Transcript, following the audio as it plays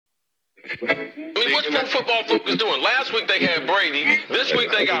I mean, what's Pro Football Focus doing? Last week they had Brady. This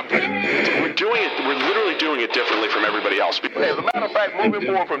week they got Brady. We're literally doing it differently from everybody else. As a matter of fact, moving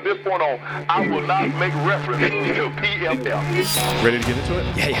forward from this point on, I will not make reference to PFF. Ready to get into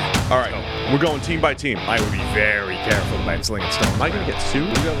it? Yeah. All right. We're going team by team. I would be very careful about slinging stone. Am I going to get sued?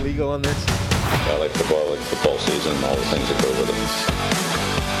 We got legal on this? I like football season, and all the things that go with it.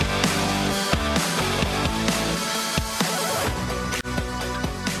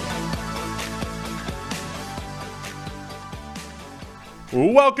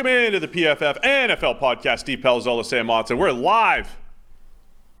 Welcome into the PFF NFL podcast. Steve Palazzolo, Sam Watson. We're live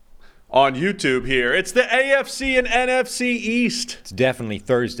on YouTube here. It's the AFC and NFC East. It's definitely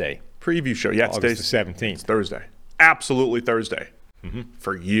Thursday. Preview show. Yeah, August today's the 17th. It's Thursday. Absolutely Thursday.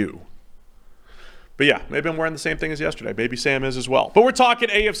 For you. But yeah, maybe I'm wearing the same thing as yesterday. Maybe Sam is as well. But we're talking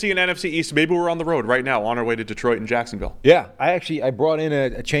AFC and NFC East. Maybe we're on the road right now on our way to Detroit and Jacksonville. Yeah, I brought in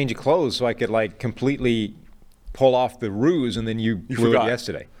a change of clothes so I could completely pull off the ruse, and then you blew forgot. it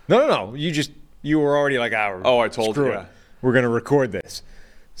yesterday. No. You were already like, I told you. Yeah. We're going to record this.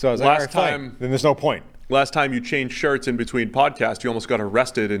 So I was like, all right, fine. Then there's no point. Last time you changed shirts in between podcasts, you almost got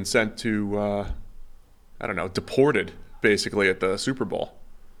arrested and sent to, deported, basically, at the Super Bowl.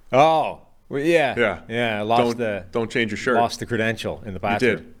 Oh, well, yeah. Yeah. I lost don't change your shirt. Lost the credential in the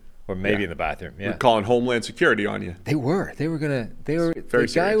bathroom. You did. Or maybe in the bathroom, yeah. We're calling Homeland Security on you. They were.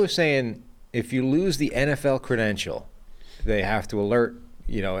 The guy was saying, if you lose the NFL credential, they have to alert,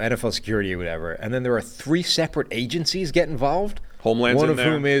 NFL security or whatever. And then there are 3 separate agencies get involved. Homeland's one in of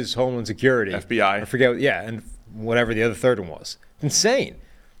there. whom is Homeland Security. FBI. I forget, and whatever the other third one was. Insane.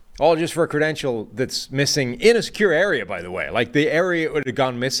 All just for a credential that's missing in a secure area, by the way. Like, the area it would have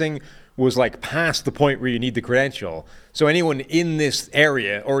gone missing was past the point where you need the credential. So anyone in this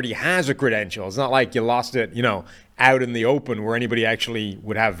area already has a credential. It's not like you lost it, out in the open where anybody actually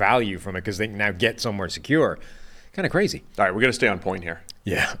would have value from it because they can now get somewhere secure. Kind of crazy. All right, we're going to stay on point here.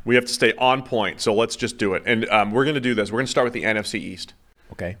 Yeah. We have to stay on point, so let's just do it. And we're going to do this. We're going to start with the NFC East.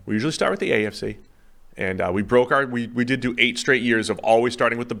 Okay. We usually start with the AFC. And we did do 8 straight years of always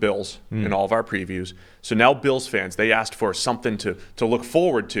starting with the Bills in all of our previews. So now Bills fans, they asked for something to look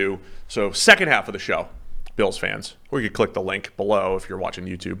forward to. So second half of the show, Bills fans, or you could click the link below if you're watching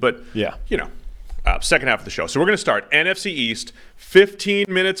YouTube. But, second half of the show. So we're going to start NFC East, 15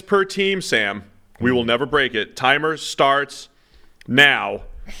 minutes per team, Sam. We will never break it. Timer starts now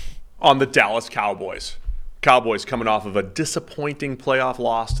on the Dallas Cowboys. Cowboys coming off of a disappointing playoff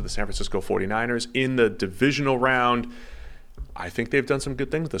loss to the San Francisco 49ers in the divisional round. I think they've done some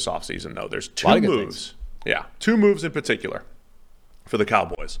good things this offseason, though. There's 2 moves. Yeah, 2 moves in particular for the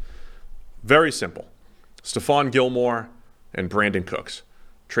Cowboys. Very simple. Stephon Gilmore and Brandon Cooks.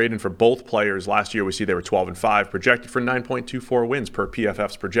 Trading for both players. Last year we see they were 12-5, projected for 9.24 wins per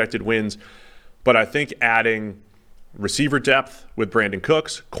PFF's projected wins. But I think adding receiver depth with Brandon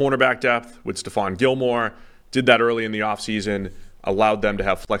Cooks, cornerback depth with Stephon Gilmore, did that early in the offseason, allowed them to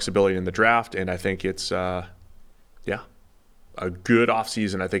have flexibility in the draft, and I think it's, a good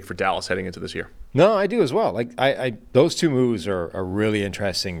offseason, I think, for Dallas heading into this year. No, I do as well. Those 2 moves are really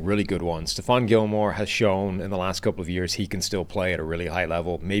interesting, really good ones. Stephon Gilmore has shown in the last couple of years he can still play at a really high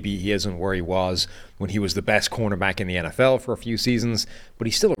level. Maybe he isn't where he was when he was the best cornerback in the NFL for a few seasons, but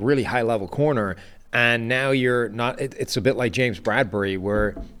he's still a really high-level corner. And now you're not – it's a bit like James Bradbury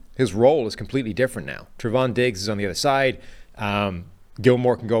where his role is completely different now. Trevon Diggs is on the other side.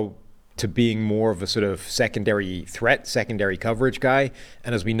 Gilmore can go to being more of a sort of secondary threat, secondary coverage guy.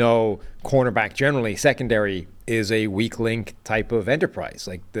 And as we know, cornerback generally, secondary is a weak link type of enterprise.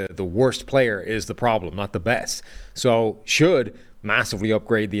 Like the worst player is the problem, not the best. So should massively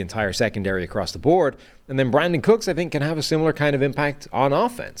upgrade the entire secondary across the board. And then Brandon Cooks, I think, can have a similar kind of impact on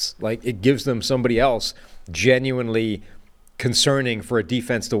offense. Like, it gives them somebody else genuinely concerning for a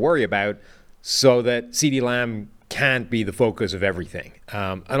defense to worry about so that CeeDee Lamb can't be the focus of everything.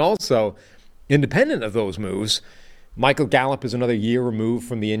 And also, independent of those moves, Michael Gallup is another year removed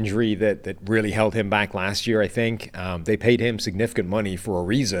from the injury that really held him back last year, I think. They paid him significant money for a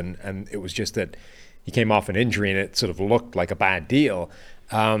reason, and it was just that he came off an injury and it sort of looked like a bad deal.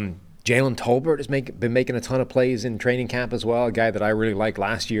 Jalen Tolbert has been making a ton of plays in training camp as well. A guy that I really liked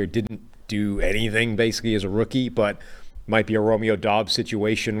last year, didn't do anything basically as a rookie, but might be a Romeo Doubs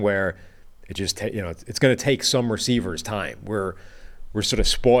situation where it just it's going to take some receivers time. We're sort of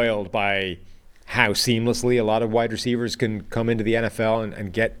spoiled by how seamlessly a lot of wide receivers can come into the NFL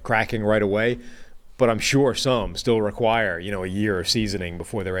and get cracking right away. But I'm sure some still require, a year of seasoning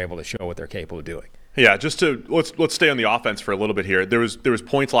before they're able to show what they're capable of doing. Yeah, just to let's stay on the offense for a little bit here. There was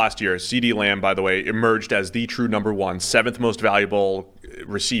points last year. CeeDee Lamb, by the way, emerged as the true number one, seventh most valuable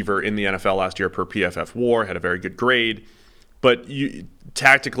receiver in the NFL last year per PFF WAR. Had a very good grade, but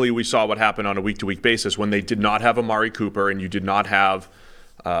tactically we saw what happened on a week-to-week basis when they did not have Amari Cooper and you did not have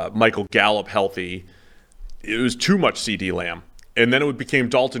Michael Gallup healthy. It was too much CeeDee Lamb, and then it became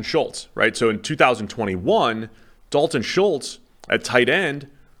Dalton Schultz, right? So in 2021, Dalton Schultz at tight end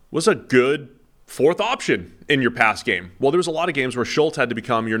was a good fourth option in your pass game. Well, there was a lot of games where Schultz had to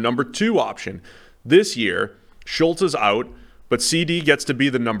become your number two option. This year, Schultz is out, but CD gets to be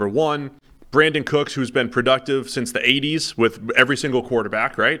the number one. Brandon Cooks, who's been productive since the 80s with every single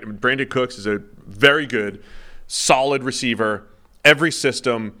quarterback, right? Brandon Cooks is a very good, solid receiver. Every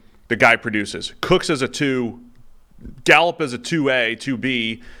system, the guy produces. Cooks as a 2, Gallup as a 2A,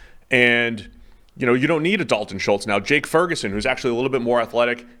 2B, and you don't need a Dalton Schultz now. Jake Ferguson, who's actually a little bit more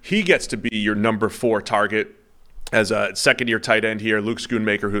athletic, he gets to be your number 4 target as a second-year tight end here. Luke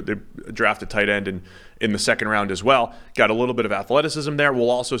Schoonmaker, who they drafted tight end in the second round as well, got a little bit of athleticism there. We'll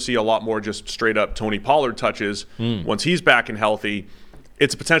also see a lot more just straight-up Tony Pollard touches once he's back and healthy.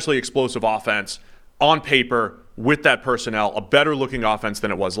 It's a potentially explosive offense on paper with that personnel, a better-looking offense than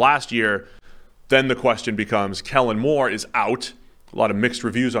it was last year. Then the question becomes, Kellen Moore is out. A lot of mixed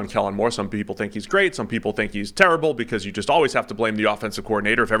reviews on Kellen Moore. Some people think he's great. Some people think he's terrible because you just always have to blame the offensive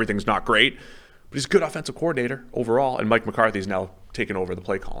coordinator if everything's not great. But he's a good offensive coordinator overall, and Mike McCarthy's now taken over the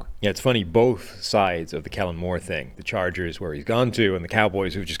play calling. Yeah, it's funny, both sides of the Kellen Moore thing, the Chargers where he's gone to and the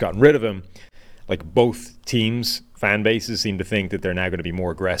Cowboys who've just gotten rid of him, like both teams, fan bases seem to think that they're now going to be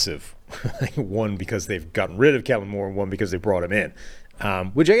more aggressive. One because they've gotten rid of Kellen Moore, and one because they brought him in.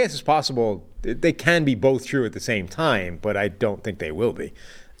 Which I guess is possible. They can be both true at the same time, but I don't think they will be.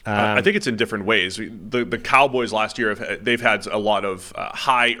 I think it's in different ways. The Cowboys last year, they've had a lot of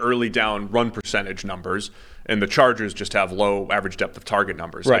high early down run percentage numbers, and the Chargers just have low average depth of target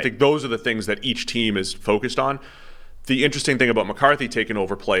numbers. Right. I think those are the things that each team is focused on. The interesting thing about McCarthy taking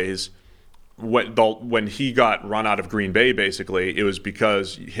over plays, when he got run out of Green Bay, basically, it was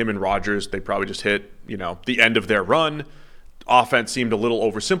because him and Rodgers, they probably just hit the end of their run. Offense seemed a little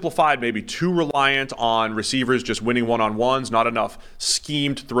oversimplified, maybe too reliant on receivers just winning one-on-ones, not enough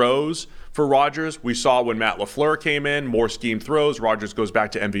schemed throws for Rodgers. We saw when Matt LaFleur came in, more schemed throws. Rodgers goes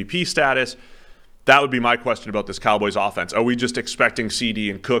back to MVP status. That would be my question about this Cowboys offense. Are we just expecting CD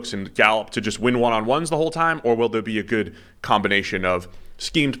and Cooks and Gallup to just win one-on-ones the whole time, or will there be a good combination of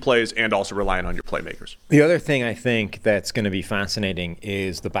schemed plays and also relying on your playmakers? The other thing I think that's going to be fascinating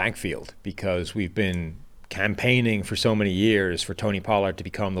is the backfield, because we've been campaigning for so many years for Tony Pollard to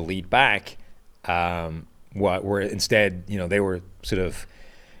become the lead back, where instead, they were sort of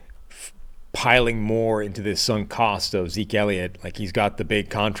piling more into this sunk cost of Zeke Elliott. Like, he's got the big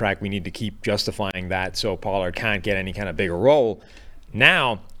contract. We need to keep justifying that so Pollard can't get any kind of bigger role.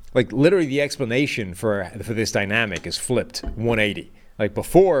 Now, like, literally the explanation for this dynamic is flipped 180. Like,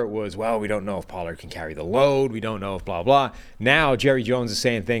 before it was, well, we don't know if Pollard can carry the load. We don't know if blah, blah. Now Jerry Jones is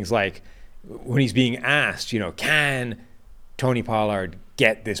saying things like, when he's being asked, can Tony Pollard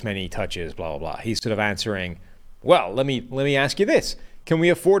get this many touches, blah, blah, blah, he's sort of answering, well, let me ask you this. Can we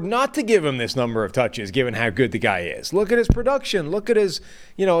afford not to give him this number of touches given how good the guy is? Look at his production. Look at his,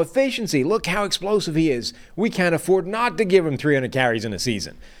 efficiency. Look how explosive he is. We can't afford not to give him 300 carries in a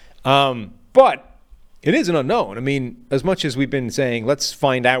season. But it is an unknown. I mean, as much as we've been saying, let's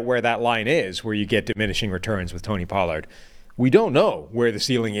find out where that line is where you get diminishing returns with Tony Pollard, we don't know where the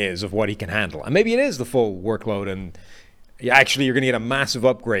ceiling is of what he can handle. And maybe it is the full workload, and actually you're going to get a massive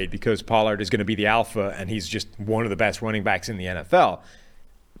upgrade because Pollard is going to be the alpha and he's just one of the best running backs in the NFL.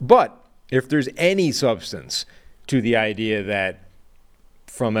 But if there's any substance to the idea that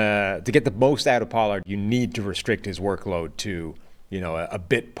to get the most out of Pollard, you need to restrict his workload to, a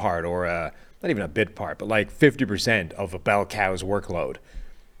bit part, or not even a bit part, but like 50% of a bell cow's workload.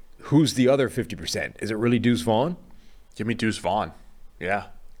 Who's the other 50%? Is it really Deuce Vaughn? Give me Deuce Vaughn. Yeah.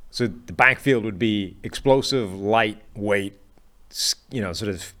 So the backfield would be explosive, lightweight, sort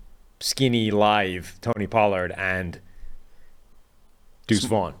of skinny, live Tony Pollard and Deuce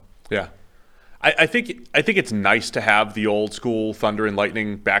Vaughn. Yeah. I think it's nice to have the old school Thunder and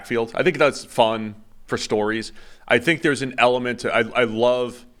Lightning backfield. I think that's fun for stories. I think there's an element to I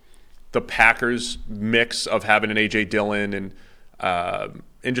love the Packers mix of having an A.J. Dillon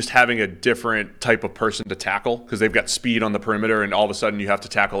and just having a different type of person to tackle, because they've got speed on the perimeter and all of a sudden you have to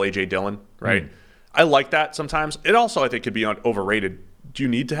tackle A.J. Dillon, right? I like that sometimes. It also, I think, could be overrated. Do you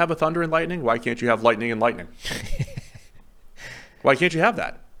need to have a Thunder and Lightning? Why can't you have Lightning and Lightning? Why can't you have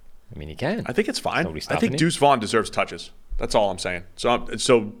that? I mean, you can. I think it's fine. Nobody's I think stopping you. Deuce Vaughn deserves touches. That's all I'm saying.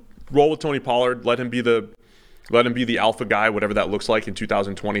 So roll with Tony Pollard. Let him be the alpha guy, whatever that looks like in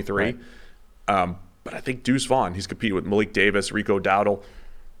 2023. Right. But I think Deuce Vaughn, he's competing with Malik Davis, Rico Dowdle.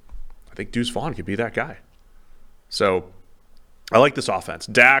 I think Deuce Vaughn could be that guy. So I like this offense.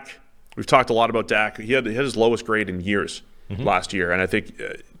 Dak, we've talked a lot about Dak. He had his lowest grade in years last year. And I think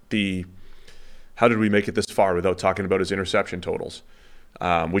how did we make it this far without talking about his interception totals?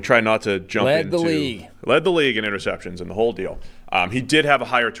 We try not to jump into... Led the league in interceptions and the whole deal. He did have a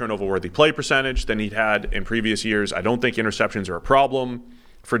higher turnover-worthy play percentage than he'd had in previous years. I don't think interceptions are a problem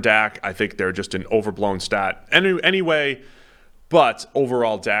for Dak. I think they're just an overblown stat. Anyway, but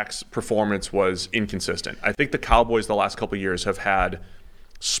overall, Dak's performance was inconsistent. I think the Cowboys the last couple of years have had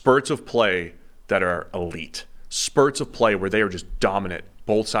spurts of play that are elite. Spurts of play where they are just dominant,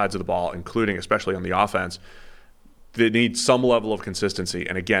 both sides of the ball, including especially on the offense. They need some level of consistency.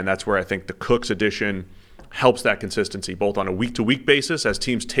 And again, that's where I think the Cooks addition helps that consistency, both on a week-to-week basis as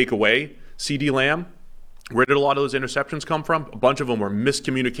teams take away CeeDee Lamb. Where did a lot of those interceptions come from? A bunch of them were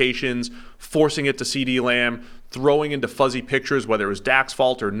miscommunications, forcing it to CeeDee Lamb, throwing into fuzzy pictures, whether it was Dak's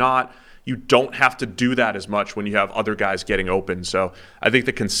fault or not. You don't have to do that as much when you have other guys getting open. So I think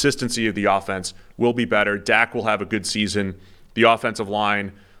the consistency of the offense will be better. Dak will have a good season. The offensive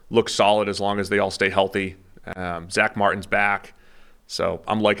line looks solid as long as they all stay healthy. Zach Martin's back. So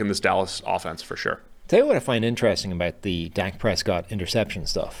I'm liking this Dallas offense for sure. Tell you what I find interesting about the Dak Prescott interception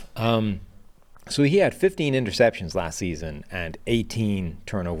stuff. So he had 15 interceptions last season and 18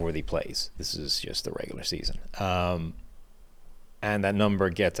 turnover-worthy plays. This is just the regular season. And that number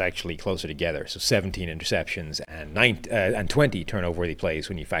gets actually closer together. So 17 interceptions and 20 turnover-worthy plays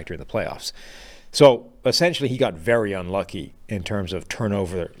when you factor in the playoffs. So essentially he got very unlucky in terms of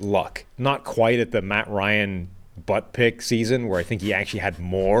turnover luck. Not quite at the Matt Ryan butt pick season where I think he actually had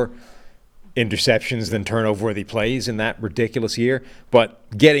more interceptions than turnover-worthy plays in that ridiculous year, but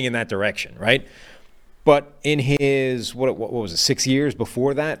getting in that direction, right? But in his, what was it, 6 years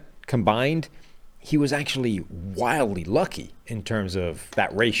before that combined, he was actually wildly lucky in terms of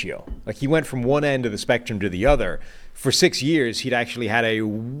that ratio. Like he went from one end of the spectrum to the other. For 6 years, he'd actually had a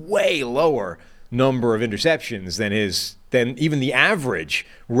way lower number of interceptions than even the average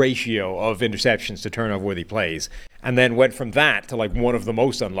ratio of interceptions to turnover-worthy plays, and then went from that to like one of the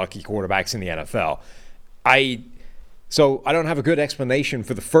most unlucky quarterbacks in the NFL. So I don't have a good explanation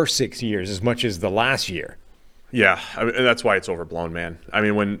for the first 6 years as much as the last year. Yeah, I mean, that's why it's overblown, man. I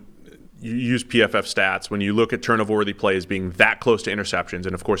mean, when you use PFF stats, when you look at turnover-worthy plays being that close to interceptions,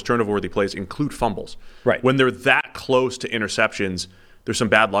 and of course turnover-worthy plays include fumbles. Right. When they're that close to interceptions, there's some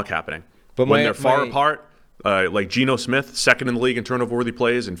bad luck happening. But when they're far apart, like Geno Smith, second in the league in turnover-worthy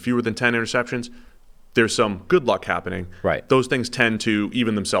plays and fewer than 10 interceptions, there's some good luck happening. Right. Those things tend to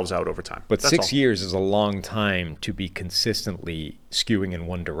even themselves out over time. But that's 6 years is a long time to be consistently skewing in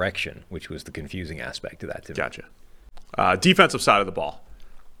one direction, which was the confusing aspect of that to me. Gotcha. Defensive side of the ball.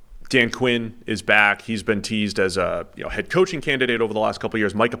 Dan Quinn is back. He's been teased as a head coaching candidate over the last couple of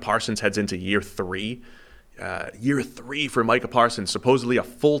years. Micah Parsons heads into year 3. Year 3 for Micah Parsons, supposedly a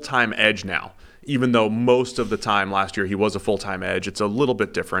full-time edge now. Even though most of the time last year he was a full-time edge, it's a little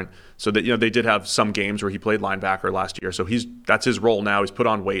bit different. So that they did have some games where he played linebacker last year. So that's his role now. He's put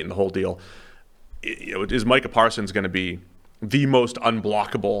on weight and the whole deal. Is Micah Parsons going to be the most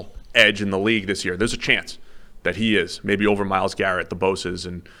unblockable edge in the league this year? There's a chance that he is, maybe over Myles Garrett, the Boses,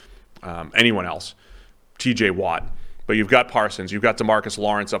 and anyone else, TJ Watt. But you've got Parsons, you've got DeMarcus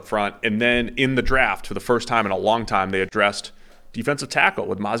Lawrence up front, and then in the draft, for the first time in a long time, they addressed defensive tackle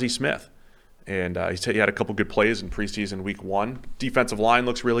with Mazi Smith. And he had a couple good plays in preseason week 1. Defensive line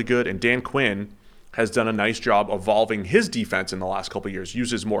looks really good, and Dan Quinn has done a nice job evolving his defense in the last couple of years.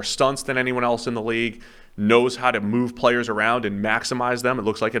 Uses more stunts than anyone else in the league, knows how to move players around and maximize them. It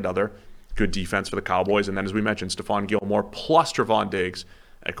looks like another good defense for the Cowboys. And then, as we mentioned, Stephon Gilmore plus Trevon Diggs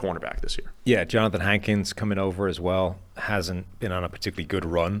at cornerback this year. Yeah, Jonathan Hankins coming over as well. Hasn't been on a particularly good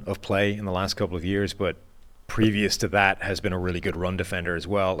run of play in the last couple of years, but previous to that has been a really good run defender as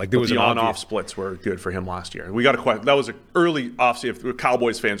well. Like there was the on-off splits were good for him last year. We got a question. That was an early offseason. If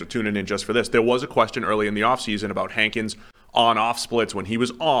Cowboys fans are tuning in just for this, there was a question early in the offseason about Hankins on-off splits. When he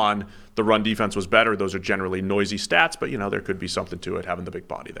was on, the run defense was better. Those are generally noisy stats, but there could be something to it having the big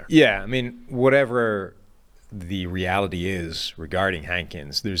body there. Yeah, I mean, whatever the reality is regarding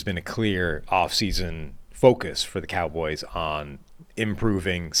Hankins, there's been a clear off-season focus for the Cowboys on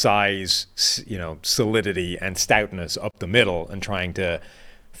improving size, solidity and stoutness up the middle and trying to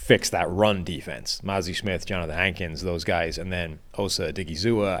fix that run defense. Mazi Smith, Jonathan Hankins, those guys, and then Osa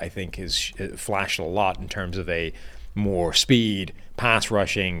Odighizuwa, I think, has flashed a lot in terms of a more speed, pass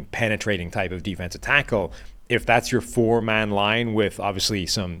rushing, penetrating type of defensive tackle. if that's your 4-man line with obviously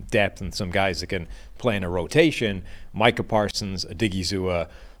some depth and some guys that can play in a rotation, Micah Parsons, Odigizua,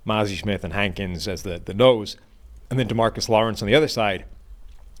 Mozzie Smith, and Hankins as the nose, and then DeMarcus Lawrence on the other side,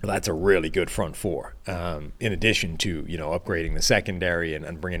 that's a really good front four. In addition to, upgrading the secondary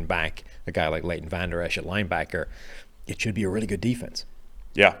and bringing back a guy like Leighton Vander Esch at linebacker, it should be a really good defense.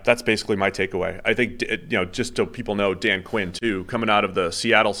 Yeah, that's basically my takeaway. I think, just so people know, Dan Quinn, too, coming out of the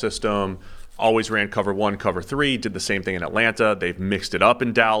Seattle system, always ran cover 1, cover 3, did the same thing in Atlanta. They've mixed it up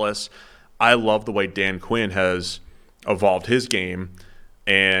in Dallas. I love the way Dan Quinn has evolved his game.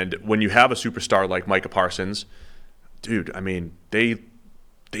 And when you have a superstar like Micah Parsons, dude, I mean, they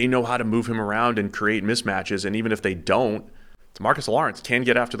know how to move him around and create mismatches. And even if they don't, DeMarcus Lawrence can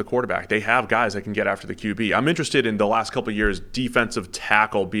get after the quarterback. They have guys that can get after the QB. I'm interested in the last couple of years, defensive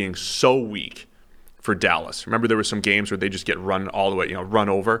tackle being so weak for Dallas. Remember, there were some games where they just get run all the way, run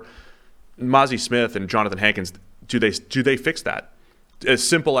over. Mozzie Smith and Jonathan Hankins, do they fix that? As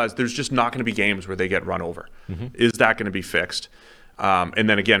simple as there's just not going to be games where they get run over. Mm-hmm. Is that going to be fixed? And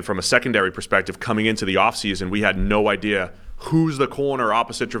then again, from a secondary perspective, coming into the offseason, we had no idea who's the corner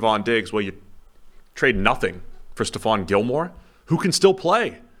opposite Trevon Diggs. Well, you trade nothing for Stephon Gilmore, who can still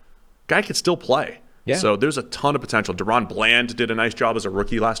play. Guy can still play. Yeah. So there's a ton of potential. Deron Bland did a nice job as a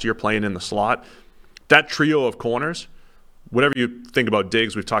rookie last year playing in the slot. That trio of corners, whatever you think about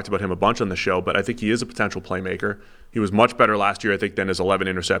Diggs, we've talked about him a bunch on the show, but I think he is a potential playmaker. He was much better last year, I think, than his 11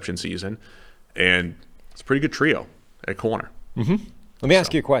 interception season. And it's a pretty good trio at corner. Mm-hmm. Let me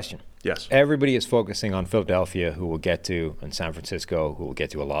ask you a question. Yes. Everybody is focusing on Philadelphia, who we'll get to, and San Francisco, who we'll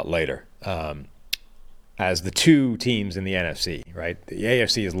get to a lot later, as the two teams in the NFC, right? The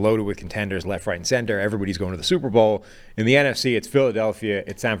AFC is loaded with contenders left, right, and center. Everybody's going to the Super Bowl. In the NFC, it's Philadelphia,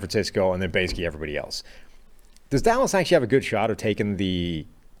 it's San Francisco, and then basically everybody else. Does Dallas actually have a good shot of taking the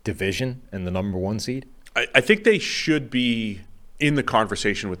division and the number 1 seed? I think they should be in the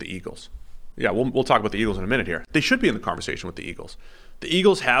conversation with the Eagles. Yeah, we'll talk about the Eagles in a minute here. They should be in the conversation with the Eagles. The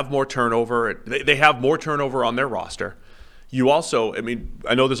Eagles have more turnover. They have more turnover on their roster. You also,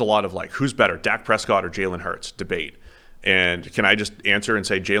 I know there's a lot of who's better, Dak Prescott or Jalen Hurts debate. And can I just answer and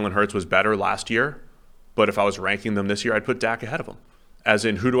say Jalen Hurts was better last year, but if I was ranking them this year, I'd put Dak ahead of him. As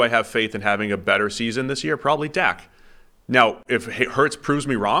in, who do I have faith in having a better season this year? Probably Dak. Now, if Hurts proves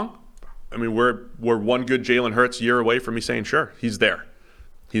me wrong, we're one good Jalen Hurts year away from me saying, sure, he's there.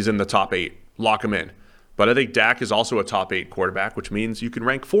 He's in the top 8. Lock him in. But I think Dak is also a top 8 quarterback, which means you can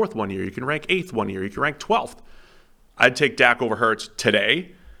rank 4th one year, you can rank 8th one year, you can rank 12th. I'd take Dak over Hurts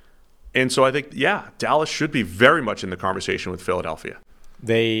today. And so I think, Dallas should be very much in the conversation with Philadelphia.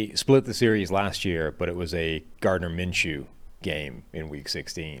 They split the series last year, but it was a Gardner Minshew game in Week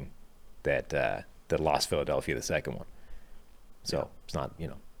 16 that lost Philadelphia the second one. So it's not,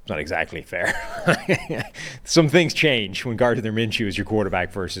 it's not exactly fair. Some things change when Gardner Minshew is your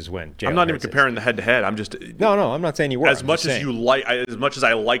quarterback versus when Jalen I'm not even Hurts comparing the head-to-head. I'm just no. I'm not saying you were. As much as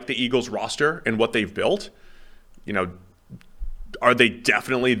I like the Eagles roster and what they've built, are they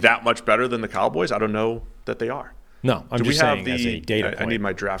definitely that much better than the Cowboys? I don't know that they are. No, I'm just saying as a data point. I need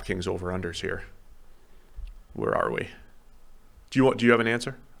my DraftKings over-unders here. Where are we? Do you have an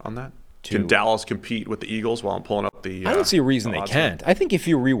answer on that? Can Dallas compete with the Eagles while I'm pulling up the I don't see a reason they can't. I think if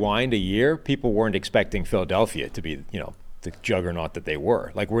you rewind a year, people weren't expecting Philadelphia to be, the juggernaut that they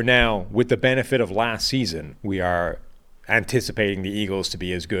were. We're now, with the benefit of last season, we are anticipating the Eagles to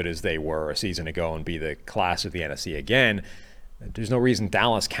be as good as they were a season ago and be the class of the NFC again. There's no reason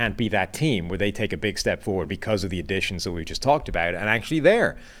Dallas can't be that team where they take a big step forward because of the additions that we just talked about, and actually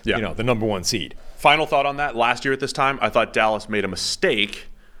they're, the number 1 seed. Final thought on that. Last year at this time, I thought Dallas made a mistake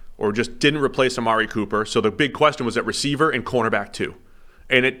or just didn't replace Amari Cooper. So the big question was at receiver and cornerback too.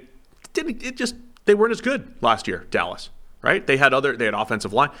 And they weren't as good last year, Dallas, right? They had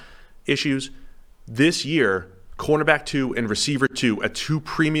offensive line issues. This year, cornerback 2 and receiver 2 at 2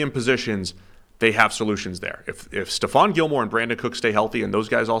 premium positions, they have solutions there. If Stephon Gilmore and Brandon Cook stay healthy and those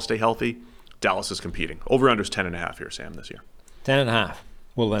guys all stay healthy, Dallas is competing. Over-under is 10.5 here, Sam, this year. 10.5.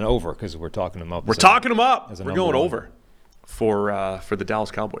 Well, then over, because we're talking them up. We're talking them up. We're going over for the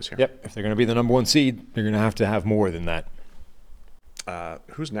Dallas Cowboys here. Yep. If they're going to be the number 1 seed, they're going to have more than that.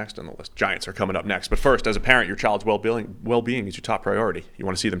 Who's next on the list? Giants are coming up next. But first, as a parent, your child's well-being is your top priority. You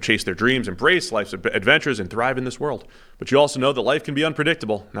want to see them chase their dreams, embrace life's adventures, and thrive in this world. But you also know that life can be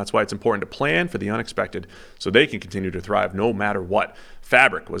unpredictable, and that's why it's important to plan for the unexpected so they can continue to thrive no matter what.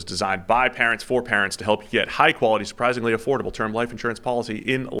 Fabric was designed by parents for parents to help you get high-quality, surprisingly affordable term life insurance policy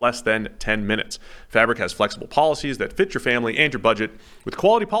in less than 10 minutes. Fabric has flexible policies that fit your family and your budget with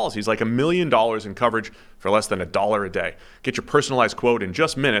quality policies like $1 million in coverage for less than $1 a day. Get your personalized quote in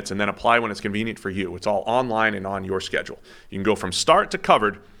just minutes and then apply when it's convenient for you. It's all online and on your schedule. You can go from start to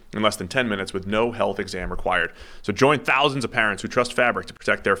covered in less than 10 minutes with no health exam required. So join thousands of parents who trust Fabric to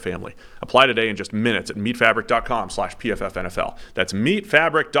protect their family. Apply today in just minutes at meetfabric.com/PFFNFL. That's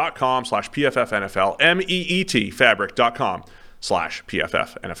meetfabric.com/PFFNFL, MEET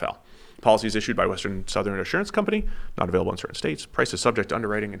fabric.com/PFFNFL. Policies issued by Western Southern Insurance Company, not available in certain states. Prices subject to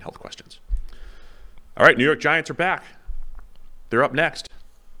underwriting and health questions. All right, New York Giants are back. They're up next.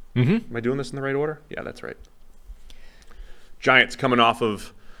 Am I doing this in the right order? Yeah, that's right. Giants coming off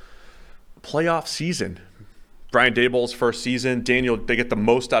of playoff season. Brian Daboll's first season. They get the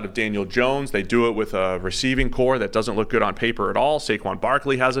most out of Daniel Jones. They do it with a receiving core that doesn't look good on paper at all. Saquon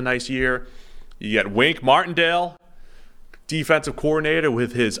Barkley has a nice year. You get Wink Martindale, defensive coordinator,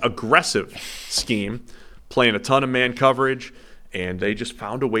 with his aggressive scheme, playing a ton of man coverage, and they just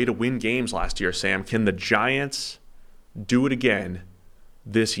found a way to win games last year, Sam. Can the Giants do it again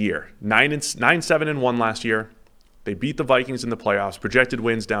this year? 9-7-1 last year. They beat the Vikings in the playoffs. Projected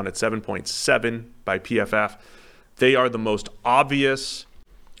wins down at 7.7 by PFF. They are the most obvious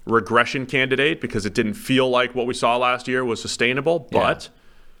regression candidate because it didn't feel like what we saw last year was sustainable, but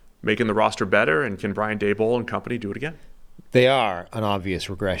making the roster better. And can Brian Daboll and company do it again? They are an obvious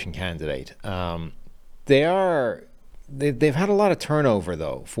regression candidate. They've had a lot of turnover,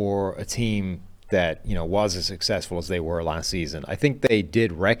 though, for a team that was as successful as they were last season. I think they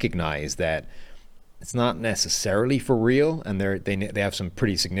did recognize that it's not necessarily for real, and they have some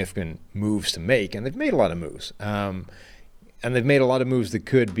pretty significant moves to make, and they've made a lot of moves. And they've made a lot of moves that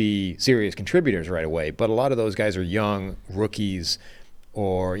could be serious contributors right away, but a lot of those guys are young rookies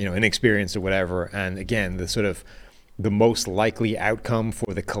or inexperienced or whatever. And again, the most likely outcome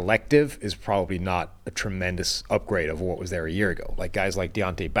for the collective is probably not a tremendous upgrade of what was there a year ago. Like guys like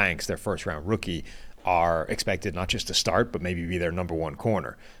Deonte Banks, their first-round rookie, are expected not just to start, but maybe be their number one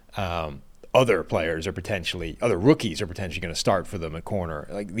corner. Other rookies are potentially going to start for them at corner.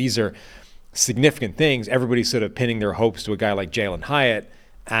 Like, these are significant things. Everybody's sort of pinning their hopes to a guy like Jalen Hyatt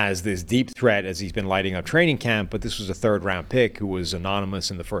as this deep threat as he's been lighting up training camp, but this was a third-round pick who was anonymous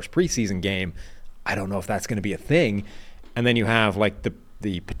in the first preseason game. I don't know if that's going to be a thing. And then you have like the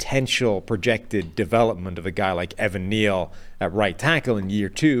potential projected development of a guy like Evan Neal at right tackle in year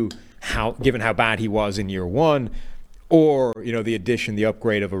 2, given how bad he was in year 1. Or, the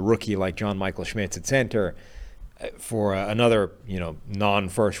upgrade of a rookie like John Michael Schmitz at center for another,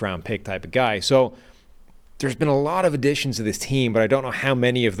 non-first round pick type of guy. So there's been a lot of additions to this team, but I don't know how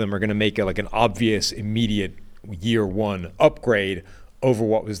many of them are going to make an obvious, immediate year 1 upgrade over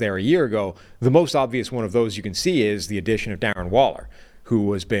what was there a year ago. The most obvious one of those you can see is the addition of Darren Waller,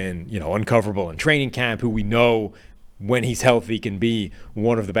 who has been, uncoverable in training camp, who we know when he's healthy can be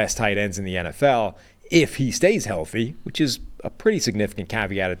one of the best tight ends in the NFL. If he stays healthy, which is a pretty significant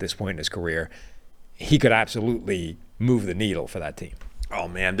caveat at this point in his career, he could absolutely move the needle for that team. Oh,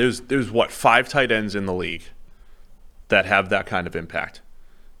 man, there's 5 tight ends in the league that have that kind of impact.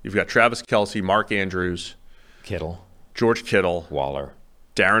 You've got Travis Kelce, Mark Andrews, George Kittle, Waller,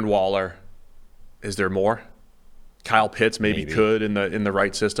 Darren Waller. Is there more? Kyle Pitts maybe could in the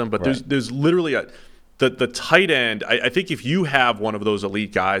right system, but there's literally the tight end. I think if you have one of those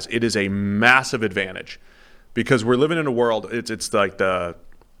elite guys, it is a massive advantage because we're living in a world. It's like the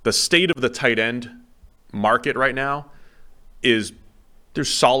state of the tight end market right now is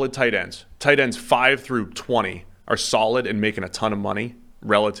there's solid tight ends. Tight ends 5 through 20 are solid and making a ton of money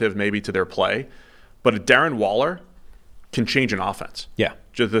relative maybe to their play, but a Darren Waller can change an offense. Yeah,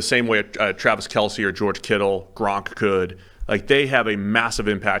 just the same way Travis Kelce or George Kittle, Gronk could. Like, they have a massive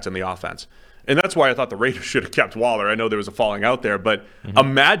impact on the offense. And that's why I thought the Raiders should have kept Waller. I know there was a falling out there, but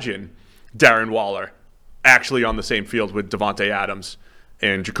imagine Darren Waller actually on the same field with Devontae Adams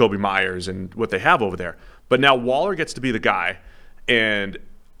and Jacoby Myers and what they have over there. But now Waller gets to be the guy, and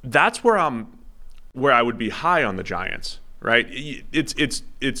that's where I would be high on the Giants, right?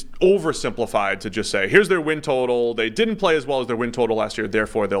 It's oversimplified to just say, here's their win total. They didn't play as well as their win total last year,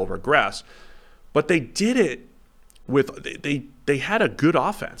 therefore they'll regress. But they did it with they had a good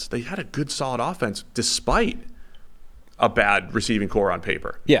offense. They had a good, solid offense despite a bad receiving core on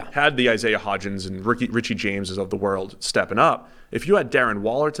paper. Yeah. Had the Isaiah Hodgins and Richie Jameses of the world stepping up. If you add Darren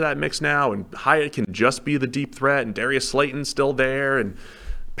Waller to that mix now, and Hyatt can just be the deep threat, and Darius Slayton's still there, and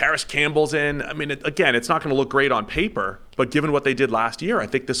Paris Campbell's in, I mean, again, it's not going to look great on paper, but given what they did last year, I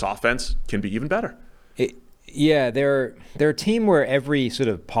think this offense can be even better. They're a team where every sort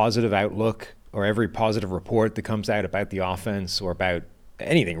of positive outlook or every positive report that comes out about the offense or about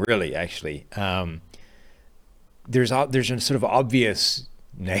anything really, actually, there's a sort of obvious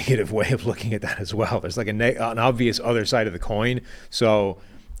negative way of looking at that as well. There's like an obvious other side of the coin. So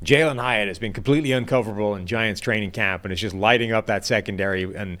Jalen Hyatt has been completely uncoverable in Giants training camp, and it's just lighting up that secondary.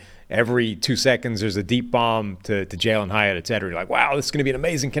 And every 2 seconds, there's a deep bomb to Jalen Hyatt, et cetera. You're like, wow, this is going to be an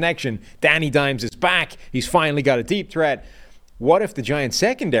amazing connection. Danny Dimes is back. He's finally got a deep threat. What if the Giants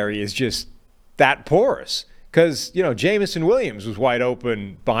secondary is just that porous? Because, Jamison Williams was wide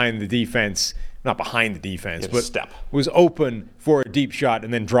open behind the defense. Not behind the defense, but was open for a deep shot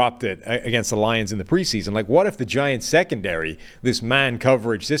and then dropped it against the Lions in the preseason. Like, what if the Giants secondary, this man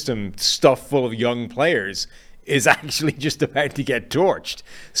coverage system stuffed full of young players, is actually just about to get torched?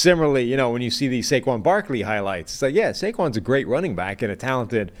 Similarly, when you see these Saquon Barkley highlights, it's like, yeah, Saquon's a great running back and a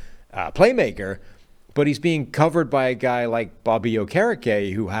talented playmaker, but he's being covered by a guy like Bobby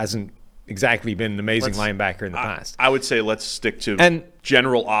Okereke, who hasn't exactly been an amazing linebacker in the past. I would say let's stick to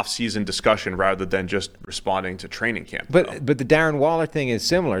general off-season discussion rather than just responding to training camp. But the Darren Waller thing is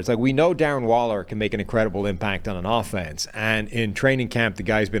similar. It's like we know Darren Waller can make an incredible impact on an offense. And in training camp, the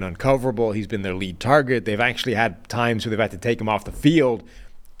guy's been uncoverable. He's been their lead target. They've actually had times where they've had to take him off the field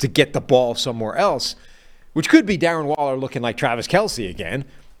to get the ball somewhere else, which could be Darren Waller looking like Travis Kelce again,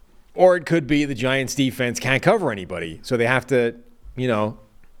 or it could be the Giants defense can't cover anybody. So they have to,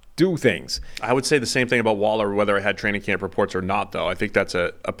 do things. I would say the same thing about Waller, whether I had training camp reports or not, though. I think that's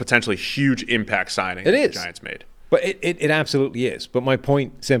a potentially huge impact signing that the Giants made. But it absolutely is. But my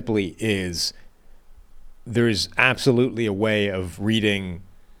point simply is there's absolutely a way of reading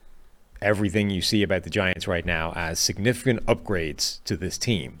everything you see about the Giants right now as significant upgrades to this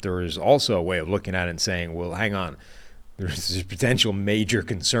team. There is also a way of looking at it and saying, well, hang on, there's potential major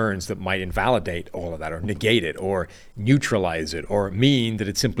concerns that might invalidate all of that or negate it or neutralize it or mean that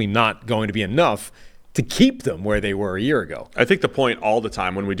it's simply not going to be enough to keep them where they were a year ago. I think the point all the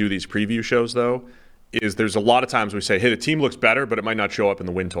time when we do these preview shows, though, is there's a lot of times we say, hey, the team looks better, but it might not show up in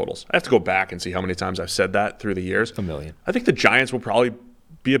the win totals. I have to go back and see how many times I've said that through the years. A million. I think the Giants will probably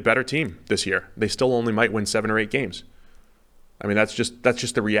be a better team this year. They still only might win 7 or 8 games. I mean, that's just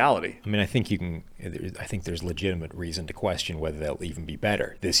the reality. I mean, I think there's legitimate reason to question whether they'll even be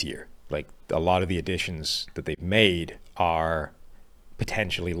better this year. Like, a lot of the additions that they've made are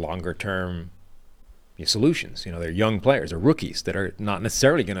potentially longer-term solutions. They're young players, they're rookies that are not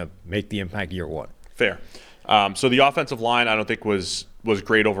necessarily going to make the impact year one. Fair. So the offensive line, I don't think was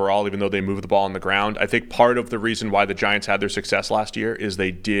great overall, even though they moved the ball on the ground. I think part of the reason why the Giants had their success last year is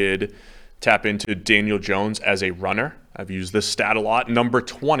they did tap into Daniel Jones as a runner. I've used this stat a lot. Number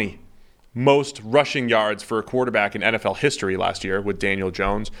 20 most rushing yards for a quarterback in NFL history last year with Daniel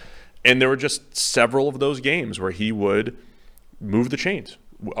Jones. And there were just several of those games where he would move the chains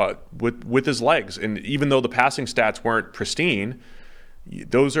with his legs. And even though the passing stats weren't pristine,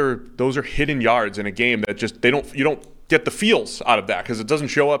 those are hidden yards in a game that just you don't get the feels out of that because it doesn't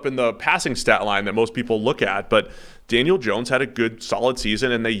show up in the passing stat line that most people look at. But Daniel Jones had a good, solid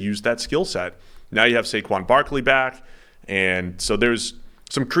season, and they used that skill set. Now you have Saquon Barkley back, and so there's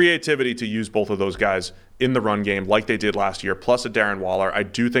some creativity to use both of those guys in the run game like they did last year, plus a Darren Waller. I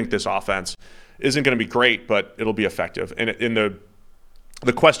do think this offense isn't going to be great, but it'll be effective. And in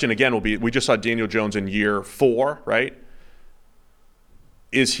the question, again, will be, we just saw Daniel Jones in year 4, right?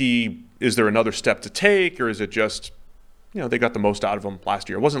 Is there another step to take, or is it just, they got the most out of him last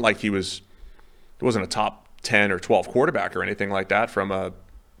year? It wasn't like it wasn't a top 10 or 12 quarterback or anything like that from a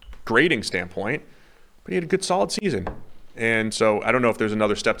grading standpoint, but he had a good solid season. And so I don't know if there's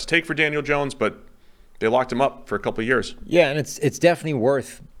another step to take for Daniel Jones, but they locked him up for a couple of years. Yeah, and it's definitely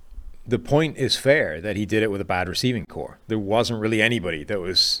worth, the point is fair that he did it with a bad receiving core. There wasn't really anybody that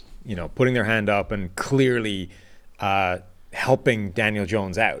was, putting their hand up and clearly helping Daniel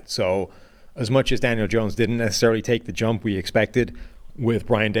Jones out. So as much as Daniel Jones didn't necessarily take the jump we expected with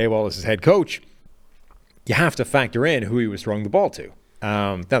Brian Daboll as his head coach, you have to factor in who he was throwing the ball to.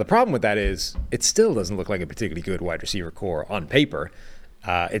 Now, the problem with that is it still doesn't look like a particularly good wide receiver core on paper.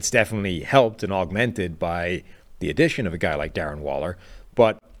 It's definitely helped and augmented by the addition of a guy like Darren Waller.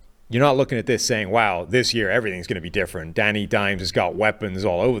 But you're not looking at this saying, wow, this year everything's going to be different. Danny Dimes has got weapons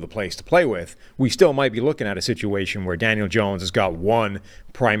all over the place to play with. We still might be looking at a situation where Daniel Jones has got one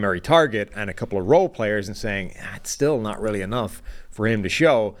primary target and a couple of role players and saying, it's still not really enough for him to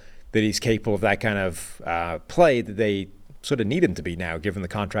show that he's capable of that kind of play that they sort of need him to be now, given the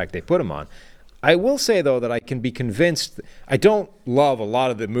contract they put him on. I will say, though, that I can be convinced. I don't love a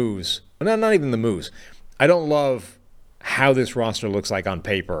lot of the moves. Not even the moves. I don't love how this roster looks like on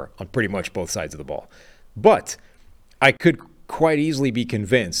paper on pretty much both sides of the ball. But I could quite easily be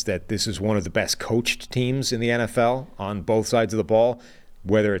convinced that this is one of the best coached teams in the NFL on both sides of the ball,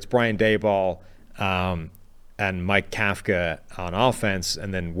 whether it's Brian Daboll and Mike Kafka on offense,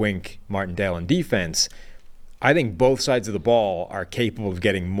 and then Wink Martindale on defense, I think both sides of the ball are capable of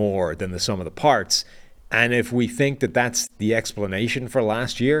getting more than the sum of the parts. And if we think that that's the explanation for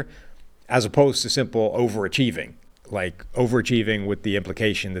last year, as opposed to simple overachieving, like overachieving with the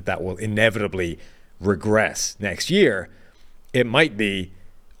implication that that will inevitably regress next year, it might be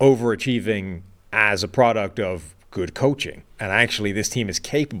overachieving as a product of good coaching. And actually, this team is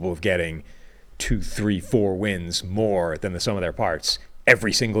capable of getting 2, 3, 4 wins more than the sum of their parts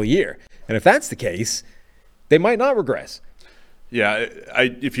every single year. And if that's the case, they might not regress. Yeah,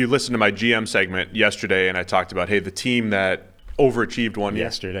 if you listen to my GM segment yesterday, and I talked about, hey, the team that overachieved one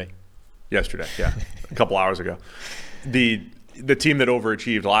Yesterday, yeah, a couple hours ago. The team that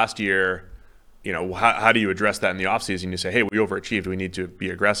overachieved last year, you know, how do you address that in the offseason? You say, hey, we overachieved, we need to be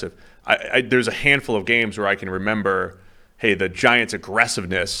aggressive. There's a handful of games where I can remember, hey, the Giants'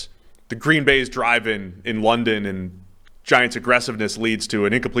 aggressiveness, the Green Bay's drive in London, and Giants' aggressiveness leads to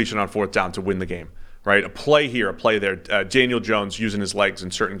an incompletion on 4th down to win the game. Right, a play here, a play there. Daniel Jones using his legs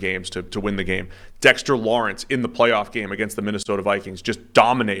in certain games to win the game. Dexter Lawrence in the playoff game against the Minnesota Vikings, just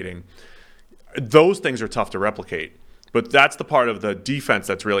dominating. Those things are tough to replicate. But that's the part of the defense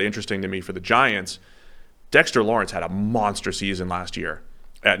that's really interesting to me for the Giants. Dexter Lawrence had a monster season last year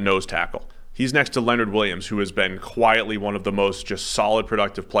at nose tackle. He's next to Leonard Williams, who has been quietly one of the most just solid,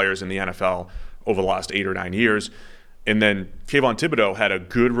 productive players in the NFL over the last 8 or 9 years. And then Kayvon Thibodeau had a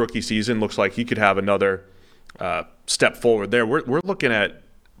good rookie season. Looks like he could have another step forward there. We're looking at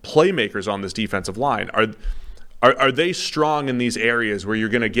playmakers on this defensive line. Are they strong in these areas where you're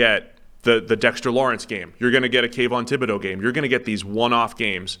going to get the Dexter Lawrence game? You're going to get a Kayvon Thibodeau game. You're going to get these one-off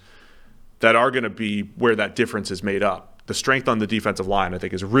games that are going to be where that difference is made up. The strength on the defensive line, I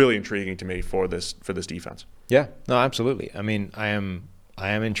think, is really intriguing to me for this defense. Yeah, no, absolutely. I mean, I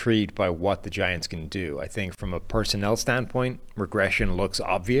am intrigued by what the Giants can do. I think from a personnel standpoint, regression looks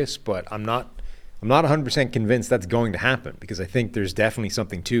obvious, but I'm not 100% convinced that's going to happen, because I think there's definitely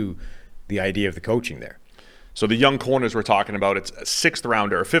something to the idea of the coaching there. So the young corners we're talking about, it's a 6th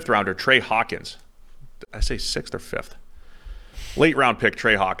rounder or 5th rounder, Trey Hawkins. Did I say 6th or 5th? Late round pick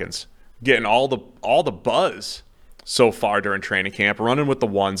Trey Hawkins, getting all the buzz so far during training camp, running with the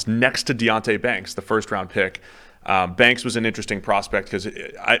ones next to Deonte Banks, the 1st round pick. Banks was an interesting prospect because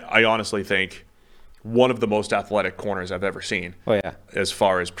I honestly think one of the most athletic corners I've ever seen. Oh, yeah. As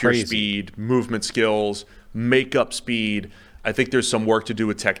far as pure speed, movement skills, makeup speed. I think there's some work to do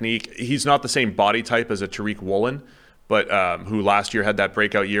with technique. He's not the same body type as a Tariq Woolen, but who last year had that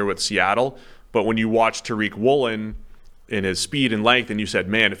breakout year with Seattle. But when you watch Tariq Woolen in his speed and length, and you said,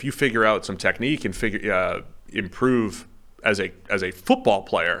 man, if you figure out some technique and improve as a football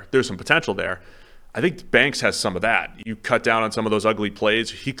player, there's some potential there. I think Banks has some of that. You cut down on some of those ugly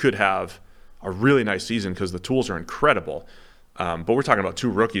plays, he could have a really nice season because the tools are incredible. But we're talking about 2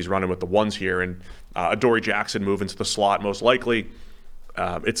 rookies running with the ones here, and Adoree Jackson moving to the slot most likely.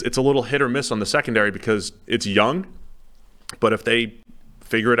 It's a little hit or miss on the secondary because it's young, but if they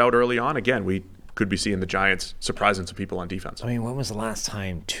figure it out early on, again, we could be seeing the Giants surprising some people on defense. I mean, when was the last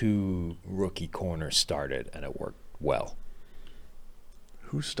time 2 rookie corners started and it worked well?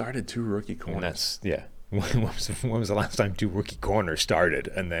 Who started 2 rookie corners? And that's, yeah. When was the last time 2 rookie corners started?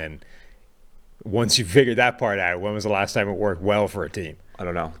 And then once you figured that part out, when was the last time it worked well for a team? I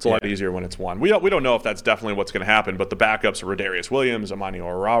don't know. It's a lot easier when it's one. We don't know if that's definitely what's going to happen, but the backups are Rodarius Williams, Amani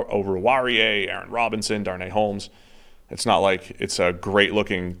Oruwariye, Aaron Robinson, Darnay Holmes. It's not like it's a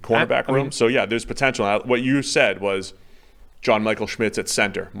great-looking cornerback room. So, yeah, there's potential. Now, what you said was John Michael Schmitz at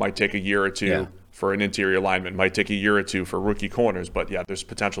center might take a year or two for an interior lineman, might take a year or two for rookie corners. But, yeah, there's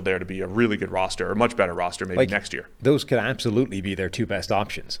potential there to be a really good roster, or a much better roster maybe next year. Those could absolutely be their 2 best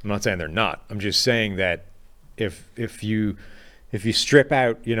options. I'm not saying they're not. I'm just saying that if you strip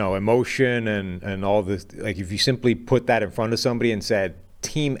out, emotion and all this, like if you simply put that in front of somebody and said,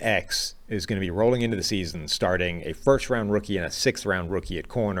 Team X is going to be rolling into the season starting a 1st-round rookie and a 6th-round rookie at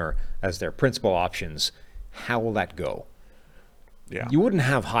corner as their principal options, how will that go? Yeah. You wouldn't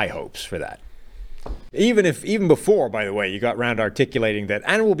have high hopes for that. Even before, by the way, you got around articulating that,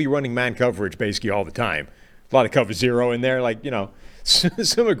 and we'll be running man coverage basically all the time. A lot of cover zero in there,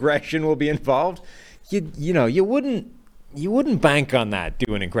 some aggression will be involved. You wouldn't bank on that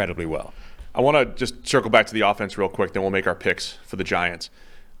doing incredibly well. I want to just circle back to the offense real quick, then we'll make our picks for the Giants.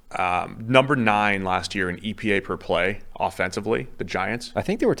 Number 9 last year in EPA per play offensively, the Giants. I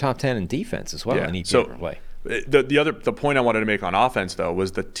think they were top 10 in defense as well in EPA per play. The point I wanted to make on offense, though,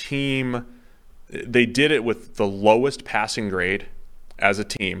 was the team, they did it with the lowest passing grade as a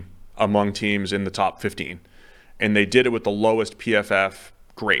team among teams in the top 15. And they did it with the lowest PFF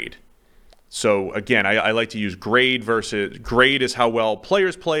grade. So again, I like to use grade is how well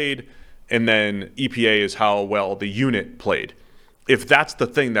players played, and then EPA is how well the unit played. If that's the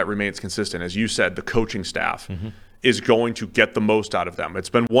thing that remains consistent, as you said, the coaching staff is going to get the most out of them. It's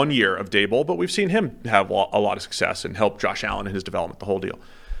been 1 year of Daboll, but we've seen him have a lot of success and help Josh Allen in his development, the whole deal.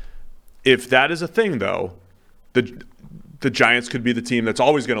 If that is a thing, though, the Giants could be the team that's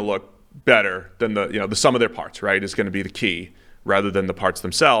always going to look better than the sum of their parts, right? Is going to be the key rather than the parts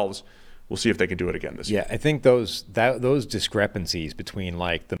themselves. We'll see if they can do it again this year. Yeah, I think those discrepancies between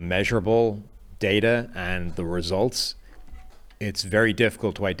like the measurable data and the results, it's very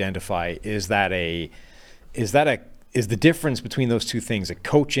difficult to identify. Is the difference between those two things a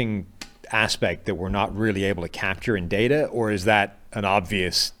coaching aspect that we're not really able to capture in data, or is that an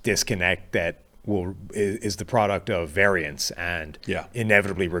obvious disconnect that is the product of variance and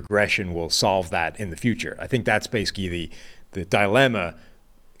inevitably regression will solve that in the future? I think that's basically the dilemma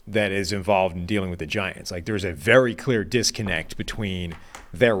that is involved in dealing with the Giants. Like, there's a very clear disconnect between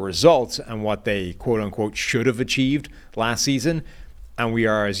their results and what they quote unquote should have achieved last season. And we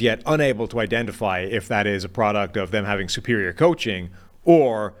are as yet unable to identify if that is a product of them having superior coaching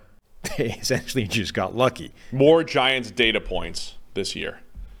or they essentially just got lucky. More Giants data points this year.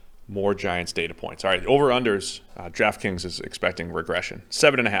 More Giants data points. All right, over-unders. DraftKings is expecting regression.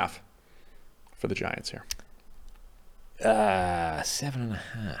 7.5 for the Giants here.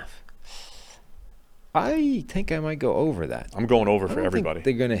 7.5. I think I might go over that. I'm going over for everybody.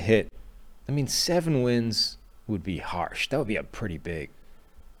 They're going to hit. 7 wins would be harsh. That would be a pretty big.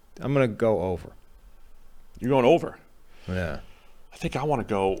 I'm going to go over. You're going over? Yeah. I think I want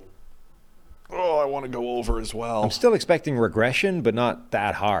to go. Oh, I want to go over as well. I'm still expecting regression, but not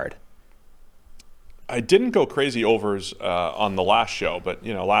that hard. I didn't go crazy overs on the last show, but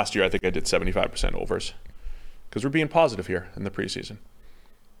last year I think I did 75% overs because we're being positive here in the preseason.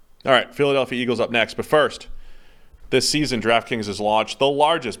 All right, Philadelphia Eagles up next. But first, this season, DraftKings has launched the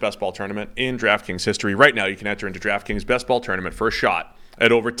largest best ball tournament in DraftKings history. Right now, you can enter into DraftKings Best Ball Tournament for a shot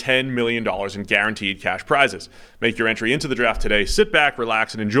at over $10 million in guaranteed cash prizes. Make your entry into the draft today. Sit back,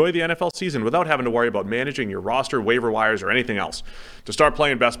 relax, and enjoy the NFL season without having to worry about managing your roster, waiver wires, or anything else. To start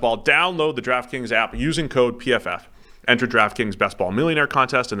playing best ball, download the DraftKings app using code PFF. Enter DraftKings Best Ball Millionaire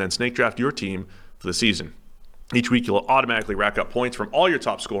Contest and then snake draft your team for the season. Each week, you'll automatically rack up points from all your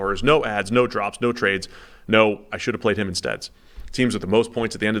top scorers. No ads, no drops, no trades. No, I should have played him instead. Teams with the most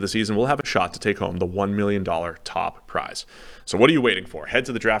points at the end of the season will have a shot to take home the $1 million top prize. So what are you waiting for? Head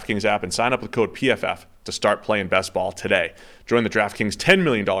to the DraftKings app and sign up with code PFF to start playing best ball today. Join the DraftKings $10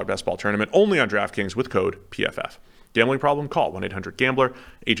 million best ball tournament only on DraftKings with code PFF. Gambling problem? Call 1-800-GAMBLER.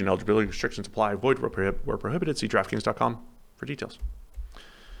 Agent eligibility restrictions apply. Void where prohibited. See DraftKings.com for details.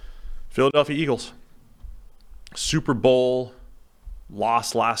 Philadelphia Eagles. Super Bowl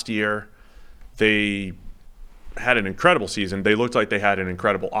loss last year. They had an incredible season. They looked like they had an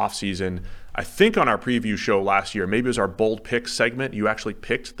incredible offseason. I think on our preview show last year, maybe it was our bold pick segment, you actually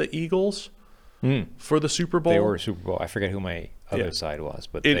picked the Eagles for the Super Bowl. They were Super Bowl. I forget who my other side was,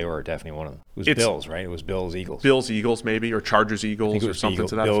 but they were definitely one of them. It was Bills, right? It was Bills, Eagles. Bills, Eagles maybe, or Chargers, Eagles, or something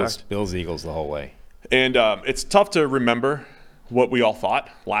to that effect. Bills, Eagles the whole way. And it's tough to remember what we all thought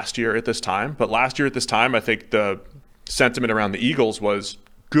last year at this time. But last year at this time, I think the sentiment around the Eagles was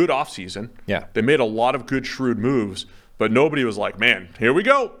good offseason. Yeah. They made a lot of good, shrewd moves, but nobody was like, man, here we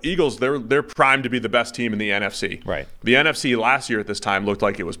go. Eagles, they're primed to be the best team in the NFC. Right. The NFC last year at this time looked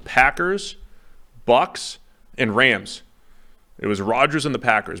like it was Packers, Bucks, and Rams. It was Rodgers and the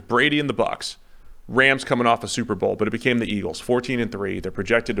Packers, Brady and the Bucks, Rams coming off a Super Bowl, but it became the Eagles, 14-3. They're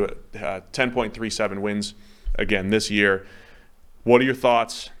projected to 10.37 wins again this year. What are your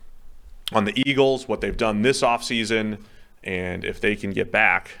thoughts on the Eagles, what they've done this offseason, and if they can get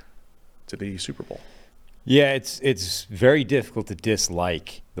back to the Super Bowl? Yeah, it's very difficult to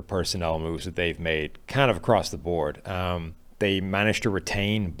dislike the personnel moves that they've made kind of across the board. They managed to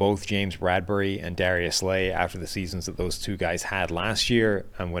retain both James Bradbury and Darius Slay after the seasons that those two guys had last year,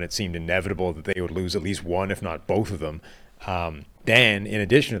 and when it seemed inevitable that they would lose at least one, if not both of them. Then, in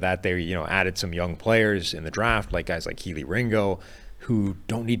addition to that, they added some young players in the draft, like guys like Keely Ringo, who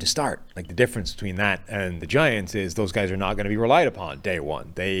don't need to start. Like, the difference between that and the Giants is those guys are not going to be relied upon day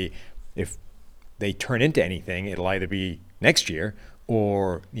one. If they turn into anything, it'll either be next year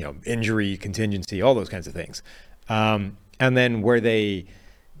or injury, contingency, all those kinds of things. And then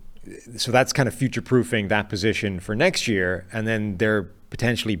so that's kind of future-proofing that position for next year, and then they're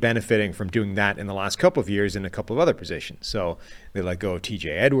potentially benefiting from doing that in the last couple of years in a couple of other positions. So they let go of TJ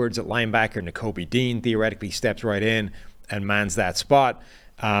Edwards at linebacker. Nakobe Dean theoretically steps right in and mans that spot.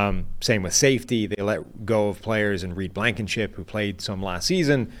 Same with safety. They let go of players and Reed Blankenship, who played some last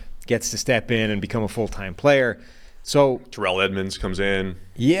season, gets to step in and become a full-time player. So Terrell Edmonds comes in.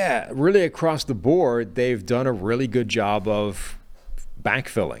 yeah, really across the board, they've done a really good job of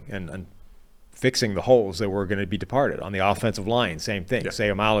backfilling and fixing the holes that were going to be departed. On the offensive line, same thing. Yeah.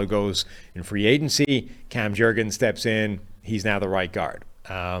 Seumalo goes in free agency. Cam Jurgens steps in. He's now the right guard.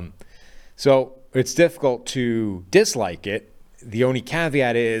 So it's difficult to dislike it. The only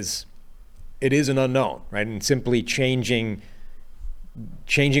caveat is it is an unknown, right? And simply changing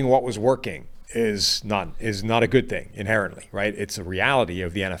what was working is not a good thing inherently, right? It's a reality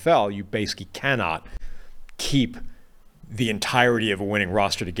of the NFL. You basically cannot keep the entirety of a winning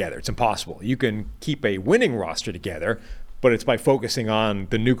roster together. It's impossible. You can keep a winning roster together, but it's by focusing on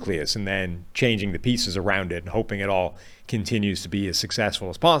the nucleus and then changing the pieces around it and hoping it all continues to be as successful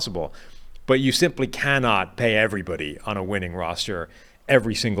as possible. But you simply cannot pay everybody on a winning roster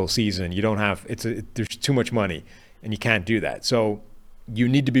every single season. You don't have there's too much money and you can't do that. So you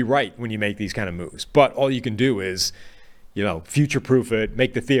need to be right when you make these kind of moves. But all you can do is, future-proof it,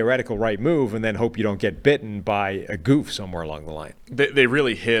 make the theoretical right move, and then hope you don't get bitten by a goof somewhere along the line. They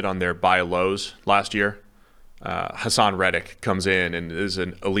really hit on their buy lows last year. Hassan Reddick comes in and is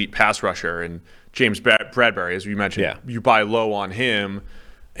an elite pass rusher, and James Bradbury, as you mentioned, you buy low on him,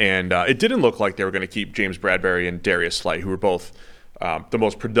 and it didn't look like they were going to keep James Bradbury and Darius Slay, who were both the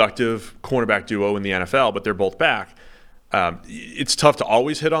most productive cornerback duo in the NFL, but they're both back. It's tough to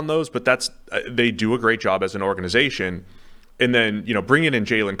always hit on those, but they do a great job as an organization. And then, bringing in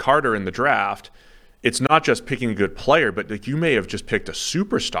Jalen Carter in the draft, it's not just picking a good player, but you may have just picked a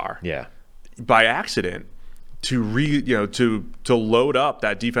superstar by accident to load up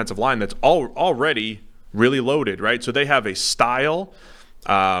that defensive line that's already really loaded, right? So they have a style.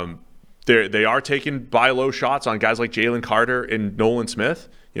 They are taking buy low shots on guys like Jalen Carter and Nolan Smith.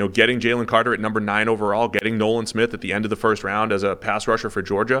 Getting Jalen Carter at number 9 overall, getting Nolan Smith at the end of the first round as a pass rusher for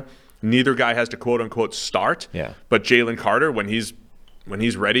Georgia. Neither guy has to quote unquote start. Yeah. But Jalen Carter, when he's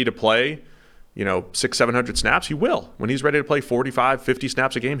ready to play, 600-700 snaps, he will. When he's ready to play 45, 50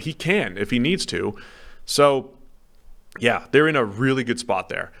 snaps a game, he can if he needs to. So yeah, they're in a really good spot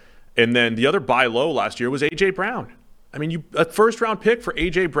there. And then the other buy low last year was A.J. Brown. I mean, a first-round pick for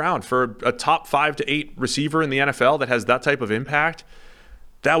A.J. Brown, for a top 5 to 8 receiver in the NFL that has that type of impact.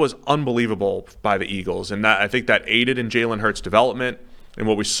 That was unbelievable by the Eagles, and I think that aided in Jalen Hurts' development. And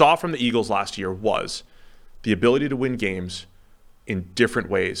what we saw from the Eagles last year was the ability to win games in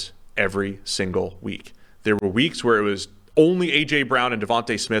different ways every single week. There were weeks where it was only A.J. Brown and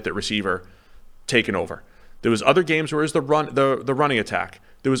Devontae Smith at receiver taking over. There was other games where it was the running attack.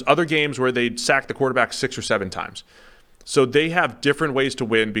 There was other games where they'd sack the quarterback 6 or 7 times. So they have different ways to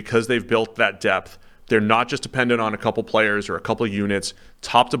win because they've built that depth. They're not just dependent on a couple players or a couple units.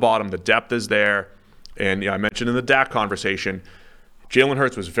 Top to bottom, the depth is there. And I mentioned in the Dak conversation, Jalen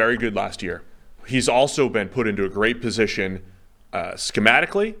Hurts was very good last year. He's also been put into a great position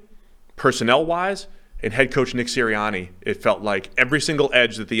schematically, personnel-wise, and head coach Nick Sirianni. It felt like every single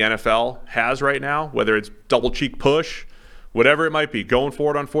edge that the NFL has right now, whether it's double cheek push, whatever it might be, going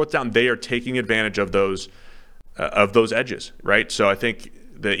forward on fourth down, they are taking advantage of those edges, right? So I think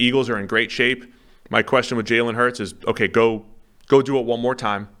the Eagles are in great shape. My question with Jalen Hurts is, okay, go do it one more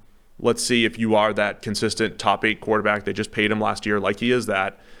time. Let's see if you are that consistent top 8 quarterback. They just paid him last year like he is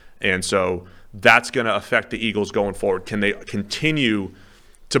that. And so that's going to affect the Eagles going forward. Can they continue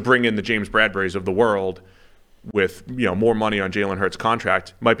to bring in the James Bradburys of the world with more money on Jalen Hurts'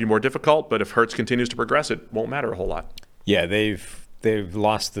 contract? Might be more difficult, but if Hurts continues to progress, it won't matter a whole lot. Yeah, they've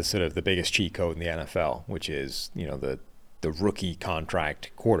lost the biggest cheat code in the NFL, which is, the rookie contract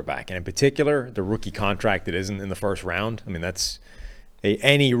quarterback. And in particular, the rookie contract that isn't in the first round. I mean,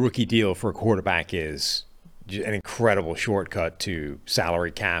 any rookie deal for a quarterback is an incredible shortcut to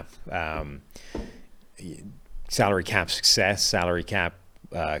salary cap success, salary cap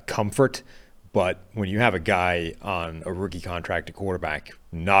comfort. But when you have a guy on a rookie contract at quarterback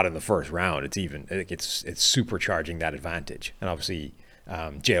not in the first round, it's supercharging that advantage. And obviously,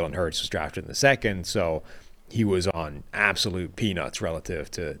 Jalen Hurts was drafted in the second, so he was on absolute peanuts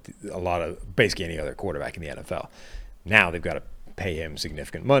relative to a lot of basically any other quarterback in the NFL. Now they've got to pay him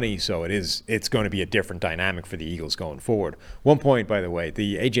significant money, so it's going to be a different dynamic for the Eagles going forward. One point, by the way,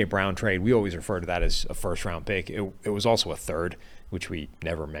 the A.J. Brown trade, we always refer to that as a first-round pick. It was also a third, which we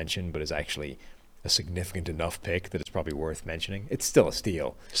never mentioned, but is actually a significant enough pick that it's probably worth mentioning. It's still a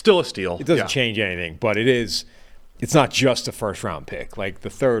steal. Still a steal. It doesn't change anything, but it's not just a first-round pick. Like, the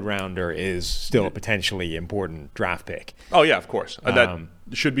third-rounder is still a potentially important draft pick. Oh, yeah, of course. That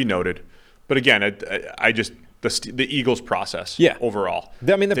should be noted. But again, the Eagles' process overall.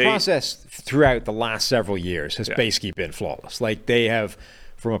 I mean, the process throughout the last several years has basically been flawless. Like, they have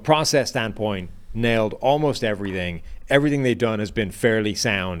from a process standpoint, nailed almost everything. Everything they've done has been fairly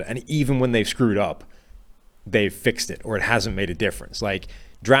sound. And even when they've screwed up, they've fixed it, or it hasn't made a difference. Like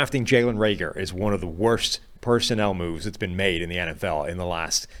drafting Jalen Reagor is one of the worst personnel moves that's been made in the NFL in the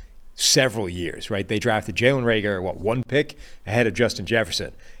last several years, right? They drafted Jalen Reagor, one pick ahead of Justin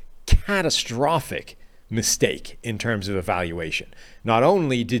Jefferson. Catastrophic mistake in terms of evaluation. Not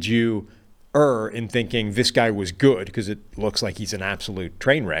only did you err in thinking this guy was good because it looks like he's an absolute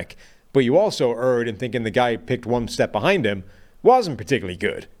train wreck, but you also erred in thinking the guy picked one step behind him wasn't particularly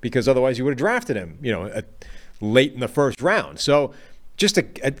good, because otherwise you would have drafted him, late in the first round. So just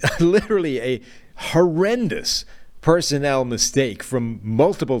literally a horrendous personnel mistake from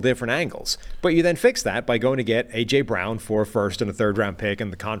multiple different angles. But you then fix that by going to get A.J. Brown for a first and a third round pick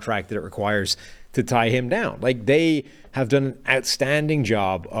and the contract that it requires to tie him down. Like, they have done an outstanding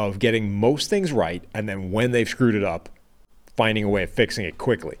job of getting most things right, and then when they've screwed it up, finding a way of fixing it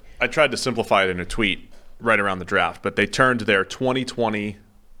quickly. I tried to simplify it in a tweet right around the draft, but they turned their 2020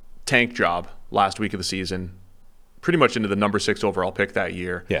 tank job last week of the season pretty much into the number 6 overall pick that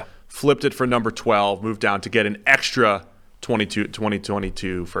year. Yeah. Flipped it for number 12, moved down to get an extra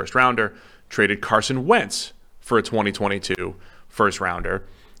 2022 first rounder, traded Carson Wentz for a 2022 first rounder,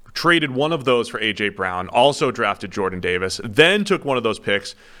 traded one of those for A.J. Brown, also drafted Jordan Davis, then took one of those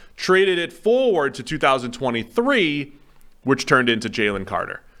picks, traded it forward to 2023, which turned into Jalen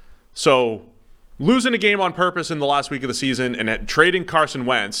Carter. So losing a game on purpose in the last week of the season and trading Carson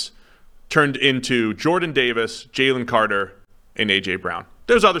Wentz turned into Jordan Davis, Jalen Carter, and A.J. Brown.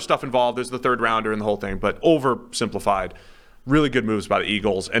 There's other stuff involved. There's the third rounder and the whole thing, but oversimplified. Really good moves by the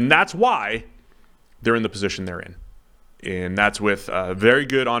Eagles, and that's why they're in the position they're in. And that's with a very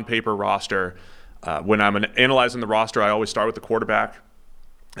good on-paper roster. When I'm analyzing the roster, I always start with the quarterback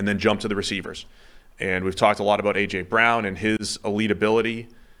and then jump to the receivers. And we've talked a lot about A.J. Brown and his elite ability,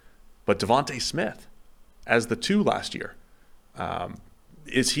 but Devontae Smith as the 2 last year.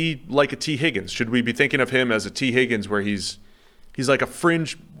 Is he like a T. Higgins? Should we be thinking of him as a T. Higgins where he's like a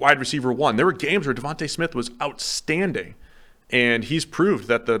fringe wide receiver 1? There were games where Devontae Smith was outstanding, and he's proved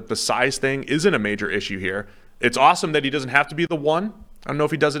that the size thing isn't a major issue here. It's awesome that he doesn't have to be the 1. I don't know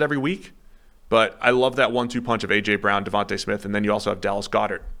if he does it every week, but I love that 1-2 punch of A.J. Brown, Devontae Smith, and then you also have Dallas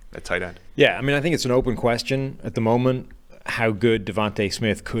Goedert at tight end. Yeah, I mean, I think it's an open question at the moment how good Devontae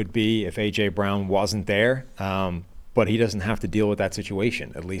Smith could be if A.J. Brown wasn't there, but he doesn't have to deal with that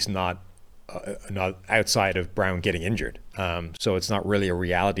situation, at least not outside of Brown getting injured. So it's not really a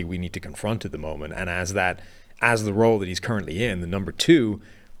reality we need to confront at the moment. And as the role that he's currently in, the number 2,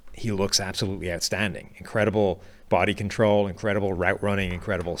 he looks absolutely outstanding. Incredible body control, incredible route running,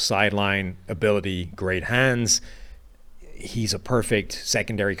 incredible sideline ability, great hands. He's a perfect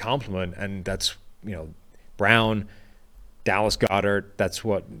secondary complement, and that's, Brown, Dallas Goedert, that's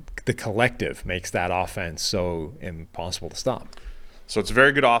what the collective makes that offense so impossible to stop. So it's a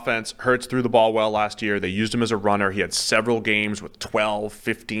very good offense. Hurts threw the ball well last year. They used him as a runner. He had several games with 12,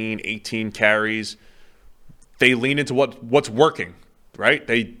 15, 18 carries. They lean into what's working, right?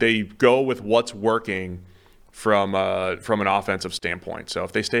 They go with what's working from an offensive standpoint. So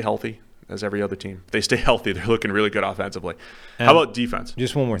if they stay healthy, as every other team, if they stay healthy, they're looking really good offensively. How about defense?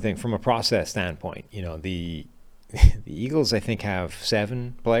 Just one more thing. From a process standpoint, the Eagles, I think, have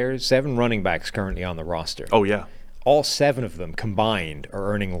 7 running backs currently on the roster. Oh, yeah. All 7 of them combined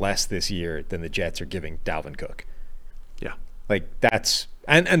are earning less this year than the Jets are giving Dalvin Cook. Yeah. Like, that's...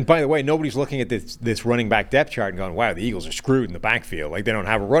 And by the way, nobody's looking at this running back depth chart and going, wow, the Eagles are screwed in the backfield. Like, they don't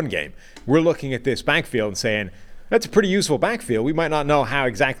have a run game. We're looking at this backfield and saying, that's a pretty useful backfield. We might not know how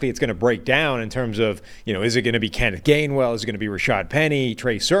exactly it's going to break down in terms of, is it going to be Kenneth Gainwell? Is it going to be Rashad Penny,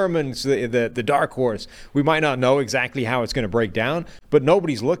 Trey Sermons, the dark horse? We might not know exactly how it's going to break down, but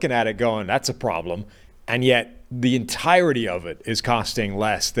nobody's looking at it going, that's a problem. And yet the entirety of it is costing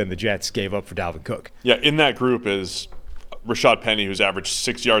less than the Jets gave up for Dalvin Cook. Yeah, in that group is Rashad Penny, who's averaged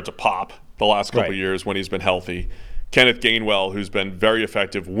 6 yards a pop the last couple of years when he's been healthy. Kenneth Gainwell, who's been very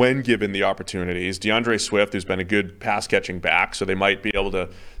effective when given the opportunities. DeAndre Swift, who's been a good pass-catching back, so they might be able to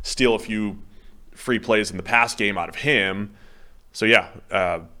steal a few free plays in the pass game out of him. So, yeah,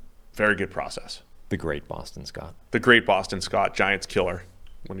 very good process. The great Boston Scott. The great Boston Scott, Giants killer.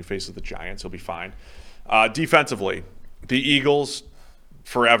 When he faces the Giants, he'll be fine. Defensively, the Eagles,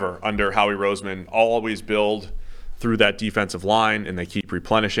 forever under Howie Roseman, always build through that defensive line, and they keep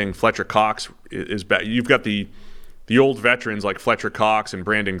replenishing. Fletcher Cox is back. You've got the old veterans like Fletcher Cox and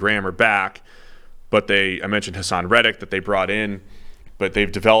Brandon Graham are back, but I mentioned Hassan Reddick that they brought in, but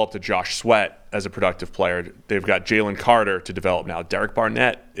they've developed a Josh Sweat as a productive player. They've got Jalen Carter to develop now. Derek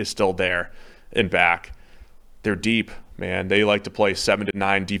Barnett is still there and back. They're deep. man. They like to play 7 to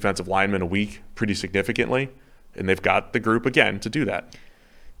 9 defensive linemen a week pretty significantly, and they've got the group, again, to do that.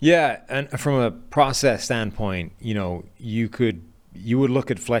 Yeah, and from a process standpoint, you would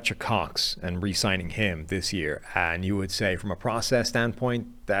look at Fletcher Cox and re-signing him this year, and you would say from a process standpoint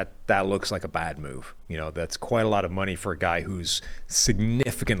that looks like a bad move. That's quite a lot of money for a guy who's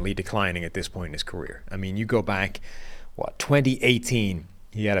significantly declining at this point in his career. I mean, you go back, 2018,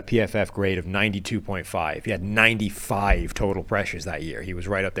 he had a PFF grade of 92.5. He had 95 total pressures that year. He was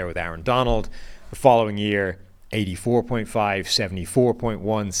right up there with Aaron Donald. The following year, 84.5, 74.1,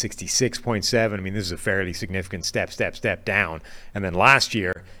 66.7. I mean, this is a fairly significant step down. And then last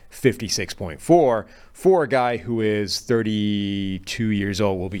year, 56.4 for a guy who is 32 years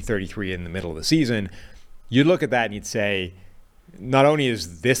old, will be 33 in the middle of the season. You'd look at that and you'd say, not only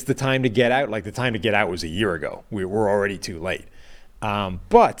is this the time to get out, like the time to get out was a year ago. We're already too late.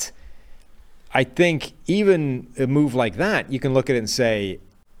 But I think even a move like that, you can look at it and say,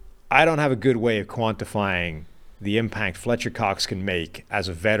 I don't have a good way of quantifying the impact Fletcher Cox can make as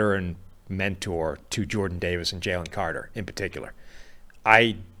a veteran mentor to Jordan Davis and Jalen Carter in particular.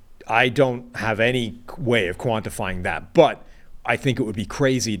 I don't have any way of quantifying that, but I think it would be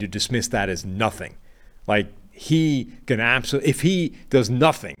crazy to dismiss that as nothing. Like, he can absolutely, if he does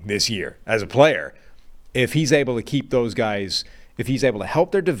nothing this year as a player, if he's able to keep those guys, if he's able to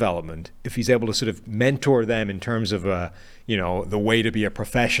help their development, if he's able to sort of mentor them in terms of the way to be a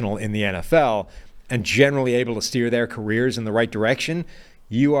professional in the NFL, and generally able to steer their careers in the right direction,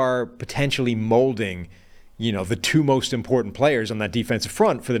 you are potentially molding, the two most important players on that defensive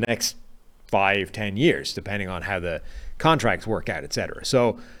front for the next 5-10 years, depending on how the contracts work out, et cetera.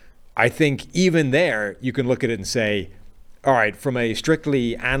 So I think even there, you can look at it and say, all right, from a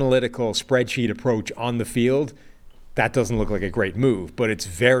strictly analytical spreadsheet approach on the field, that doesn't look like a great move, but it's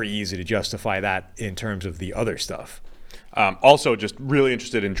very easy to justify that in terms of the other stuff. Also, just really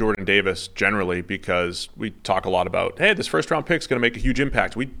interested in Jordan Davis generally, because we talk a lot about, hey, this first-round pick is going to make a huge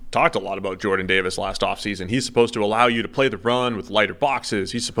impact. We talked a lot about Jordan Davis last offseason. He's supposed to allow you to play the run with lighter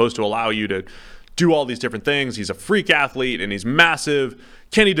boxes. He's supposed to allow you to do all these different things. He's a freak athlete, and he's massive.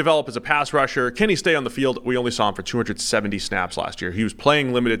 Can he develop as a pass rusher? Can he stay on the field? We only saw him for 270 snaps last year. He was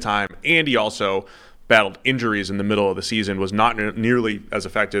playing limited time, and he also battled injuries in the middle of the season, was not nearly as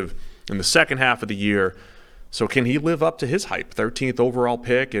effective in the second half of the year. So can he live up to his hype? 13th overall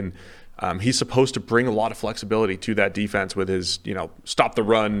pick, and he's supposed to bring a lot of flexibility to that defense with his, stop the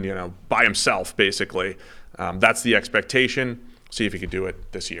run, by himself, basically. That's the expectation. See if he can do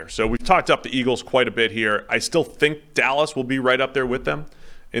it this year. So we've talked up the Eagles quite a bit here. I still think Dallas will be right up there with them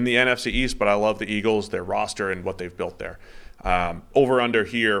in the NFC East, but I love the Eagles, their roster, and what they've built there. Over under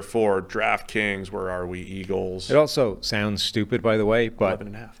here for DraftKings. Where are we, Eagles? It also sounds stupid, by the way, but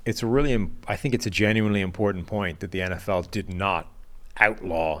 11.5. It's I think it's a genuinely important point that the NFL did not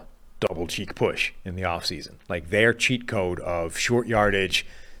outlaw double cheek push in the offseason. Like, their cheat code of short yardage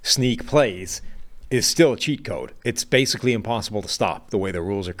sneak plays is still a cheat code. It's basically impossible to stop the way the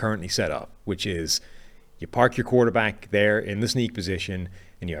rules are currently set up, which is you park your quarterback there in the sneak position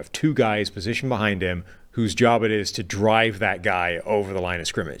and you have two guys positioned behind him whose job it is to drive that guy over the line of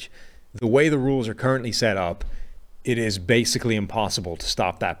scrimmage. The way the rules are currently set up, it is basically impossible to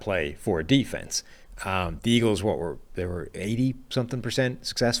stop that play for a defense. The Eagles, they were 80-something%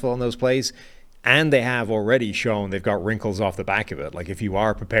 successful in those plays, and they have already shown they've got wrinkles off the back of it. Like, if you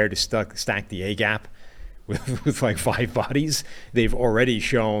are prepared to stack the A-gap with like 5 bodies, they've already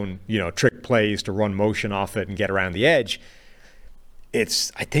shown, trick plays to run motion off it and get around the edge. I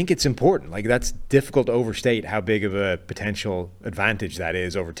think it's important. Like, that's difficult to overstate how big of a potential advantage that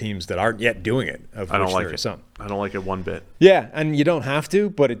is over teams that aren't yet doing it. I don't like it. I don't like it one bit. Yeah, and you don't have to,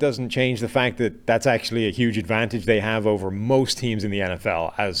 but it doesn't change the fact that that's actually a huge advantage they have over most teams in the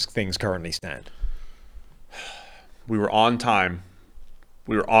NFL as things currently stand. We were on time.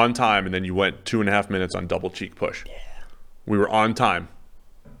 And then you went 2.5 minutes on double cheek push. Yeah. We were on time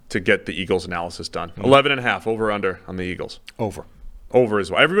to get the Eagles analysis done. 11.5 over under on the Eagles. Over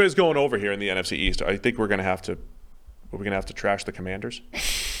as well. Everybody's going over here in the NFC East. I think we're going to have to trash the Commanders.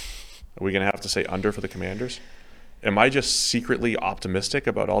 Are we going to have to say under for the Commanders? Am I just secretly optimistic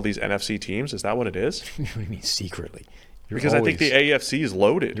about all these NFC teams? Is that what it is? What do you mean secretly? I think the AFC is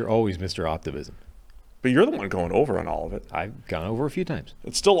loaded. You're always Mr. Optimism. But you're the one going over on all of it. I've gone over a few times.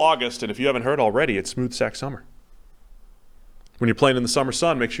 It's still August, and if you haven't heard already, it's smooth sack summer. When you're playing in the summer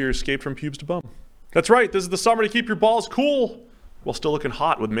sun, make sure you're escaped from pubes to bum. That's right. This is the summer to keep your balls cool while still looking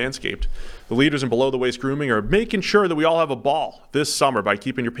hot with Manscaped. The leaders in below-the-waist grooming are making sure that we all have a ball this summer by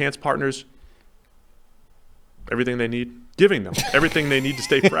keeping your pants partners everything they need, giving them everything they need to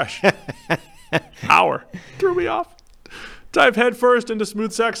stay fresh. Threw me off. Dive headfirst into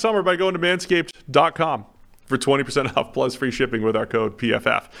Smooth Sack Summer by going to manscaped.com for 20% off plus free shipping with our code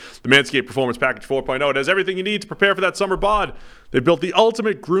PFF. The Manscaped Performance Package 4.0, it has everything you need to prepare for that summer bod. They built the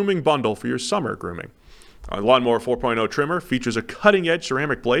ultimate grooming bundle for your summer grooming. Lawnmower 4.0 trimmer features a cutting-edge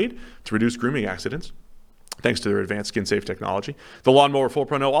ceramic blade to reduce grooming accidents, thanks to their advanced skin-safe technology. The Lawnmower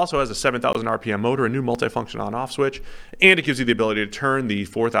 4.0 also has a 7,000 RPM motor, a new multifunction on-off switch, and it gives you the ability to turn the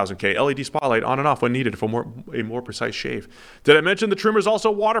 4000K LED spotlight on and off when needed for a more precise shave. Did I mention the trimmer is also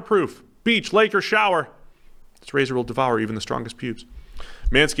waterproof? Beach, lake, or shower. This razor will devour even the strongest pubes.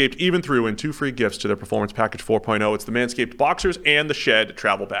 Manscaped even threw in 2 free gifts to their Performance Package 4.0. It's the Manscaped Boxers and the Shed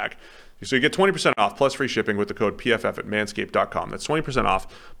Travel Bag. So you get 20% off plus free shipping with the code PFF at manscaped.com. That's 20% off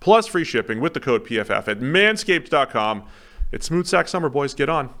plus free shipping with the code PFF at manscaped.com. It's Smooth Sack Summer, boys. Get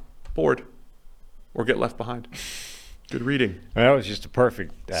on board or get left behind. Good reading. That was just a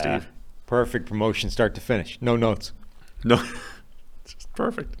perfect, Steve. Perfect promotion start to finish. No notes. No, it's just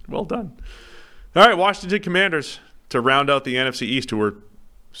perfect. Well done. All right, Washington Commanders to round out the NFC East, who we're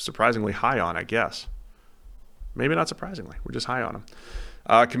surprisingly high on, I guess. Maybe not surprisingly. We're just high on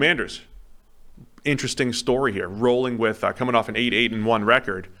them. Commanders. Interesting story here. Rolling with, coming off an 8-1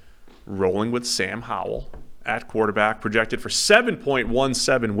 record, rolling with Sam Howell at quarterback, projected for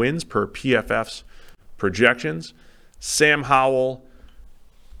 7.17 wins per PFF's projections. Sam Howell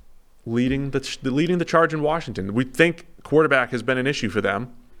leading the charge in Washington. We think quarterback has been an issue for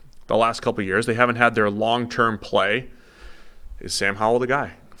them the last couple of years. They haven't had their long-term play. Is Sam Howell the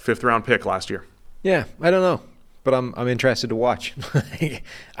guy? 5th-round pick last year. Yeah, I don't know, but I'm interested to watch.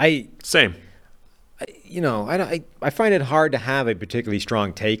 Same. I find it hard to have a particularly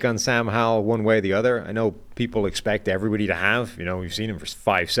strong take on Sam Howell one way or the other. I know people expect everybody to have, we've seen him for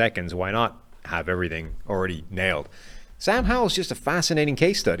 5 seconds. Why not have everything already nailed? Sam Howell's just a fascinating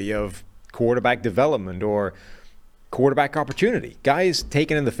case study of quarterback development or quarterback opportunity. Guys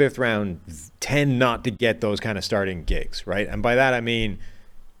taken in the 5th round tend not to get those kind of starting gigs, right? And by that I mean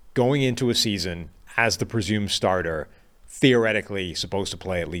going into a season as the presumed starter, theoretically supposed to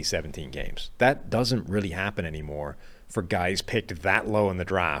play at least 17 games. That doesn't really happen anymore for guys picked that low in the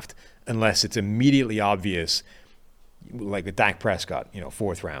draft unless it's immediately obvious, like with Dak Prescott,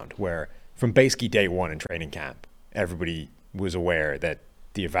 4th round, where from basically day one in training camp, everybody was aware that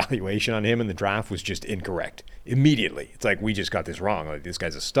the evaluation on him in the draft was just incorrect. Immediately. It's like, we just got this wrong. Like, this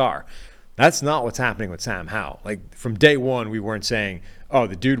guy's a star. That's not what's happening with Sam Howell. Like, from day one, we weren't saying, oh,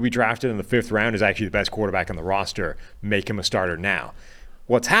 the dude we drafted in the 5th round is actually the best quarterback on the roster. Make him a starter now.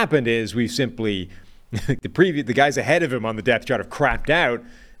 What's happened is we've simply, the guys ahead of him on the depth chart have crapped out,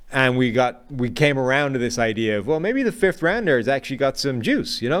 and we came around to this idea of, well, maybe the 5th rounder has actually got some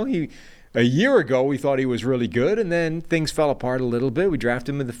juice. A year ago, we thought he was really good, and then things fell apart a little bit. We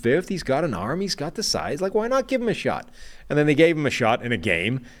drafted him in the 5th. He's got an arm. He's got the size. Like, why not give him a shot? And then they gave him a shot in a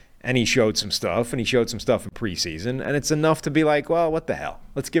game, and he showed some stuff, and he showed some stuff in preseason, and it's enough to be like, well, what the hell?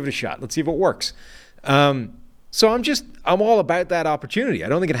 Let's give it a shot. Let's see if it works. So I'm all about that opportunity. I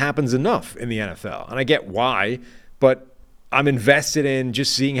don't think it happens enough in the NFL, and I get why, but I'm invested in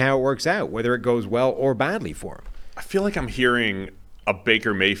just seeing how it works out, whether it goes well or badly for him. I feel like I'm hearing a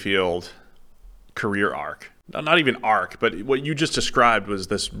Baker Mayfield career arc. Not even arc, but what you just described was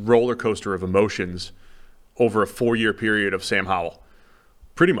this roller coaster of emotions over a 4-year period of Sam Howell.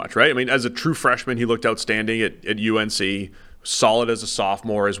 Pretty much, right? I mean, as a true freshman, he looked outstanding at UNC, solid as a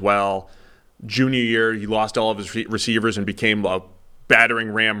sophomore as well. Junior year, he lost all of his receivers and became a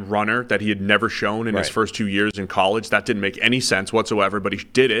battering ram runner that he had never shown in his first 2 years in college. That didn't make any sense whatsoever, but he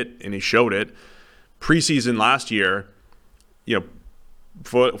did it, and he showed it. Preseason last year,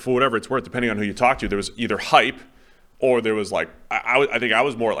 for whatever it's worth, depending on who you talk to, there was either hype or there was I think I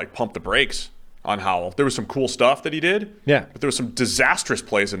was more like pump the brakes on Howell. There was some cool stuff that he did, but there was some disastrous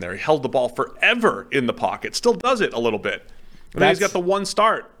plays in there. He held the ball forever in the pocket, still does it a little bit. And then he's got the one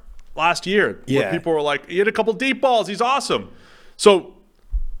start last year where people were like, he had a couple deep balls, he's awesome. So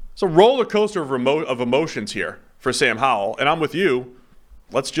it's a roller coaster of emotions here for Sam Howell, and I'm with you.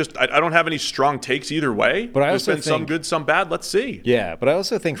 I don't have any strong takes either way. But there's been some good, some bad. Let's see. Yeah, but I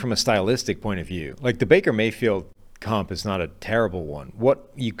also think from a stylistic point of view, like the Baker Mayfield comp is not a terrible one.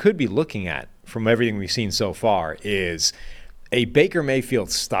 What you could be looking at from everything we've seen so far is a Baker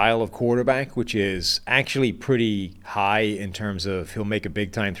Mayfield style of quarterback, which is actually pretty high in terms of he'll make a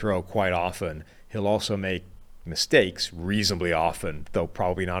big-time throw quite often. He'll also make mistakes reasonably often, though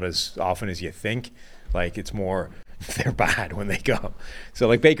probably not as often as you think. Like, it's more they're bad when they go. So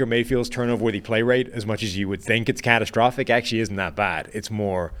like Baker Mayfield's turnover-worthy play rate, as much as you would think it's catastrophic, actually isn't that bad. It's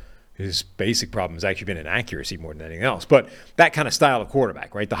more his basic problem has actually been inaccuracy more than anything else. But that kind of style of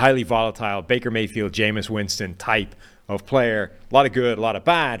quarterback, right? The highly volatile Baker Mayfield, Jameis Winston type of player, a lot of good, a lot of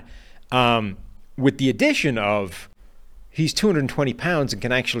bad, with the addition of he's 220 pounds and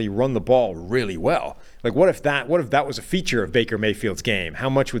can actually run the ball really well. Like, what if that was a feature of Baker Mayfield's game? How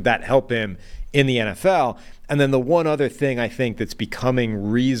much would that help him in the NFL? And then the one other thing I think that's becoming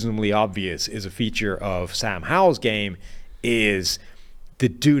reasonably obvious is a feature of Sam Howell's game is the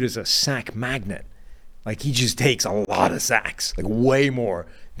dude is a sack magnet. Like, he just takes a lot of sacks, like way more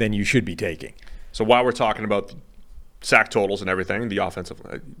than you should be taking. So while we're talking about sack totals and everything, the offensive,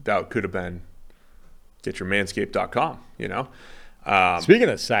 that could have been getyourmanscaped.com, you know? Speaking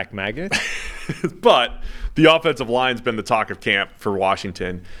of sack magnets. But the offensive line's been the talk of camp for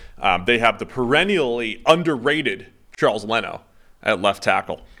Washington. They have the perennially underrated Charles Leno at left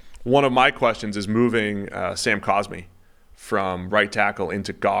tackle. One of my questions is moving Sam Cosmi from right tackle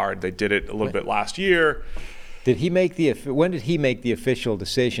into guard. They did it a little bit last year. When did he make the official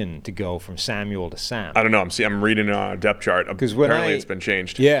decision to go from Samuel to Sam? I don't know. I'm reading it on a depth chart. Apparently it's been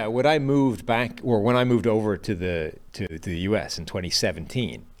changed. Yeah, when I moved over to the U.S. in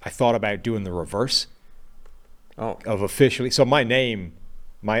 2017, I thought about doing the reverse of officially. So my name,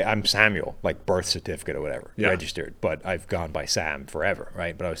 I'm Samuel, like birth certificate or whatever, registered, but I've gone by Sam forever,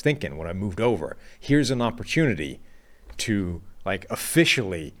 right? But I was thinking when I moved over, here's an opportunity to like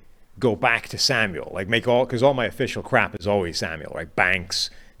officially go back to Samuel, like because all my official crap is always Samuel, right? Banks,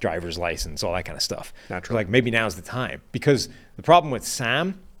 driver's license, all that kind of stuff. Naturally. Like maybe now's the time, because the problem with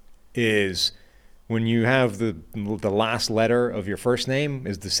Sam is when you have the last letter of your first name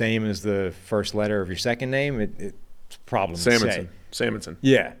is the same as the first letter of your second name, it's a problem to say. Samonson.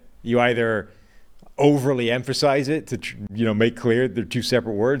 Yeah, you either overly emphasize it to make clear they're two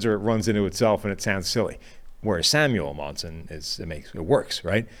separate words, or it runs into itself and it sounds silly. Whereas Samuel Monson it works,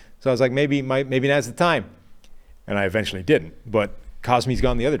 right? So I was like, maybe now's the time, and I eventually didn't. But Cosmi's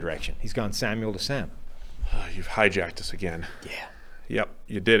gone the other direction. He's gone Samuel to Sam. You've hijacked us again. Yeah. Yep,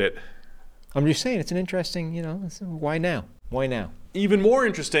 you did it. I'm just saying, it's an interesting, why now? Why now? Even more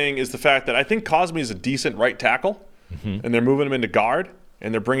interesting is the fact that I think Cosmi is a decent right tackle, and they're moving him into guard,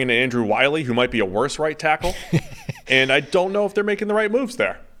 and they're bringing in Andrew Wiley, who might be a worse right tackle. And I don't know if they're making the right moves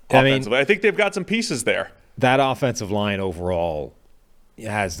there offensively. I think they've got some pieces there. That offensive line overall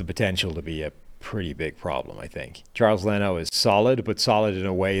has the potential to be a pretty big problem, I think. Charles Leno is solid, but solid in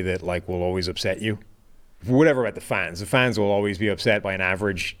a way that will always upset you. Whatever about the fans. The fans will always be upset by an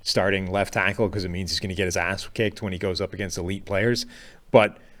average starting left tackle because it means he's going to get his ass kicked when he goes up against elite players.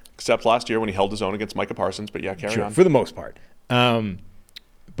 But except last year when he held his own against Micah Parsons, but carry on. For the most part.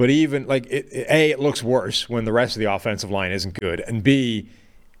 But even it looks worse when the rest of the offensive line isn't good, and B,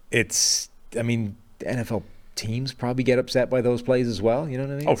 NFL teams probably get upset by those plays as well. You know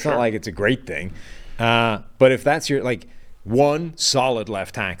what I mean? It's not like it's a great thing. But if that's your one solid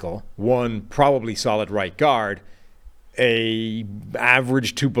left tackle, one probably solid right guard, a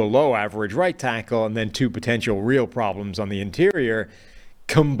average to below average right tackle, and then two potential real problems on the interior,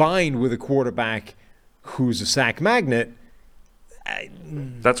 combined with a quarterback who's a sack magnet.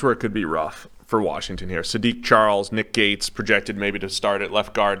 That's where it could be rough for Washington here. Sadiq Charles, Nick Gates projected maybe to start at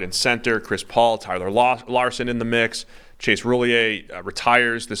left guard and center. Chris Paul, Tyler Larson in the mix. Chase Roulier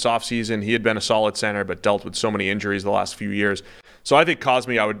retires this offseason. He had been a solid center but dealt with so many injuries the last few years. So I think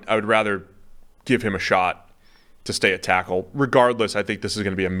Cosmi, I would rather give him a shot to stay at tackle. Regardless, I think this is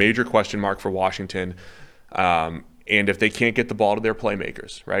going to be a major question mark for Washington. And if they can't get the ball to their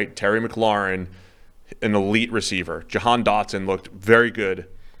playmakers, right? Terry McLaurin, an elite receiver. Jahan Dotson looked very good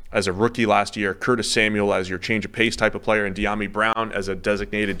as a rookie last year. Curtis Samuel as your change of pace type of player, and De'Ami Brown as a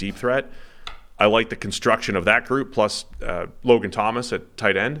designated deep threat. I like the construction of that group, plus Logan Thomas at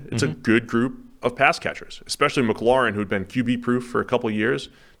tight end. It's a good group of pass catchers, especially McLaurin, who'd been QB-proof for a couple of years.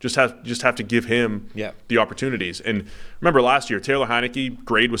 Just have to give him the opportunities. And remember last year, Taylor Heineke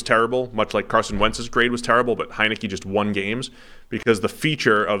grade was terrible, much like Carson Wentz's grade was terrible, but Heineke just won games because the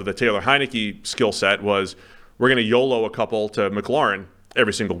feature of the Taylor Heineke skill set was we're going to YOLO a couple to McLaurin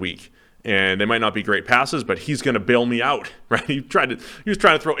every single week. And they might not be great passes, but he's going to bail me out, right? He was trying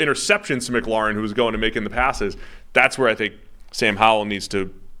to throw interceptions to McLaurin, who was going and making the passes. That's where I think Sam Howell needs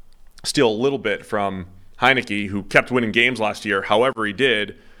to steal a little bit from Heineke, who kept winning games last year, however he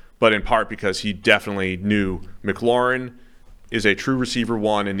did, but in part because he definitely knew McLaurin is a true receiver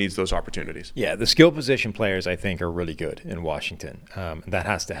one and needs those opportunities. Yeah, the skill position players, I think, are really good in Washington. That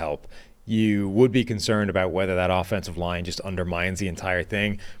has to help. You would be concerned about whether that offensive line just undermines the entire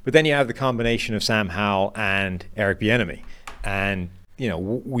thing. But then you have the combination of Sam Howell and Eric Bieniemy. And,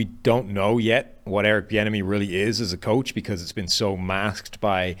 we don't know yet what Eric Bieniemy really is as a coach because it's been so masked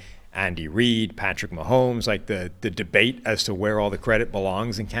by Andy Reid, Patrick Mahomes, the debate as to where all the credit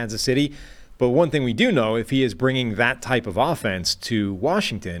belongs in Kansas City. But one thing we do know, if he is bringing that type of offense to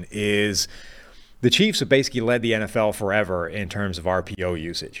Washington, is the Chiefs have basically led the NFL forever in terms of RPO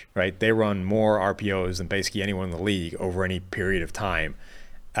usage, right? They run more RPOs than basically anyone in the league over any period of time.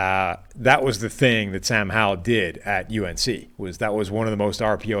 That was the thing that Sam Howell did at UNC. That was one of the most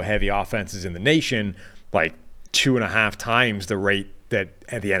RPO-heavy offenses in the nation, like 2.5 times the rate that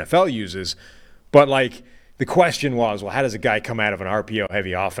the NFL uses. But like the question was, well, how does a guy come out of an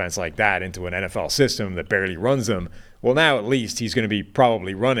RPO-heavy offense like that into an NFL system that barely runs them? Well, now at least he's going to be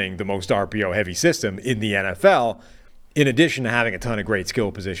probably running the most RPO-heavy system in the NFL, in addition to having a ton of great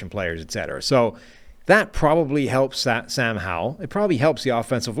skill position players, et cetera. So that probably helps Sam Howell. It probably helps the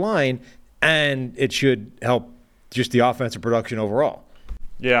offensive line, and it should help just the offensive production overall.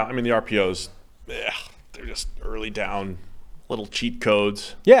 Yeah, I mean, the RPOs, they're just early down little cheat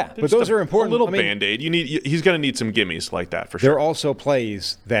codes. Yeah, They're but just those are important. A little I mean, Band-Aid. He's going to need some gimmies like that for There sure. are also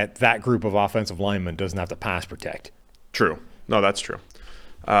plays that group of offensive linemen doesn't have to pass protect. True. No, that's true.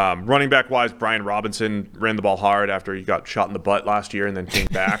 Running back wise, Brian Robinson ran the ball hard after he got shot in the butt last year and then came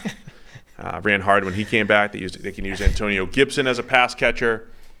back. Ran hard when he came back. They can use Antonio Gibson as a pass catcher.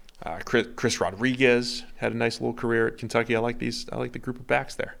 Chris Rodriguez had a nice little career at Kentucky. I like the group of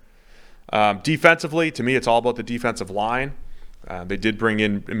backs there. Defensively, to me, it's all about the defensive line. They did bring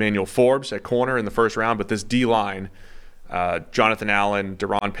in Emmanuel Forbes at corner in the first round, but this D-line, Jonathan Allen,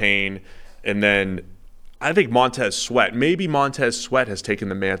 Deron Payne, and then I think Montez Sweat. Maybe Montez Sweat has taken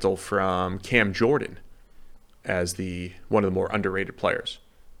the mantle from Cam Jordan as one of the more underrated players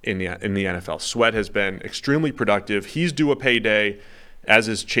in the NFL. Sweat has been extremely productive. He's due a payday, as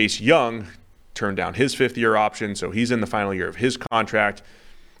is Chase Young, turned down his fifth-year option, so he's in the final year of his contract.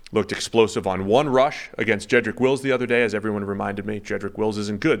 Looked explosive on one rush against Jedrick Wills the other day, as everyone reminded me. Jedrick Wills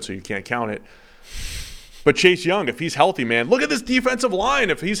isn't good, so you can't count it. But Chase Young, if he's healthy, man, look at this defensive line.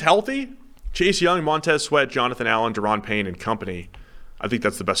 If he's healthy, Chase Young, Montez Sweat, Jonathan Allen, Deron Payne, and company, I think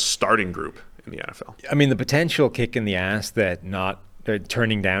that's the best starting group in the NFL. I mean, the potential kick in the ass that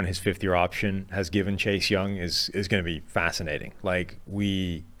turning down his fifth-year option has given Chase Young is going to be fascinating. Like,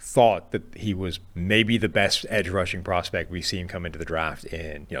 we thought that he was maybe the best edge rushing prospect we've seen come into the draft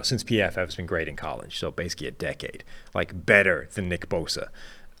since PFF's been great in college, so basically a decade. Like, better than Nick Bosa.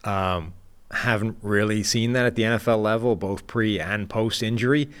 Haven't really seen that at the NFL level, both pre and post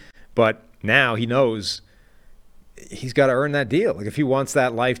injury, but now he knows he's got to earn that deal. Like, if he wants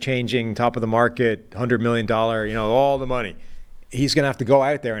that life-changing, top of the market, $100 million, all the money, he's going to have to go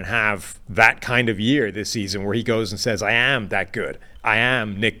out there and have that kind of year this season where he goes and says, I am that good. I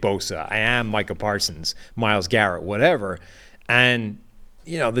am Nick Bosa. I am Micah Parsons, Myles Garrett, whatever. And,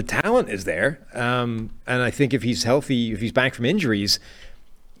 the talent is there. And I think if he's healthy, if he's back from injuries,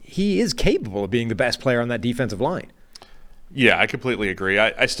 he is capable of being the best player on that defensive line. Yeah, I completely agree.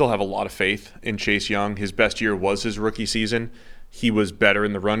 I still have a lot of faith in Chase Young. His best year was his rookie season. He was better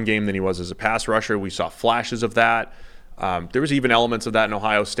in the run game than he was as a pass rusher. We saw flashes of that. There was even elements of that in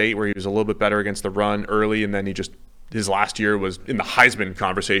Ohio State where he was a little bit better against the run early, and then his last year was in the Heisman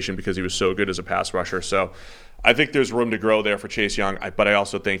conversation because he was so good as a pass rusher. So I think there's room to grow there for Chase Young, but I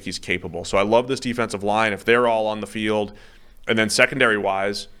also think he's capable. So I love this defensive line. If they're all on the field, and then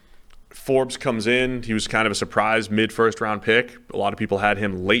secondary-wise, Forbes comes in. He was kind of a surprise mid-first round pick. A lot of people had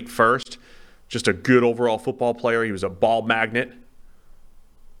him late first. Just a good overall football player. He was a ball magnet.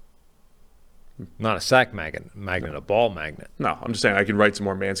 Not a sack magnet, a ball magnet. No, I'm just saying I can write some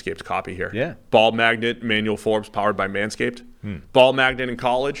more Manscaped copy here. Yeah. Ball magnet, Emmanuel Forbes, powered by Manscaped. Ball magnet in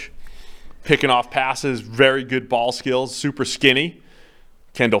college, picking off passes, very good ball skills, super skinny.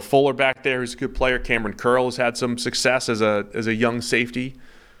 Kendall Fuller back there, who's a good player. Cameron Curl has had some success as a young safety.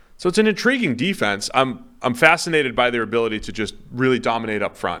 So it's an intriguing defense. I'm fascinated by their ability to just really dominate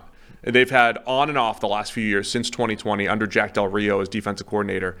up front. And they've had on and off the last few years since 2020 under Jack Del Rio as defensive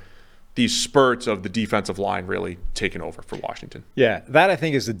coordinator, these spurts of the defensive line really taking over for Washington. Yeah, that I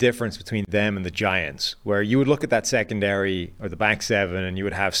think is the difference between them and the Giants, where you would look at that secondary or the back seven and you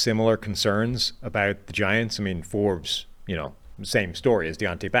would have similar concerns about the Giants. I mean, Forbes, same story as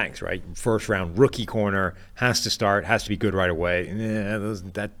Deonte Banks, right? First round rookie corner, has to start, has to be good right away.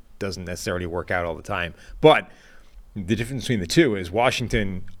 That doesn't necessarily work out all the time. But the difference between the two is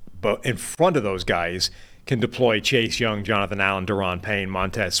Washington, in front of those guys, can deploy Chase Young, Jonathan Allen, Deron Payne,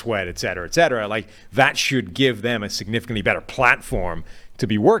 Montez Sweat, et cetera, et cetera. Like, that should give them a significantly better platform to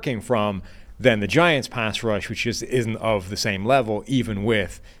be working from than the Giants' pass rush, which just isn't of the same level, even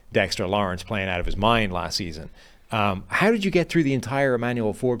with Dexter Lawrence playing out of his mind last season. How did you get through the entire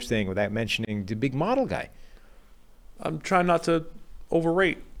Emmanuel Forbes thing without mentioning the big model guy? I'm trying not to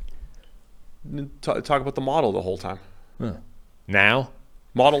overrate. Talk about the model the whole time. Now?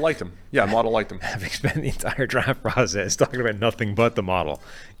 Model liked him. Yeah, Model liked him. Having spent the entire draft process talking about nothing but the model,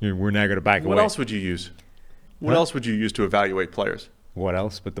 we're now going to back away. What else would you use? What else would you use to evaluate players? What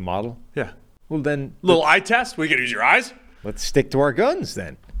else but the model? Yeah. Well, then Little eye test? We could use your eyes? let's stick to our guns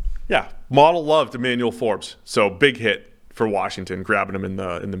then. Yeah. Model loved Emmanuel Forbes. So big hit for Washington, grabbing him in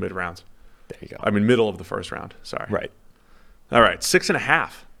the mid rounds. There you go. I mean, middle of the first round. Sorry. Right. All right.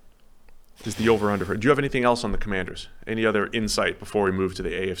 6.5 is the over-under. Do you have anything else on the Commanders? Any other insight before we move to the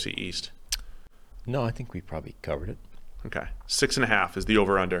AFC East? No, I think we probably covered it. Okay. 6.5 is the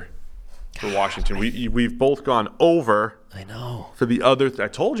over-under for Washington. We've both gone over. I know. For the other, I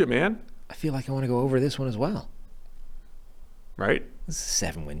told you, man. I feel like I want to go over this one as well. Right? This is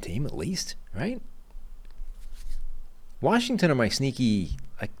a 7-win team at least, right? Washington are my sneaky.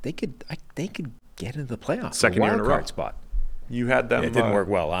 They could get into the playoffs. Second year in a row. Wild card spot. You had them. It didn't work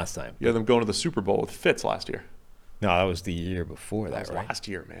well last time. You had them going to the Super Bowl with Fitz last year. No, that was the year before that, That was right? last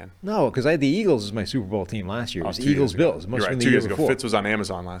year, man. No, because I had the Eagles as my Super Bowl team last year. It was 2 years ago. Eagles-Bills. It must You're have right. been 2 the years year ago. before. Fitz was on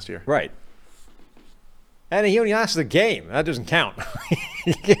Amazon last year. Right. And he only lasted a game. That doesn't count.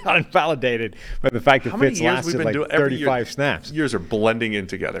 He got invalidated by the fact that How many Fitz years we've lasted been like doing? Every 35 snaps. Years are blending in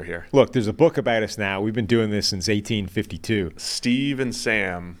together here. Look, there's a book about us now. We've been doing this since 1852. Steve and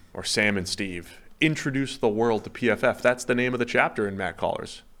Sam, or Sam and Steve, introduce the world to PFF. That's the name of the chapter in Matt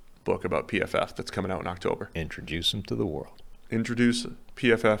Coller's book about PFF that's coming out in October. Introduce them to the world. Introduce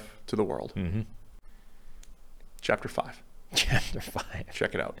PFF to the world. Mm-hmm. Chapter 5. Chapter 5.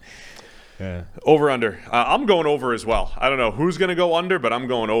 Check it out. Yeah. Over under. I'm going over as well. I don't know who's going to go under, but I'm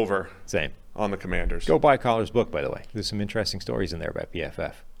going over Same. on the Commanders. Go buy Coller's book, by the way. There's some interesting stories in there about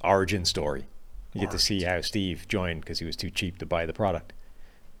PFF. Origin story. You get to see how Steve joined because he was too cheap to buy the product.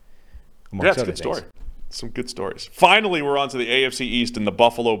 Yeah, it's a good story. Some good stories. Finally, we're on to the AFC East and the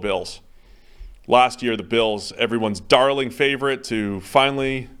Buffalo Bills. Last year, the Bills, everyone's darling favorite to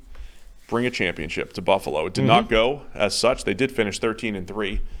finally bring a championship to Buffalo. It did not go as such. They did finish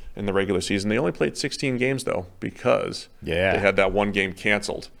 13-3 in the regular season. They only played 16 games, though, because they had that one game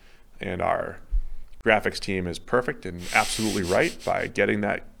canceled. And our graphics team is perfect and absolutely right by getting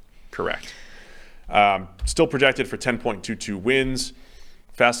that correct. Still projected for 10.22 wins.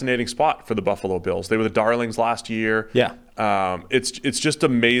 Fascinating spot for the Buffalo Bills. They were the darlings last year. Yeah. It's just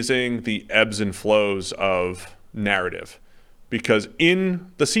amazing the ebbs and flows of narrative. Because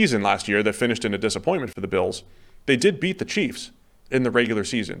in the season last year that finished in a disappointment for the Bills, they did beat the Chiefs in the regular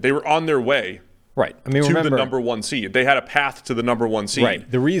season. They were on their way Right. I mean, to remember, the number one seed. They had a path to the number one seed. Right.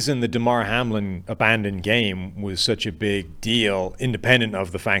 The reason the DeMar Hamlin abandoned game was such a big deal, independent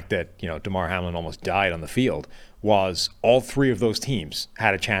of the fact that, DeMar Hamlin almost died on the field, was all three of those teams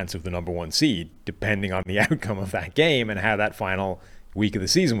had a chance of the number one seed, depending on the outcome of that game and how that final week of the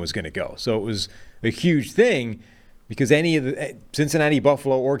season was going to go. So it was a huge thing because any of the Cincinnati,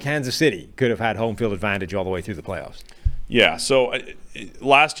 Buffalo, or Kansas City could have had home field advantage all the way through the playoffs. Yeah, so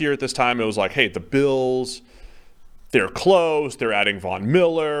last year at this time, it was like, hey, the Bills, they're close. They're adding Von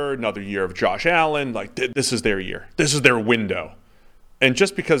Miller, another year of Josh Allen. Like, this is their year. This is their window. And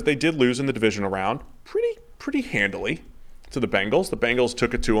just because they did lose in the divisional round pretty handily to the Bengals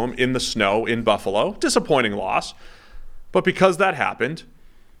took it to them in the snow in Buffalo. Disappointing loss. But because that happened,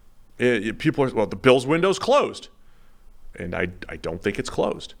 people are, the Bills' window's closed. And I don't think it's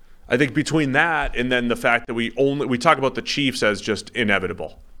closed. I think between that and then the fact that we talk about the Chiefs as just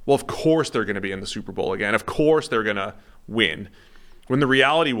inevitable. Well, of course they're going to be in the Super Bowl again. Of course they're going to win. When the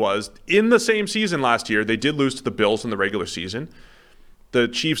reality was, in the same season last year, they did lose to the Bills in the regular season. The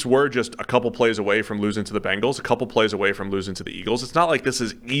Chiefs were just a couple plays away from losing to the Bengals, a couple plays away from losing to the Eagles. It's not like this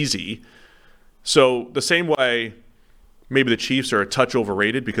is easy. So the same way maybe the Chiefs are a touch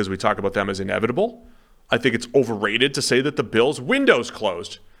overrated because we talk about them as inevitable, I think it's overrated to say that the Bills' window's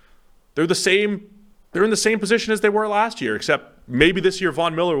closed. They're in the same position as they were last year, except maybe this year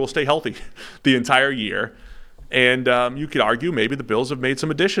Von Miller will stay healthy the entire year. And you could argue maybe the Bills have made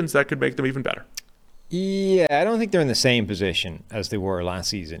some additions that could make them even better. Yeah, I don't think they're in the same position as they were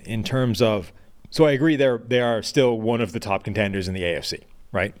last season in terms of. So I agree they are still one of the top contenders in the AFC,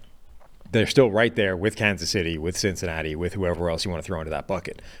 right? They're still right there with Kansas City, with Cincinnati, with whoever else you want to throw into that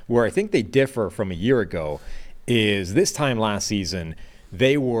bucket. Where I think they differ from a year ago is this time last season,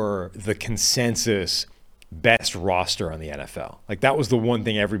 they were the consensus best roster on the NFL. Like that was the one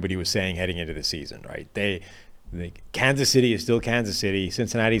thing everybody was saying heading into the season, right? Kansas City is still Kansas City.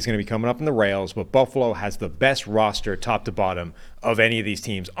 Cincinnati is going to be coming up in the rails, but Buffalo has the best roster top to bottom of any of these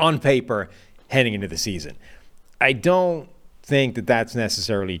teams on paper heading into the season. I don't think that that's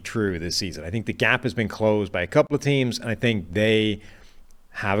necessarily true this season. I think the gap has been closed by a couple of teams, and I think they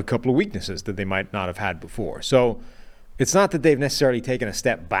have a couple of weaknesses that they might not have had before. So it's not that they've necessarily taken a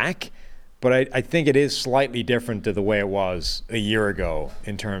step back, but I think it is slightly different to the way it was a year ago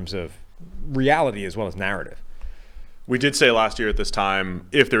in terms of reality as well as narrative. We did say last year at this time,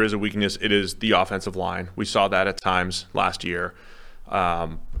 if there is a weakness, it is the offensive line. We saw that at times last year.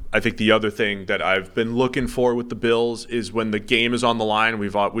 I think the other thing that I've been looking for with the Bills is when the game is on the line.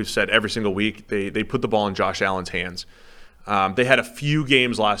 We've said every single week they put the ball in Josh Allen's hands. They had a few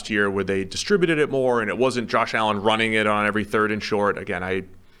games last year where they distributed it more, and it wasn't Josh Allen running it on every third and short. Again,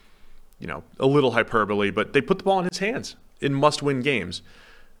 a little hyperbole, but they put the ball in his hands in must-win games.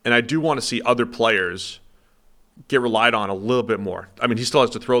 And I do want to see other players get relied on a little bit more. I mean, he still has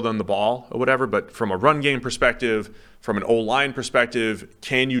to throw them the ball or whatever, but from a run game perspective, from an O-line perspective,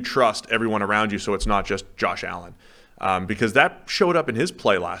 can you trust everyone around you so it's not just Josh Allen? Because that showed up in his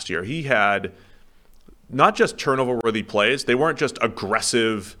play last year. He had not just turnover-worthy plays. They weren't just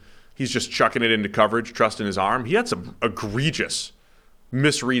aggressive, he's just chucking it into coverage, trusting his arm. He had some egregious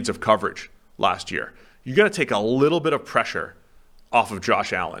misreads of coverage last year. You got to take a little bit of pressure off of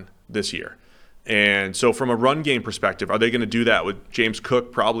Josh Allen this year. And so from a run game perspective, are they going to do that with James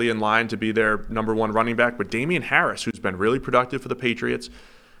Cook probably in line to be their number one running back? But Damian Harris, who's been really productive for the Patriots,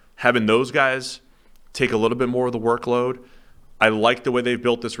 having those guys take a little bit more of the workload. I like the way they've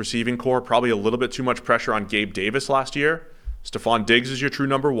built this receiving core. Probably a little bit too much pressure on Gabe Davis last year. Stephon Diggs is your true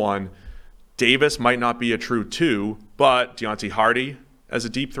number one. Davis might not be a true two, but Deontay Hardy as a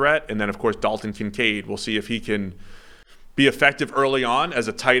deep threat. And then, of course, Dalton Kincaid. We'll see if he can be effective early on as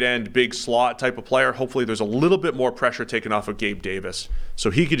a tight end, big slot type of player. Hopefully there's a little bit more pressure taken off of Gabe Davis so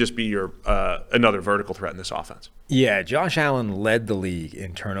he could just be your another vertical threat in this offense. Yeah, Josh Allen led the league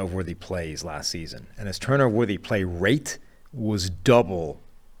in turnover-worthy plays last season, and his turnover-worthy play rate was double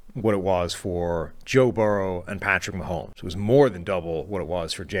what it was for Joe Burrow and Patrick Mahomes. It was more than double what it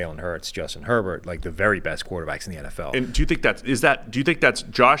was for Jalen Hurts, Justin Herbert, like the very best quarterbacks in the NFL. And do you think that's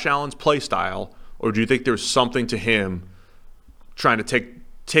Josh Allen's play style, or do you think there's something to him trying to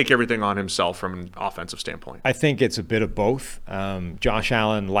take everything on himself from an offensive standpoint? I think it's a bit of both. Josh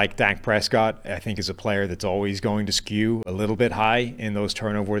Allen, like Dak Prescott, I think is a player that's always going to skew a little bit high in those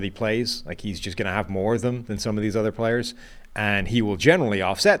turnover-worthy plays. Like he's just going to have more of them than some of these other players. And he will generally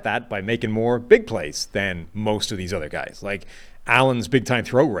offset that by making more big plays than most of these other guys. Like Allen's big-time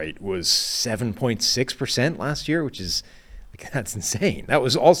throw rate was 7.6% last year, which is that's insane. That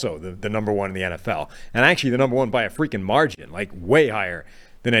was also the number one in the NFL. And actually the number one by a freaking margin, like way higher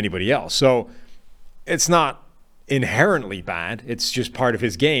than anybody else. So it's not inherently bad. It's just part of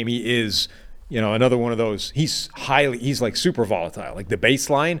his game. He is, another one of those. He's like super volatile. Like the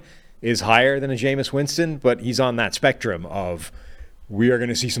baseline is higher than a Jameis Winston, but he's on that spectrum of we are going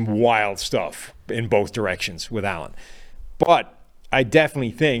to see some wild stuff in both directions with Allen. But I definitely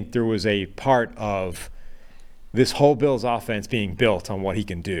think there was a part of this whole Bills offense being built on what he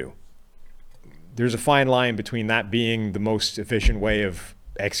can do. There's a fine line between that being the most efficient way of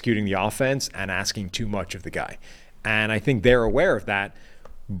executing the offense and asking too much of the guy. And I think they're aware of that,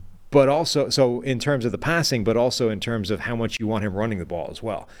 but also, so in terms of the passing, but also in terms of how much you want him running the ball as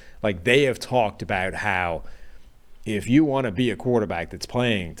well. Like they have talked about how if you want to be a quarterback that's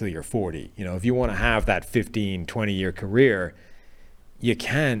playing till you're 40, if you want to have that 15, 20-year career, you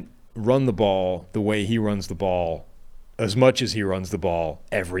can't run the ball the way he runs the ball as much as he runs the ball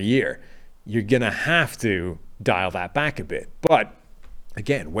every year. You're going to have to dial that back a bit. But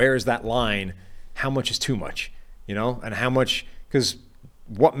again, where is that line? How much is too much? And how much, because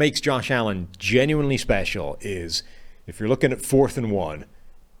what makes Josh Allen genuinely special is if you're looking at 4th and 1,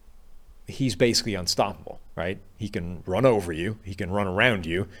 he's basically unstoppable, right? He can run over you. He can run around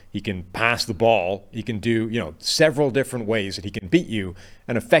you. He can pass the ball. He can do, several different ways that he can beat you.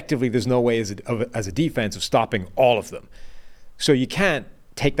 And effectively, there's no way as a defense of stopping all of them. So you can't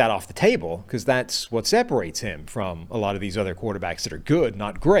take that off the table because that's what separates him from a lot of these other quarterbacks that are good,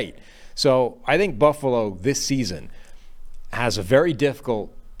 not great. So I think Buffalo this season has a very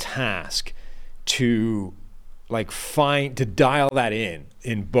difficult task to dial that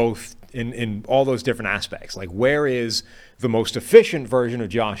in both in all those different aspects. Like where is the most efficient version of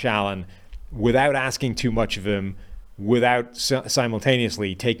Josh Allen without asking too much of him, without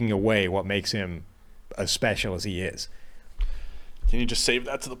simultaneously taking away what makes him as special as he is. Can you just save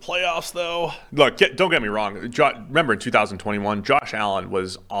that to the playoffs, though? Look, don't get me wrong. Remember in 2021, Josh Allen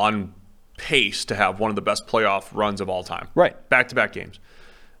was on pace to have one of the best playoff runs of all time. Right. Back-to-back games.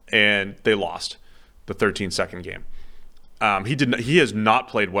 And they lost the 13-second game. He has not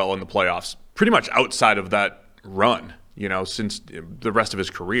played well in the playoffs pretty much outside of that run, since the rest of his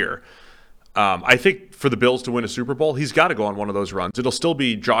career. I think for the Bills to win a Super Bowl, he's got to go on one of those runs. It'll still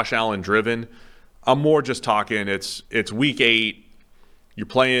be Josh Allen driven. I'm more just talking it's week 8. You're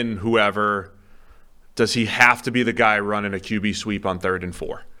playing whoever. Does he have to be the guy running a QB sweep on 3rd and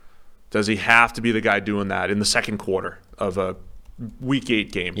 4? Does he have to be the guy doing that in the second quarter of a week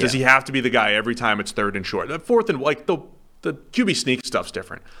 8 game? Does he have to be the guy every time it's 3rd and short? The 4th and the QB sneak stuff's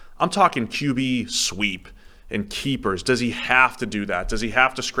different. I'm talking QB sweep and keepers. Does he have to do that? Does he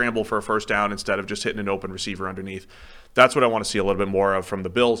have to scramble for a first down instead of just hitting an open receiver underneath? That's what I want to see a little bit more of from the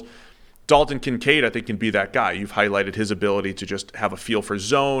Bills. Dalton Kincaid, I think, can be that guy. You've highlighted his ability to just have a feel for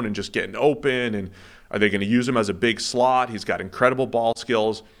zone and just getting open. And are they going to use him as a big slot? He's got incredible ball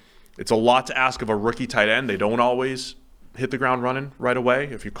skills. It's a lot to ask of a rookie tight end. They don't always hit the ground running right away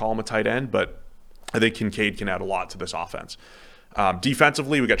if you call him a tight end, but I think Kincaid can add a lot to this offense.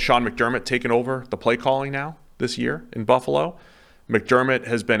 Defensively, we got Sean McDermott taking over the play calling now this year in Buffalo. McDermott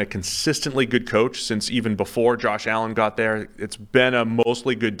has been a consistently good coach since even before Josh Allen got there. It's been a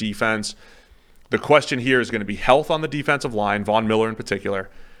mostly good defense. The question here is going to be health on the defensive line, Von Miller in particular,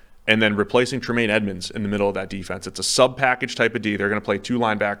 and then replacing Tremaine Edmonds in the middle of that defense. It's a sub-package type of D. They're going to play 2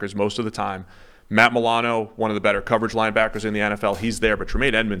 linebackers most of the time. Matt Milano, one of the better coverage linebackers in the NFL, he's there, but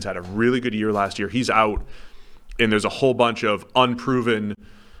Tremaine Edmonds had a really good year last year. He's out, and there's a whole bunch of unproven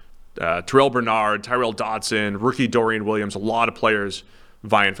Terrell Bernard, Tyrell Dodson, rookie Dorian Williams, a lot of players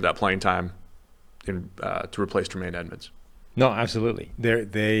vying for that playing time to replace Tremaine Edmonds. No, absolutely.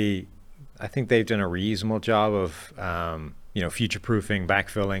 I think they've done a reasonable job of future-proofing,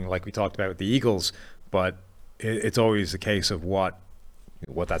 backfilling, like we talked about with the Eagles, but it's always the case of what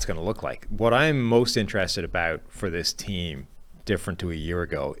that's going to look like. What I'm most interested about for this team, different to a year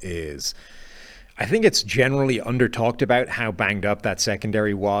ago, is I think it's generally under-talked about how banged up that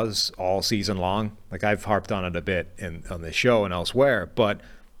secondary was all season long. Like, I've harped on it a bit on this show and elsewhere, but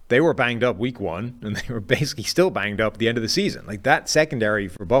they were banged up week 1, and they were basically still banged up at the end of the season. Like, that secondary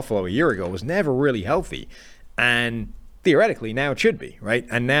for Buffalo a year ago was never really healthy, and theoretically now it should be, right?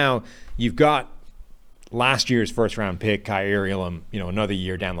 And now you've got last year's first-round pick, Kyer Elam, another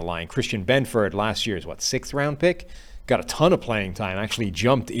year down the line. Christian Benford, last year's, 6th-round pick? Got a ton of playing time, actually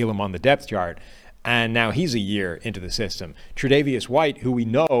jumped Elam on the depth chart. And now he's a year into the system. Tre'Davious White, who we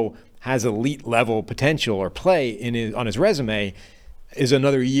know has elite level potential or play on his resume, is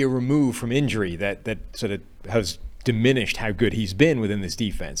another year removed from injury that sort of has diminished how good he's been within this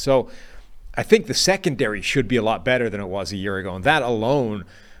defense. So I think the secondary should be a lot better than it was a year ago. And that alone,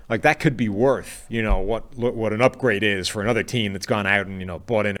 that could be worth, what an upgrade is for another team that's gone out and,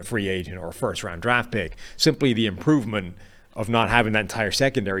 bought in a free agent or a first-round draft pick. Simply the improvement of not having that entire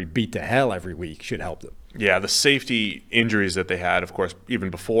secondary beat to hell every week should help them. Yeah, the safety injuries that they had, of course, even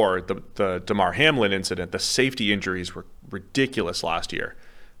before the Damar Hamlin incident, the safety injuries were ridiculous last year.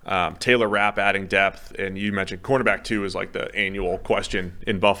 Taylor Rapp adding depth, and you mentioned cornerback 2 is like the annual question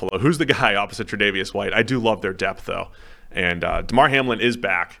in Buffalo. Who's the guy opposite Tre'Davious White? I do love their depth, though. And Damar Hamlin is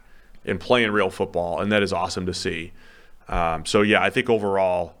back and playing real football, and that is awesome to see. I think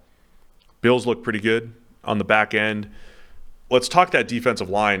overall, Bills look pretty good on the back end. Let's talk that defensive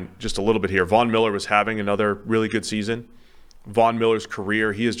line just a little bit here. Von Miller was having another really good season. Von Miller's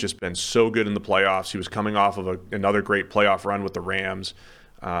career, he has just been so good in the playoffs. He was coming off of another great playoff run with the Rams.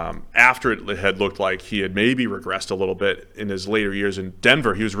 After it had looked like he had maybe regressed a little bit in his later years in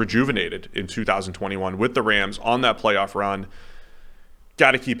Denver, he was rejuvenated in 2021 with the Rams on that playoff run.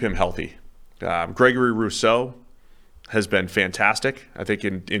 Got to keep him healthy. Gregory Rousseau has been fantastic. I think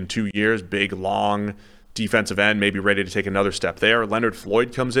in 2 years, big, long defensive end, maybe ready to take another step there. Leonard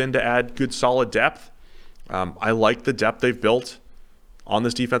Floyd comes in to add good, solid depth. I like the depth they've built on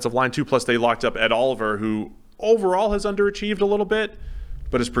this defensive line, too. Plus, they locked up Ed Oliver, who overall has underachieved a little bit,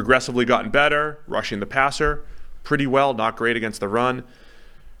 but has progressively gotten better, rushing the passer pretty well, not great against the run.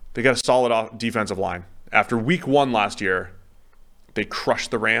 They got a solid defensive line. After week 1 last year, they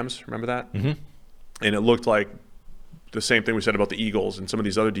crushed the Rams. Remember that? Mm-hmm. And it looked like the same thing we said about the Eagles and some of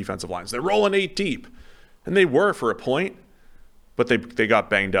these other defensive lines. They're rolling 8 deep. And they were for a point, but they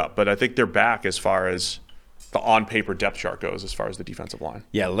got banged up. But I think they're back as far as the on-paper depth chart goes as far as the defensive line.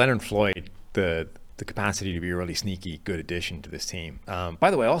 Yeah, Leonard Floyd, the capacity to be a really sneaky good addition to this team.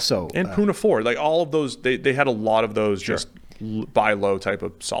 By the way, also... And Poona Ford, all of those, they had a lot of those just buy low type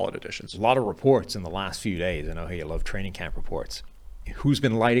of solid additions. A lot of reports in the last few days. I know how you love training camp reports. Who's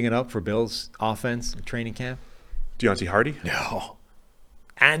been lighting it up for Bills offense in training camp? Deontay Hardy? No.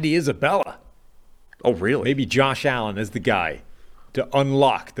 Andy Isabella. Oh, really? Maybe Josh Allen is the guy to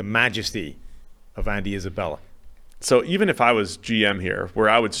unlock the majesty of Andy Isabella. So even if I was GM here, where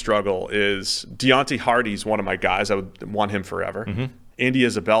I would struggle is Deontay Hardy's one of my guys. I would want him forever. Mm-hmm. Andy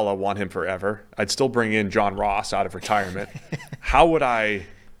Isabella, want him forever. I'd still bring in John Ross out of retirement. How would I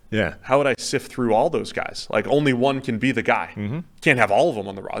Yeah. How would I sift through all those guys? Like, only one can be the guy. You can't have all of them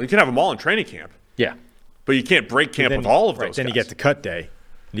on the roster. You can have them all in training camp, Yeah. but you can't break camp with all of those Then guys. you get to cut day,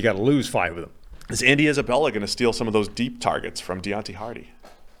 and you got to lose 5 of them. Is Andy Isabella going to steal some of those deep targets from Deontay Hardy?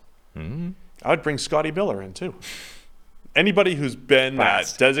 I would bring Scotty Miller in, too. Anybody who's been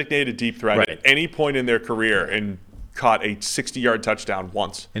Fast. that designated deep threat Right. at any point in their career and caught a 60-yard touchdown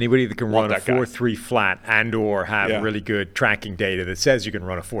once. Anybody that can run a that guy. 4.3 flat and or have Yeah. really good tracking data that says you can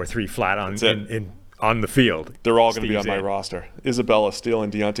run a 4.3 flat on it. on the field. They're all going to be on Steve's my in. roster. Isabella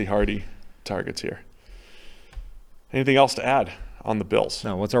stealing Deontay Hardy targets here. Anything else to add on the Bills?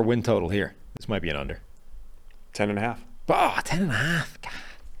 No, what's our win total here? This might be an under. 10.5. Oh, 10.5. God.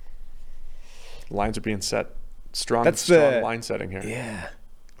 Lines are being set. Strong That's line setting here. Yeah.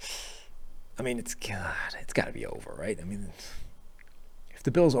 I mean, it's got to be over, right? I mean, if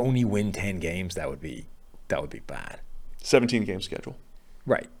the Bills only win 10 games, that would be bad. 17-game schedule.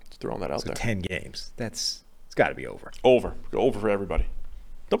 Right. Just throwing that out So there. 10 games. It's got to be over. Over. Go over for everybody.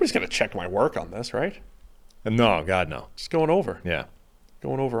 Nobody's going to check my work on this, right? No, God, no. Just going over. Yeah.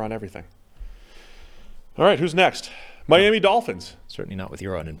 Going over on everything. All right, who's next? Miami Dolphins. Certainly not with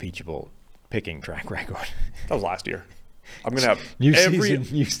your unimpeachable picking track record. That was last year. I'm going to have New season,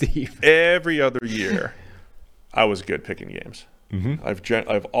 new Steve. every other year I was good picking games.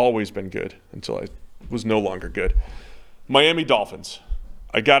 I've always been good until I was no longer good. Miami Dolphins.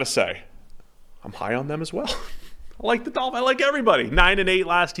 I got to say, I'm high on them as well. I like the Dolphins. I like everybody. 9-8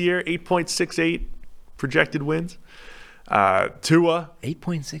 last year, 8.68 projected wins. Tua.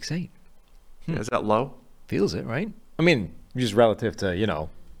 8.68. Is that low? Feels it, right? I mean, just relative to,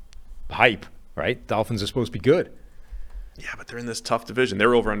 hype, right? Dolphins are supposed to be good. Yeah, but they're in this tough division.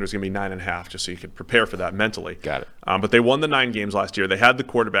 Their over-under is going to be 9.5, just so you could prepare for that mentally. Got it. But they won the 9 games last year. They had the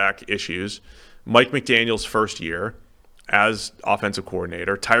quarterback issues. Mike McDaniel's first year as offensive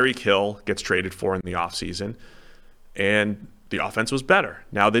coordinator. Tyreek Hill gets traded for in the offseason, and the offense was better.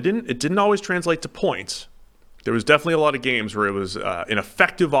 Now, it didn't always translate to points. There was definitely a lot of games where it was an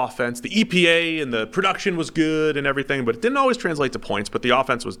effective offense. The EPA and the production was good and everything, but it didn't always translate to points, but the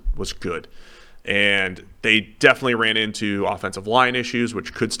offense was good. And they definitely ran into offensive line issues,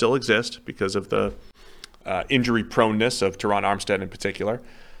 which could still exist because of the injury proneness of Teron Armstead in particular.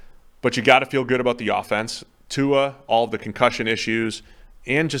 But you got to feel good about the offense. Tua, all of the concussion issues,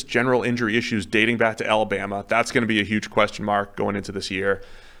 and just general injury issues dating back to Alabama. That's going to be a huge question mark going into this year.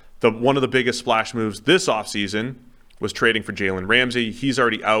 One of the biggest splash moves this offseason was trading for Jalen Ramsey. He's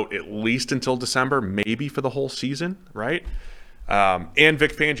already out at least until December, maybe for the whole season, right? And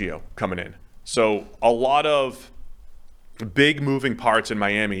Vic Fangio coming in. So a lot of big moving parts in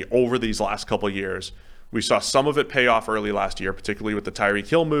Miami over these last couple of years. We saw some of it pay off early last year, particularly with the Tyreek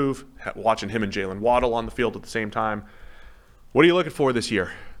Hill move, watching him and Jalen Waddle on the field at the same time. What are you looking for this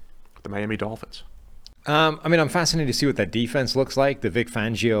year with the Miami Dolphins? I'm fascinated to see what that defense looks like. The Vic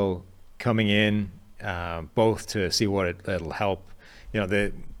Fangio coming in, both to see what it'll help.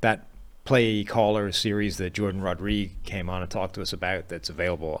 That play caller series that Jordan Rodriguez came on and talked to us about that's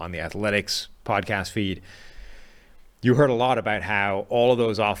available on the Athletics podcast feed. You heard a lot about how all of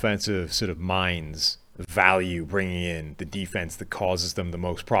those offensive sort of minds value bringing in the defense that causes them the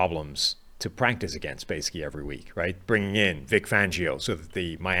most problems to practice against basically every week, right? Bringing in Vic Fangio so that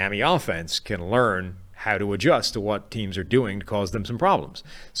the Miami offense can learn how to adjust to what teams are doing to cause them some problems.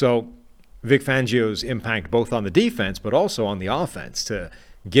 So Vic Fangio's impact both on the defense but also on the offense to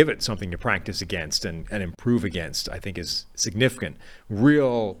give it something to practice against and improve against, I think is significant.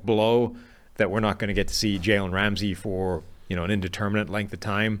 Real blow that we're not going to get to see Jalen Ramsey for an indeterminate length of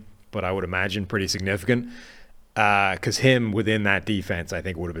time, but I would imagine pretty significant. Because him within that defense, I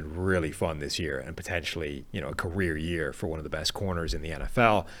think would have been really fun this year and potentially, a career year for one of the best corners in the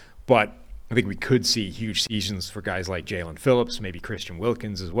NFL. But I think we could see huge seasons for guys like Jalen Phillips, maybe Christian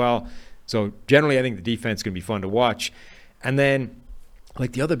Wilkins as well. So generally, I think the defense is going to be fun to watch. And then,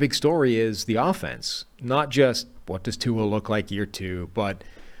 the other big story is the offense. Not just what does Tua look like year 2, but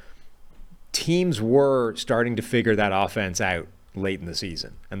teams were starting to figure that offense out late in the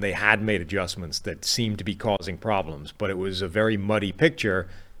season, and they had made adjustments that seemed to be causing problems, but it was a very muddy picture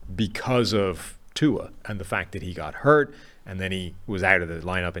because of Tua and the fact that he got hurt and then he was out of the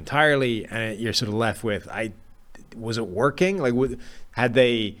lineup entirely, and you're sort of left with, was it working? Had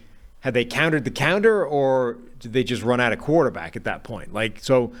they countered the counter, or did they just run out of quarterback at that point?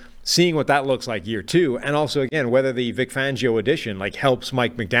 So seeing what that looks like year 2, and also again whether the Vic Fangio addition helps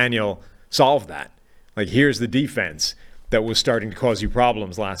Mike McDaniel solve that. Here's the defense that was starting to cause you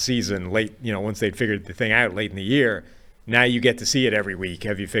problems last season late, once they'd figured the thing out late in the year. Now you get to see it every week.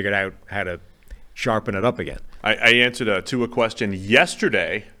 Have you figured out how to sharpen it up again? I answered a Tua question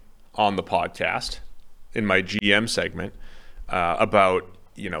yesterday on the podcast in my GM segment about,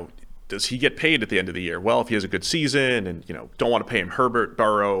 does he get paid at the end of the year? Well, if he has a good season and, don't want to pay him Herbert,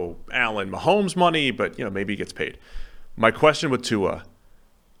 Burrow, Allen, Mahomes money, but, maybe he gets paid. My question with Tua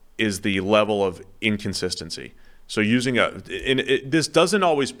is the level of inconsistency. So this doesn't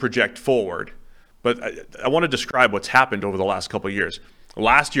always project forward, but I want to describe what's happened over the last couple of years.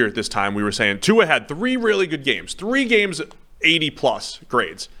 Last year at this time, we were saying Tua had 3 really good games, 3 games 80-plus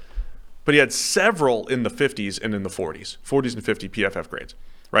grades. But he had several in the 50s and in the 40s and 50 PFF grades,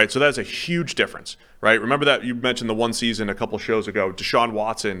 right? So that's a huge difference, right? Remember that you mentioned the one season a couple shows ago, Deshaun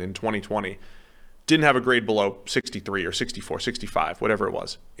Watson in 2020 didn't have a grade below 63 or 64, 65, whatever it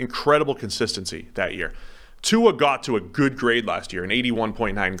was. Incredible consistency that year. Tua got to a good grade last year, an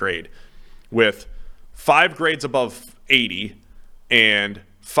 81.9 grade, with 5 grades above 80 and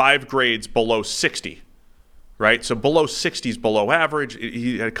 5 grades below 60. Right? So below 60 is below average.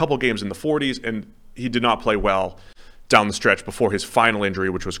 He had a couple games in the 40s, and he did not play well down the stretch before his final injury,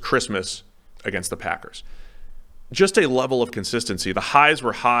 which was Christmas against the Packers. Just a level of consistency. The highs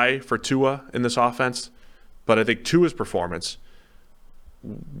were high for Tua in this offense, but I think Tua's performance,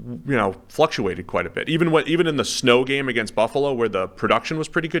 fluctuated quite a bit. Even in the snow game against Buffalo, where the production was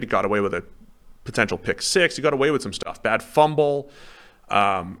pretty good, he got away with a potential pick 6. He got away with some stuff. Bad fumble.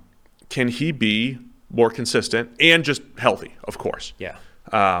 Can he be more consistent and just healthy, of course? Yeah.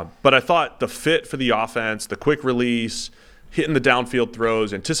 But I thought the fit for the offense, the quick release, hitting the downfield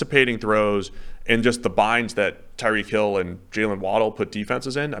throws, anticipating throws, and just the binds that Tyreek Hill and Jalen Waddle put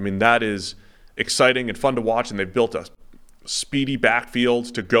defenses in, I mean, that is exciting and fun to watch, and they've built a speedy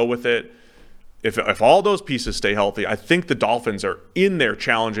backfield to go with it. If all those pieces stay healthy, I think the Dolphins are in there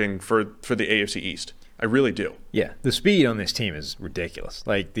challenging for the AFC East. I really do. Yeah, the speed on this team is ridiculous.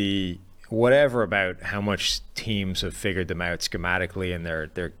 Like whatever about how much teams have figured them out schematically and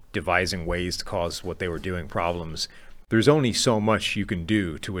they're devising ways to cause what they were doing problems, there's only so much you can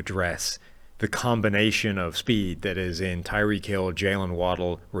do to address the combination of speed that is in Tyreek Hill, Jalen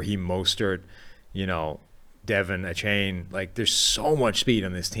Waddle, Raheem Mostert, Devin Achane. Like, there's so much speed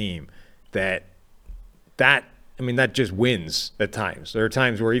on this team that just wins at times. There are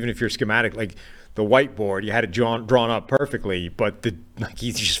times where even if you're schematic, like the whiteboard, you had it drawn up perfectly, but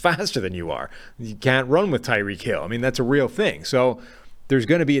he's just faster than you are. You can't run with Tyreek Hill. I mean, that's a real thing. So there's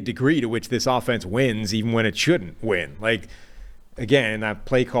going to be a degree to which this offense wins even when it shouldn't win. Like, again, that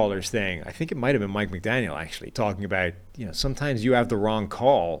play callers thing, I think it might have been Mike McDaniel actually talking about, sometimes you have the wrong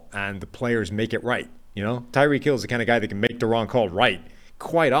call and the players make it right. Tyreek Hill is the kind of guy that can make the wrong call right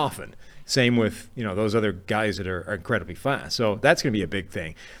quite often. Same with, those other guys that are incredibly fast. So that's going to be a big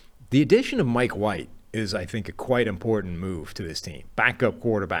thing. The addition of Mike White is, I think, a quite important move to this team. Backup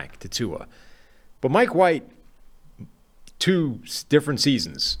quarterback to Tua. But Mike White, 2 different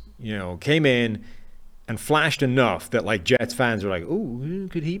seasons, came in and flashed enough that, like, Jets fans were like, ooh,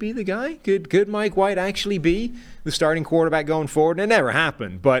 could he be the guy? Could Mike White actually be the starting quarterback going forward? And it never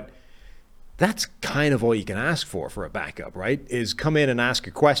happened, but that's kind of all you can ask for a backup, right? Is come in and ask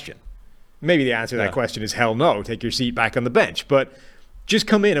a question. Maybe the answer to that question is hell no, take your seat back on the bench. But just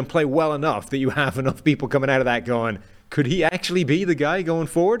come in and play well enough that you have enough people coming out of that going, could he actually be the guy going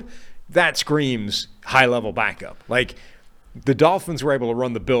forward? That screams high-level backup. Like, the Dolphins were able to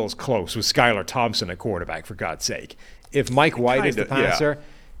run the Bills close with Skylar Thompson at quarterback, for God's sake. If Mike White is the passer,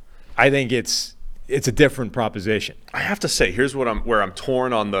 I think it's a different proposition. I have to say, here's where I'm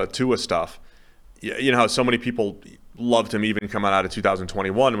torn on the Tua stuff. You know how so many people loved him even coming out of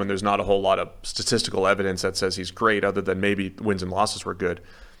 2021 when there's not a whole lot of statistical evidence that says he's great other than maybe wins and losses were good.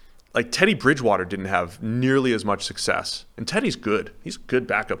 Like, Teddy Bridgewater didn't have nearly as much success. And Teddy's good. He's a good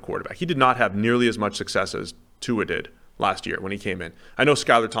backup quarterback. He did not have nearly as much success as Tua did last year when he came in. I know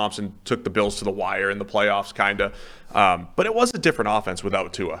Skylar Thompson took the Bills to the wire in the playoffs, kind of. But it was a different offense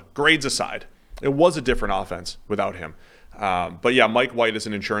without Tua. Grades aside, it was a different offense without him. But yeah, Mike White as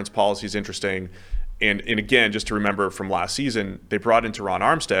an insurance policy is interesting. And again, just to remember from last season, they brought in Teron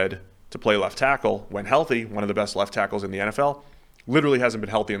Armstead to play left tackle when healthy, one of the best left tackles in the NFL. Literally hasn't been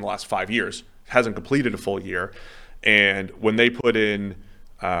healthy in the last 5 years. Hasn't completed a full year. And when they put in,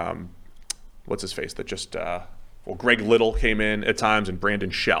 what's his face? That just, Greg Little came in at times and Brandon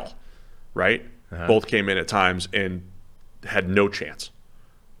Shell, right? Uh-huh. Both came in at times and had no chance.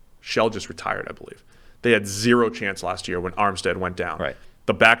 Shell just retired, I believe. They had 0 chance last year when Armstead went down. Right.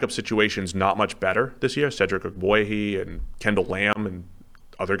 The backup situation's not much better this year. Cedric Ogbuehi and Kendall Lamb and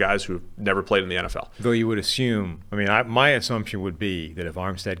other guys who have never played in the NFL. Though you would assume, my assumption would be that if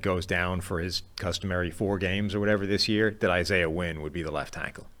Armstead goes down for his customary 4 games or whatever this year, that Isaiah Wynn would be the left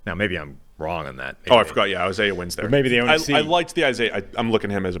tackle. Now, maybe I'm wrong on that. I forgot. Yeah, Isaiah Wynn's there. Or maybe they only see. I liked the Isaiah. I'm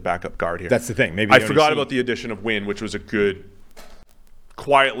looking at him as a backup guard here. That's the thing. Maybe I forgot about the addition of Wynn, which was a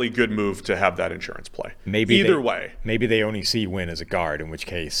quietly good move to have that insurance play. Either way. Maybe they only see Wynn as a guard, in which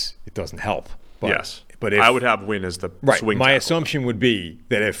case it doesn't help. But, yes. But I would have Wynn as the swing My tackle. assumption would be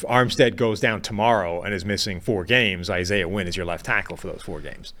that if Armstead goes down tomorrow and is missing 4 games, Isaiah Wynn is your left tackle for those 4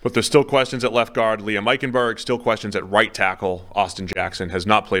 games. But there's still questions at left guard. Liam Eichenberg, still questions at right tackle. Austin Jackson has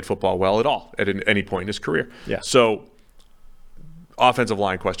not played football well at all at any point in his career. Yeah. So offensive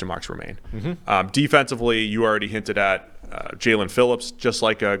line question marks remain. Defensively, you already hinted at Jalen Phillips, just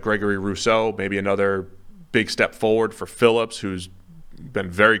like Gregory Rousseau, maybe another big step forward for Phillips, who's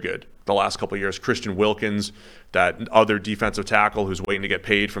been very good the last couple of years. Christian Wilkins, that other defensive tackle who's waiting to get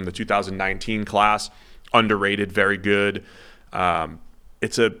paid from the 2019 class, underrated, very good.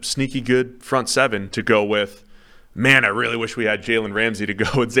 It's a sneaky good front 7 to go with. Man, I really wish we had Jalen Ramsey to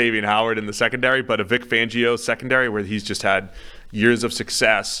go with Xavier Howard in the secondary, but a Vic Fangio secondary where he's just had years of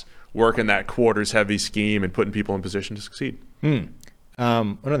success working that quarters-heavy scheme and putting people in position to succeed.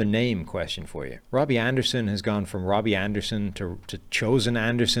 Another name question for you. Robbie Anderson has gone from Robbie Anderson to Chosen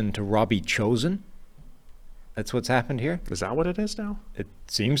Anderson to Robbie Chosen. That's what's happened here? Is that what it is now? It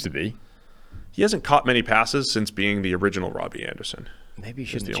seems to be. He hasn't caught many passes since being the original Robbie Anderson. Maybe he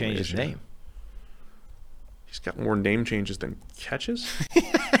shouldn't change his name. He's got more name changes than catches.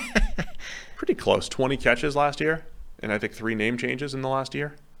 Pretty close. 20 catches last year, and I think 3 name changes in the last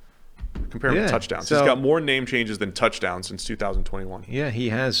year. Compare him to touchdowns. He's got more name changes than touchdowns since 2021. Yeah, he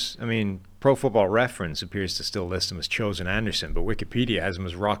has. I mean, Pro Football Reference appears to still list him as Chosen Anderson, but Wikipedia has him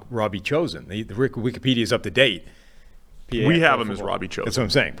as Robbie Chosen. The Wikipedia is up to date. We have him as Robbie Chosen. That's what I'm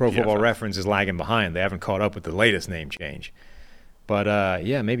saying. Pro Football Reference is lagging behind. They haven't caught up with the latest name change. But,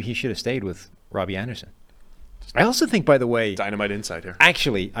 yeah, maybe he should have stayed with Robbie Anderson. I also think, by the way... Dynamite insight here.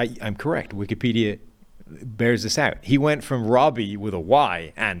 Actually, I'm correct. Wikipedia bears this out. He went from Robbie with a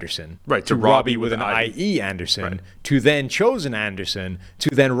Y, Anderson, right, to Robbie with an I-E, Anderson, right, to then Chosen Anderson,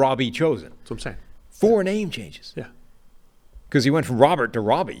 to then Robbie Chosen. That's what I'm saying. 4 name changes. Yeah. Because he went from Robert to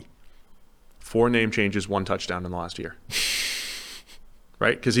Robbie. 4 name changes, 1 touchdown in the last year.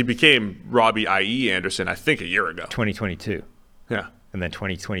 Right? Because he became Robbie I.E. Anderson, I think, a year ago. 2022. Yeah. And then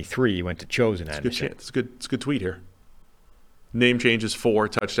 2023, he went to Chosen Anderson. It's a good tweet here. Name changes 4,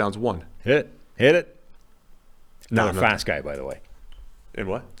 touchdowns 1. Hit it. Another fast guy, by the way. In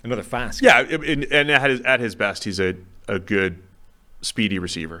what? Another fast guy. Yeah, and at his best, he's a good, speedy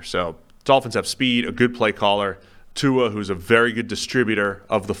receiver. So Dolphins have speed, a good play caller. Tua, who's a very good distributor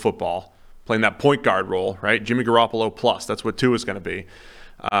of the football, playing that point guard role, right? Jimmy Garoppolo plus. That's what Tua's going to be.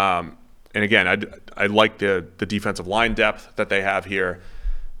 And again, I like the defensive line depth that they have here.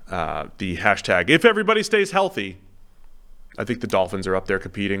 The hashtag, if everybody stays healthy, I think the Dolphins are up there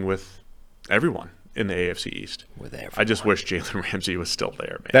competing with everyone in the AFC East. With everyone. I just wish Jalen Ramsey was still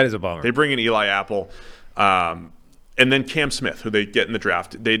there, man. That is a bummer. They bring in Eli Apple. And then Cam Smith, who they get in the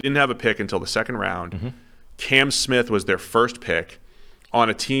draft. They didn't have a pick until the 2nd round. Mm-hmm. Cam Smith was their first pick on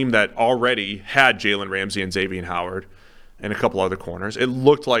a team that already had Jalen Ramsey and Xavier Howard and a couple other corners. It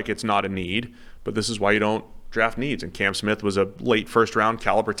looked like it's not a need, but this is why you don't draft needs. And Cam Smith was a late first-round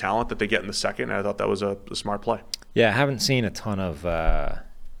caliber talent that they get in the 2nd, and I thought that was a smart play. Yeah, I haven't seen a ton of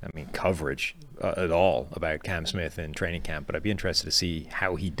coverage at all about Cam Smith in training camp, but I'd be interested to see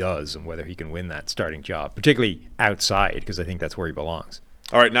how he does and whether he can win that starting job, particularly outside, because I think that's where he belongs.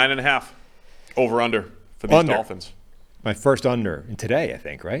 All right, 9.5. Over-under for these Dolphins. My first under in today, I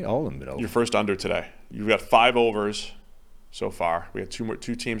think, right? All of them have been over. Your first under today. You've got 5 overs so far. We have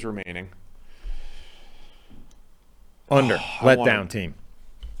 2 teams remaining. Under. Letdown team.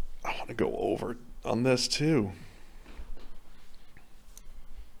 I want to go over on this too.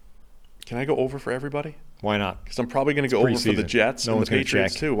 Can I go over for everybody? Why not? Because I'm probably going to go over for the Jets and the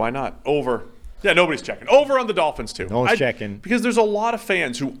Patriots too. Why not? Over. Yeah, nobody's checking. Over on the Dolphins too. No one's checking. Because there's a lot of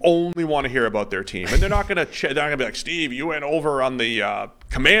fans who only want to hear about their team, and they're not going to. They're not going to be like, Steve, you went over on the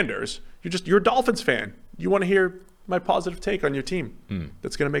Commanders. You're a Dolphins fan. You want to hear my positive take on your team.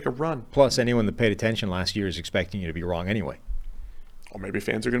 That's going to make a run. Plus, anyone that paid attention last year is expecting you to be wrong anyway. Or maybe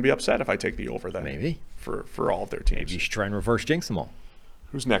fans are going to be upset if I take the over then. Maybe. For all of their teams. Maybe you should try and reverse jinx them all.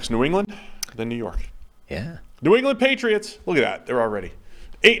 Who's next? New England? Then New York. Yeah. New England Patriots. Look at that. They're already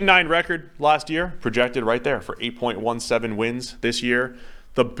 8-9 record last year. Projected right there for 8.17 wins this year.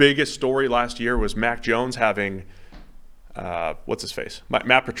 The biggest story last year was Mac Jones having, what's his face?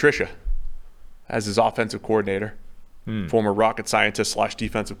 Matt Patricia as his offensive coordinator. Former rocket scientist /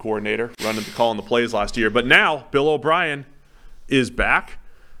 defensive coordinator, calling the plays last year. But now Bill O'Brien is back,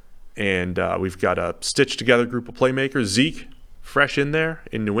 and we've got a stitched together group of playmakers. Zeke, fresh in there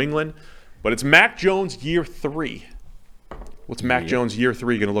in New England. But it's Mac Jones year 3. What's Mac Jones year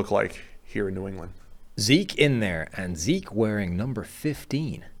 3 going to look like here in New England? Zeke in there, and Zeke wearing number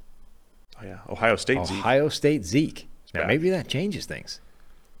 15. Oh, yeah. Ohio State Zeke. Ohio State Zeke. Now, bad. maybe that changes things.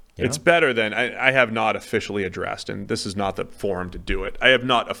 You It's know? better than I have not officially addressed, and this is not the forum to do it. I have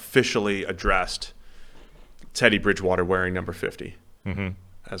not officially addressed Teddy Bridgewater wearing number 50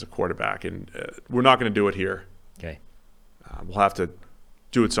 as a quarterback, and we're not going to do it here. Okay. We'll have to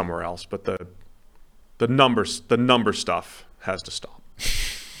do it somewhere else, but the number stuff has to stop.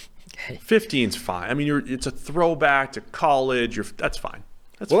 15's fine. I mean, it's a throwback to college. That's fine.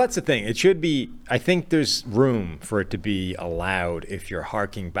 That's the thing. It should be, I think there's room for it to be allowed if you're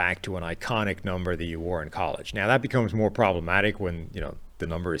harking back to an iconic number that you wore in college. Now, that becomes more problematic when, the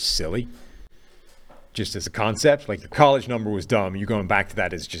number is silly. Just as a concept, like your college number was dumb. You going back to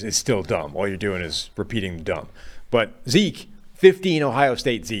that it's still dumb. All you're doing is repeating the dumb. But Zeke, 15 Ohio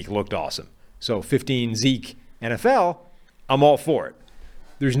State Zeke looked awesome. So 15 Zeke NFL, I'm all for it.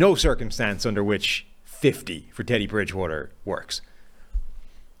 There's no circumstance under which 50 for Teddy Bridgewater works.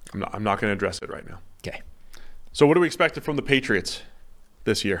 I'm not going to address it right now. Okay. So what do we expect from the Patriots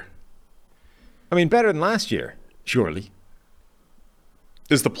this year? I mean, better than last year, surely.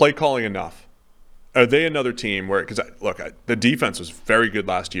 Is the play calling enough? Are they another team where, because the defense was very good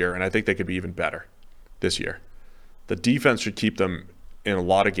last year, and I think they could be even better this year. The defense should keep them in a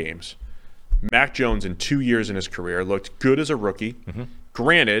lot of games. Mac Jones, in 2 years in his career, looked good as a rookie.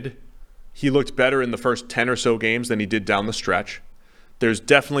 Granted, he looked better in the first 10 or so games than he did down the stretch. There's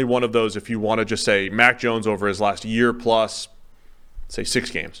definitely one of those, if you want to just say Mac Jones over his last year plus, say 6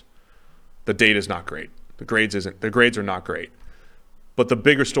 games, the data's not great. The grades are not great. But the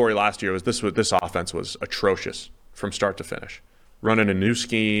bigger story last year was this offense was atrocious from start to finish. Running a new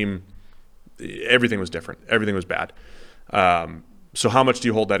scheme, everything was different. Everything was bad. So how much do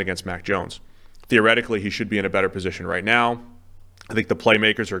you hold that against Mac Jones? Theoretically, he should be in a better position right now. I think the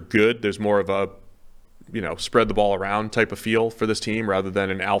playmakers are good. There's more of a spread the ball around type of feel for this team rather than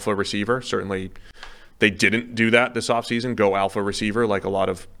an alpha receiver. Certainly, they didn't do that this offseason, go alpha receiver like a lot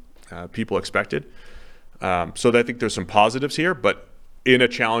of people expected. So I think there's some positives here, but in a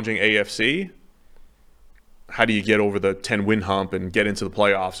challenging AFC, how do you get over the 10-win hump and get into the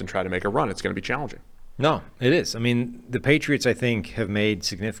playoffs and try to make a run? It's going to be challenging. No, it is. I mean, the Patriots, I think, have made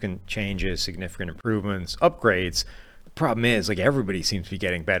significant changes, significant improvements, upgrades. The problem is, everybody seems to be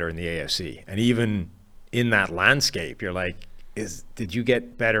getting better in the AFC. And even in that landscape, you're like, did you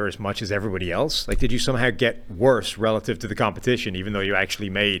get better as much as everybody else? Did you somehow get worse relative to the competition, even though you actually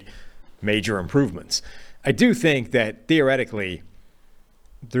made major improvements? I do think that, theoretically,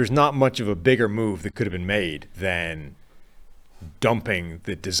 there's not much of a bigger move that could have been made than dumping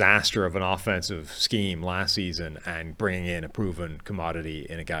the disaster of an offensive scheme last season and bringing in a proven commodity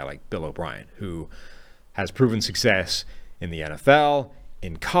in a guy like Bill O'Brien, who has proven success in the NFL,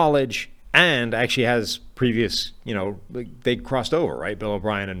 in college, and actually has previous, they crossed over, right? Bill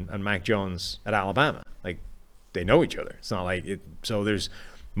O'Brien and Mac Jones at Alabama. They know each other. It's not like it. So there's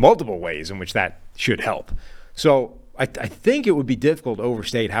multiple ways in which that should help. So I think it would be difficult to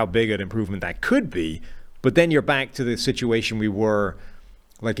overstate how big an improvement that could be. But then you're back to the situation we were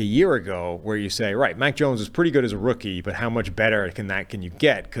a year ago where you say, right, Mac Jones is pretty good as a rookie, but how much better can you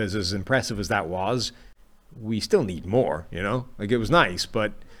get? Because as impressive as that was, we still need more, It was nice,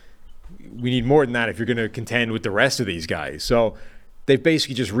 but we need more than that if you're going to contend with the rest of these guys. So they've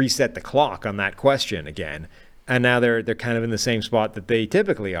basically just reset the clock on that question again. And now they're kind of in the same spot that they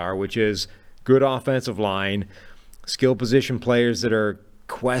typically are, which is good offensive line, skill position players that are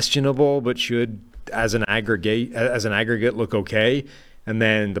questionable but should, as an aggregate, look okay. And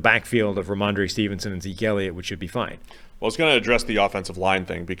then the backfield of Ramondre Stevenson and Zeke Elliott, which should be fine. Well, it's going to address the offensive line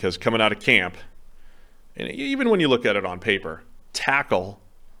thing because coming out of camp, and even when you look at it on paper, tackle,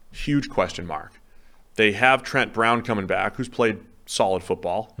 huge question mark. They have Trent Brown coming back, who's played solid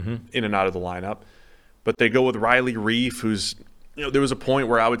football in and out of the lineup. But they go with Riley Reif, who's, there was a point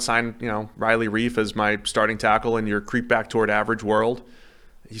where I would sign, Riley Reif as my starting tackle in your creep back toward average world.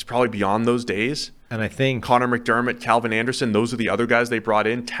 He's probably beyond those days. And I think Connor McDermott, Calvin Anderson, those are the other guys they brought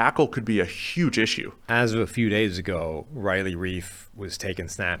in. Tackle could be a huge issue. As of a few days ago, Riley Reif was taking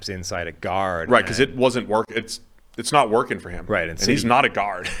snaps inside a guard. Right, because it wasn't work. It's not working for him. Right, and he's not a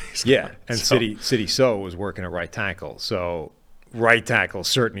guard. City So was working at right tackle. So right tackle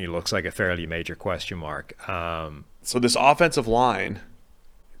certainly looks like a fairly major question mark. So this offensive line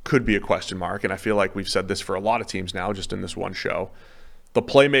could be a question mark, and I feel like we've said this for a lot of teams now, just in this one show. The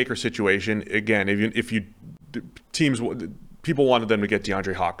playmaker situation, again, people wanted them to get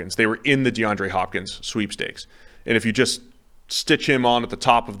DeAndre Hopkins. They were in the DeAndre Hopkins sweepstakes. And if you just stitch him on at the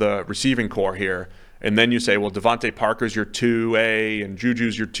top of the receiving core here. And then you say, well, Devontae Parker's your 2A and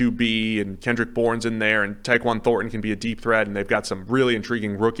Juju's your 2B and Kendrick Bourne's in there and Tyquan Thornton can be a deep threat and they've got some really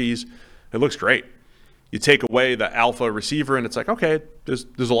intriguing rookies. It looks great. You take away the alpha receiver and it's like, okay, there's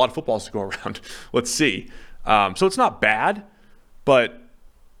a lot of footballs to go around. Let's see. So it's not bad, but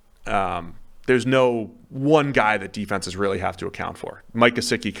there's no one guy that defenses really have to account for. Mike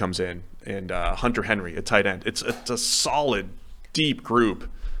Gesicki comes in and Hunter Henry at tight end. It's a solid, deep group,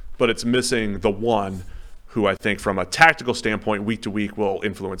 but it's missing the one who I think from a tactical standpoint, week to week, will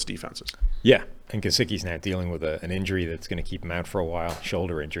influence defenses. Yeah, and Gesicki's now dealing with an injury that's going to keep him out for a while,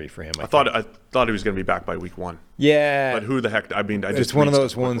 shoulder injury for him. I thought he was going to be back by week 1. Yeah. But who the heck? I mean, it's one of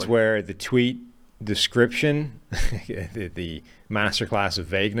those ones where the tweet description, the masterclass of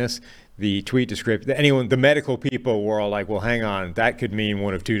vagueness, the tweet description, the medical people were all like, well, hang on, that could mean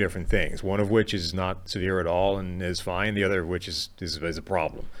one of two different things, one of which is not severe at all and is fine, the other of which is a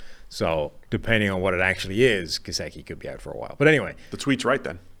problem. So depending on what it actually is, Gesicki could be out for a while. But anyway. The tweet's right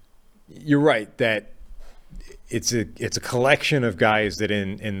then. You're right that it's a collection of guys that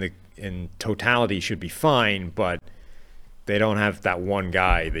in totality should be fine, but they don't have that one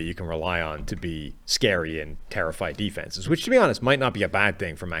guy that you can rely on to be scary and terrify defenses, which, to be honest, might not be a bad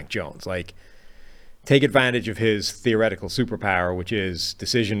thing for Mac Jones. Like, take advantage of his theoretical superpower, which is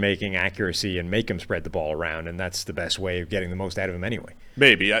decision-making, accuracy, and make him spread the ball around, and that's the best way of getting the most out of him anyway.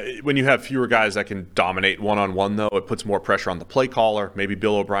 Maybe. When you have fewer guys that can dominate one-on-one, though, it puts more pressure on the play caller. Maybe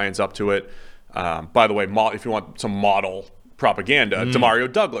Bill O'Brien's up to it. By the way, if you want some model propaganda, Demario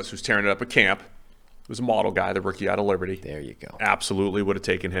Douglas, who's tearing it up at camp, was a model guy, the rookie out of Liberty. There you go. Absolutely would have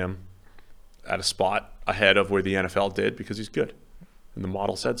taken him at a spot ahead of where the NFL did because he's good. And the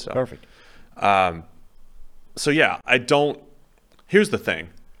model said so. Perfect. So, yeah, here's the thing.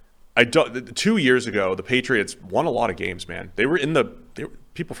 2 years ago, the Patriots won a lot of games, man.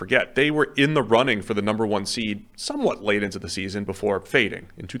 People forget, they were in the running for the number 1 seed somewhat late into the season before fading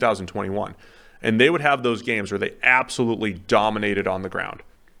in 2021. And they would have those games where they absolutely dominated on the ground.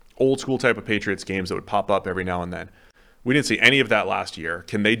 Old school type of Patriots games that would pop up every now and then. We didn't see any of that last year.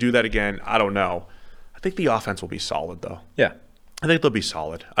 Can they do that again? I don't know. I think the offense will be solid, though. Yeah. I think they'll be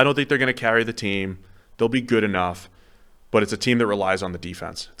solid. I don't think they're going to carry the team. They'll be good enough, but it's a team that relies on the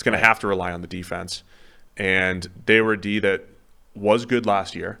defense. It's going to have to rely on the defense. And they were a D that was good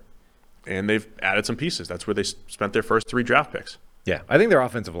last year, and they've added some pieces. That's where they spent their first 3 draft picks. Yeah, I think their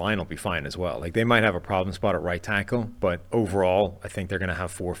offensive line will be fine as well. Like, they might have a problem spot at right tackle, but overall, I think they're going to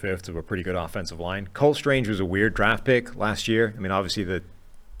have 4/5 of a pretty good offensive line. Cole Strange was a weird draft pick last year. I mean, obviously the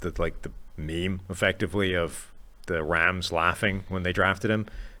meme, effectively, of the Rams laughing when they drafted him,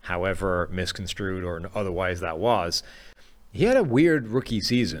 however misconstrued or otherwise that was. He had a weird rookie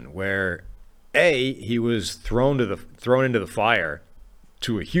season where, he was thrown into the fire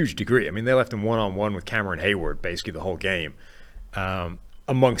to a huge degree. I mean, they left him one-on-one with Cameron Hayward basically the whole game.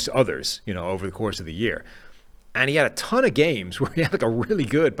 Amongst others, over the course of the year. And he had a ton of games where he had like a really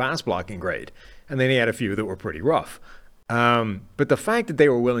good pass blocking grade. And then he had a few that were pretty rough. But the fact that they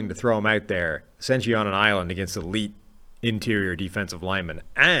were willing to throw him out there, essentially on an island against elite interior defensive linemen,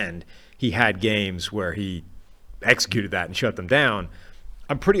 and he had games where he executed that and shut them down,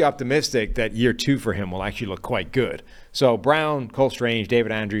 I'm pretty optimistic that year 2 for him will actually look quite good. So Brown, Cole Strange,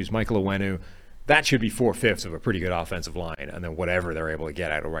 David Andrews, Michael Owenu, that should be 4/5 of a pretty good offensive line. And then whatever they're able to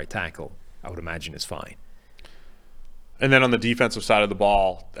get out of right tackle, I would imagine is fine. And then on the defensive side of the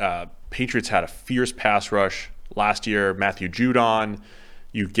ball, Patriots had a fierce pass rush last year. Matthew Judon,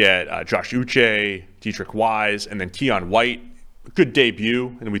 you get Josh Uche, Dietrich Wise, and then Keon White. Good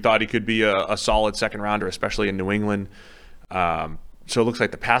debut, and we thought he could be a solid second rounder, especially in New England. So it looks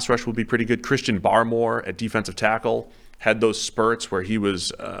like the pass rush will be pretty good. Christian Barmore at defensive tackle had those spurts where he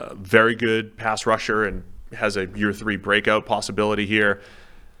was a very good pass rusher and has a year 3 breakout possibility here.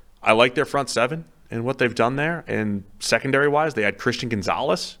 I like their front 7 and what they've done there. And secondary-wise, they had Christian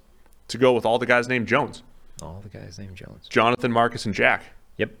Gonzalez to go with all the guys named Jones. All the guys named Jones. Jonathan, Marcus, and Jack.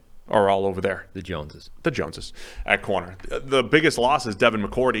 Yep. Are all over there. The Joneses at corner. The biggest loss is Devin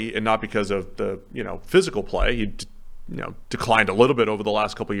McCourty, and not because of the physical play. He declined a little bit over the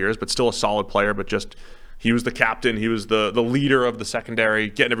last couple of years, but still a solid player. But just he was the captain. He was the leader of the secondary,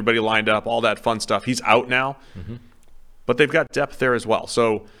 getting everybody lined up, all that fun stuff. He's out now, but they've got depth there as well.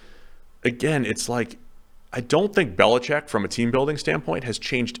 So again, it's like I don't think Belichick, from a team building standpoint, has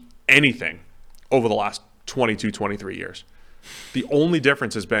changed anything over the last 22, 23 years. The only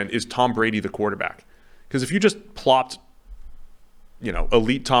difference is Tom Brady the quarterback. Because if you just plopped,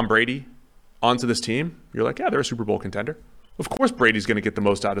 elite Tom Brady onto this team, you're like, yeah, they're a Super Bowl contender. Of course Brady's going to get the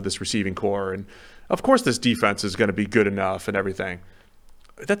most out of this receiving core, and of course this defense is going to be good enough and everything.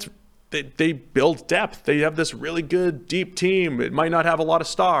 They build depth. They have this really good, deep team. It might not have a lot of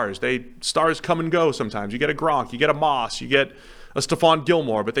stars. Stars come and go sometimes. You get a Gronk, you get a Moss, you get a Stephon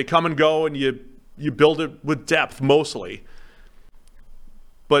Gilmore, but they come and go, and you build it with depth mostly.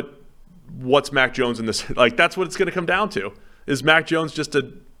 But what's Mac Jones in this? Like, that's what it's going to come down to. Is Mac Jones just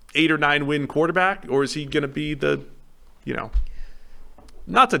a 8 or 9 win quarterback, or is he going to be the,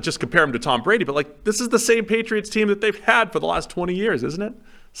 not to just compare him to Tom Brady, but like, this is the same Patriots team that they've had for the last 20 years, isn't it?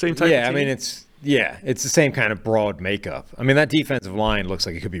 Same type of team. Yeah, I mean, it's the same kind of broad makeup. I mean, that defensive line looks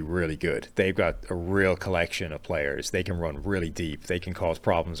like it could be really good. They've got a real collection of players. They can run really deep. They can cause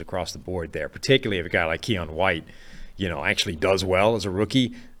problems across the board there, particularly if a guy like Keon White, actually does well as a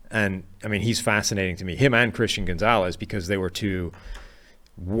rookie. And, I mean, he's fascinating to me. Him and Christian Gonzalez, because they were two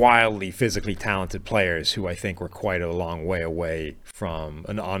wildly physically talented players who I think were quite a long way away from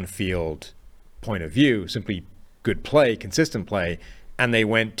an on-field point of view, simply good play, consistent play. And they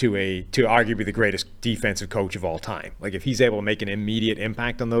went to arguably the greatest defensive coach of all time. Like, if he's able to make an immediate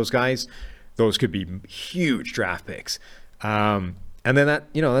impact on those guys, those could be huge draft picks. And then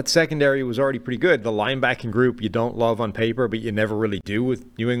that secondary was already pretty good. The linebacking group you don't love on paper, but you never really do with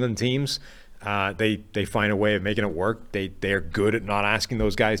New England teams. They find a way of making it work. They are good at not asking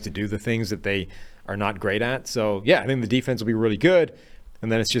those guys to do the things that they are not great at. So, yeah, I think the defense will be really good.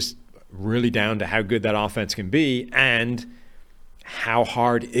 And then it's just really down to how good that offense can be and how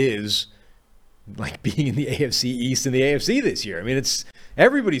hard is like being in the AFC East and the AFC this year. I mean,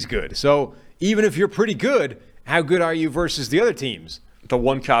 everybody's good. So even if you're pretty good, how good are you versus the other teams? The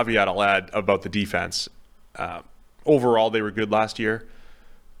one caveat I'll add about the defense, overall they were good last year,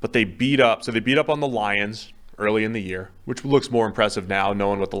 but they beat up on the Lions early in the year, which looks more impressive now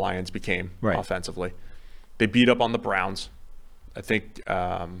knowing what the Lions became offensively. They beat up on the Browns. I think,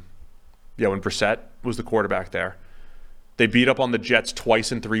 when Brissett was the quarterback there. They beat up on the Jets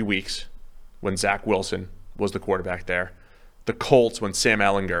twice in 3 weeks when Zach Wilson was the quarterback there. The Colts when Sam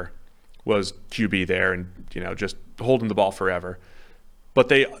Ehlinger was QB there and, just holding the ball forever. But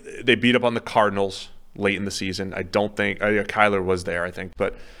they beat up on the Cardinals late in the season. I don't think Kyler was there, I think.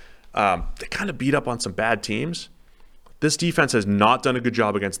 But they kind of beat up on some bad teams. This defense has not done a good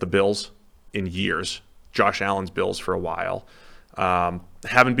job against the Bills in years. Josh Allen's Bills for a while.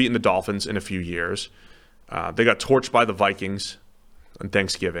 Haven't beaten the Dolphins in a few years. They got torched by the Vikings on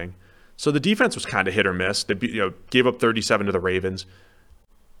Thanksgiving. So the defense was kind of hit or miss. They gave up 37 to the Ravens.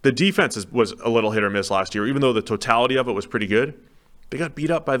 The defense was a little hit or miss last year, even though the totality of it was pretty good. They got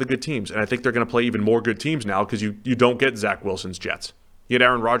beat up by the good teams, and I think they're going to play even more good teams now because you don't get Zach Wilson's Jets. You get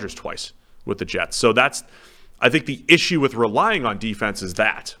Aaron Rodgers twice with the Jets. So I think the issue with relying on defense is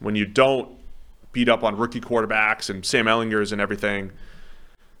that when you don't beat up on rookie quarterbacks and Sam Ehlingers and everything,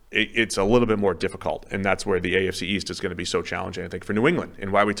 it's a little bit more difficult, and that's where the AFC East is going to be so challenging, I think, for New England,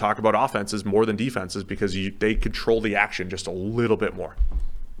 and why we talk about offenses more than defenses, because they control the action just a little bit more.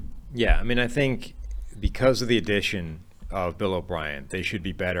 Yeah, I mean, I think because of the addition of Bill O'Brien, they should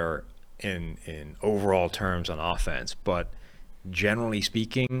be better in overall terms on offense, but generally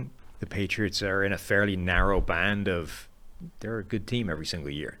speaking, the Patriots are in a fairly narrow band of they're a good team every single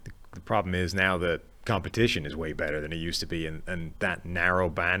year. The problem is now the competition is way better than it used to be, and that narrow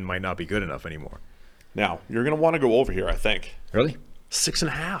band might not be good enough anymore. Now, you're going to want to go over here, I think. Really?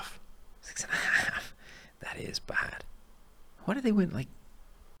 6.5. 6.5. That is bad. Why did they win? Like,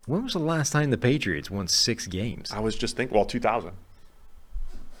 when was the last time the Patriots won 6 games? I was just thinking, 2000.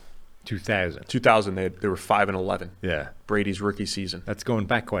 2000. 2000, they were 5-11. Yeah. Brady's rookie season. That's going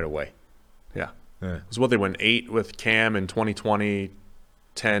back quite a way. Yeah. It was what they won 8 with Cam in 2020,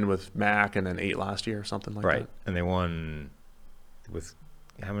 10 with Mac, and then 8 last year or something like that. Right. And they won with,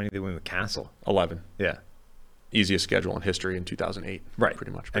 how many did they win with Castle? 11. Yeah. Easiest schedule in history in 2008. Right.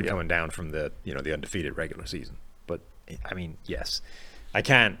 Pretty much. And coming down from the undefeated regular season. But, I mean, yes. I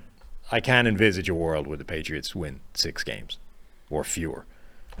can't envisage a world where the Patriots win 6 games or fewer.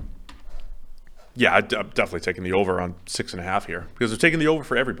 Yeah, I'm definitely taking the over on 6.5 here because they're taking the over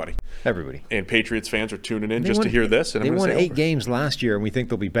for everybody. Everybody. And Patriots fans are tuning in just to hear this. And they won 8 games last year, and we think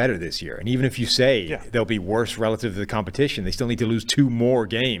they'll be better this year. And even if you say they'll be worse relative to the competition, they still need to lose 2 more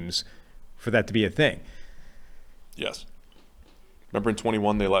games for that to be a thing. Yes. Remember in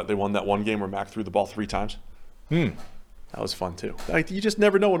 21 they won that one game where Mac threw the ball 3 times? That was fun too. You just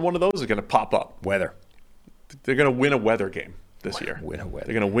never know when one of those is going to pop up. Weather. They're going to win a weather game this year. They're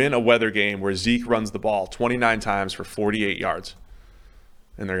going to win a weather game where Zeke runs the ball 29 times for 48 yards.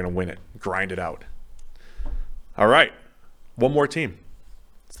 And they're going to win it, grind it out. All right. One more team.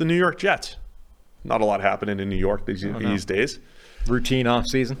 It's the New York Jets. Not a lot happening in New York these days. Routine off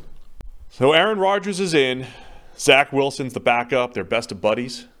season. So Aaron Rodgers is in. Zach Wilson's the backup. They're best of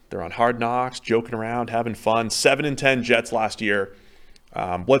buddies. They're on Hard Knocks, joking around, having fun. 7-10 Jets last year.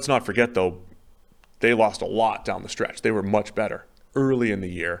 Let's not forget, though, they lost a lot down the stretch. They were much better early in the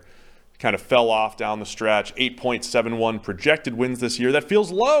year. Kind of fell off down the stretch. 8.71 projected wins this year. That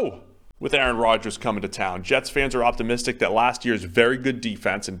feels low with Aaron Rodgers coming to town. Jets fans are optimistic that last year's very good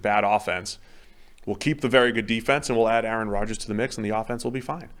defense and bad offense will keep the very good defense, and we'll add Aaron Rodgers to the mix, and the offense will be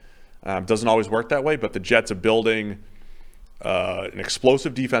fine. Doesn't always work that way, but the Jets are building an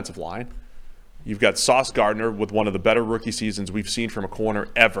explosive defensive line. You've got Sauce Gardner with one of the better rookie seasons we've seen from a corner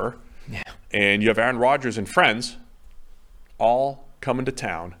ever. Yeah. And you have Aaron Rodgers and friends all coming to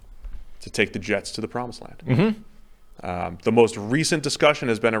town to take the Jets to the promised land. Mm-hmm. The most recent discussion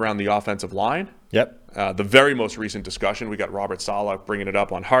has been around the offensive line. Yep. The very most recent discussion, we got Robert Saleh bringing it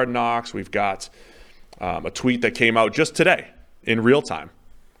up on Hard Knocks. We've got a tweet that came out just today in real time.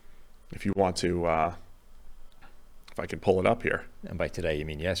 If you want to, if I can pull it up here. And by today, you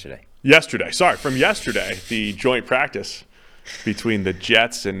mean yesterday. Yesterday. Sorry, from yesterday, the joint practice between the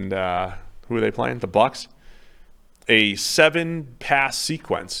Jets and who are they playing? The Bucks. A 7-pass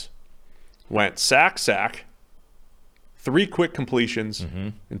sequence went sack, 3 quick completions,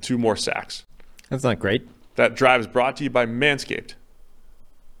 and 2 more sacks. That's not great. That drive is brought to you by Manscaped.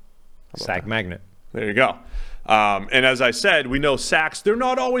 Sack magnet. There you go. And as I said, we know sacks, they're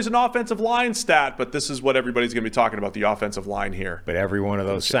not always an offensive line stat, but this is what everybody's going to be talking about, the offensive line here. But every one of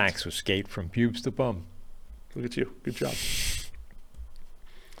those sacks was skate from pubes to bum. Look at you. Good job.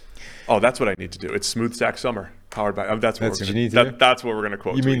 Oh, that's what I need to do. It's Smooth Sack Summer. Powered by. That's what you need to do? That's what we're going to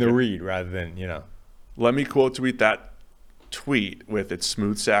quote. You mean tweet the it. read rather than, you know. Let me quote tweet that tweet with it's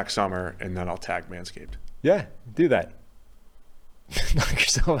Smooth Sack Summer, and then I'll tag Manscaped. Yeah, do that. Knock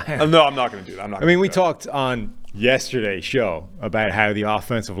yourself out. No, I'm not going to do that. I mean, we talked on yesterday's show about how the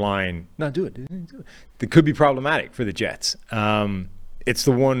offensive line, it could be problematic for the Jets. It's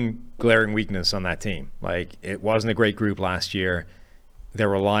the one glaring weakness on that team. Like, it wasn't a great group last year. They're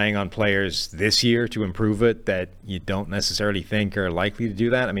relying on players this year to improve it that you don't necessarily think are likely to do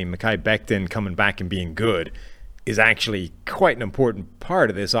that. I mean, Mekhi Becton coming back and being good is actually quite an important part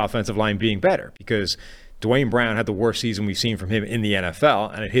of this offensive line being better, because Dwayne Brown had the worst season we've seen from him in the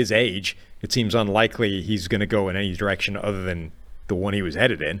NFL, and at his age, it seems unlikely he's going to go in any direction other than the one he was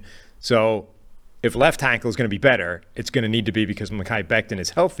headed in. So if left tackle is going to be better, it's going to need to be because Mekhi Becton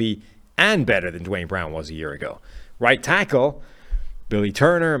is healthy and better than Dwayne Brown was a year ago. Right tackle, Billy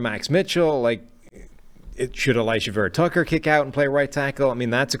Turner, Max Mitchell, should Elisha Vera Tucker kick out and play right tackle? I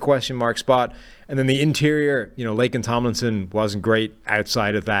mean, that's a question mark spot. And then the interior, Laken Tomlinson wasn't great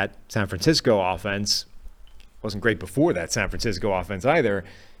outside of that San Francisco offense. Wasn't great before that San Francisco offense either.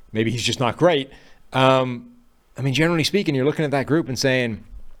 Maybe he's just not great. I mean, generally speaking, you're looking at that group and saying,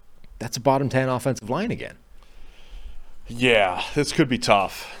 that's a bottom 10 offensive line again. Yeah, this could be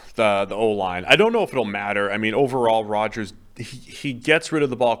tough, the O-line. I don't know if it'll matter. I mean, overall, Rodgers, he gets rid of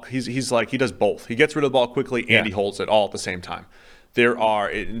the ball. He's like, he does both. He gets rid of the ball quickly and he holds it all at the same time.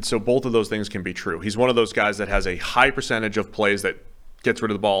 And so both of those things can be true. He's one of those guys that has a high percentage of plays that gets rid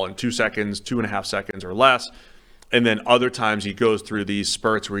of the ball in 2 seconds, 2.5 seconds or less. And then other times he goes through these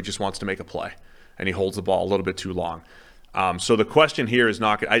spurts where he just wants to make a play and he holds the ball a little bit too long. So the question here is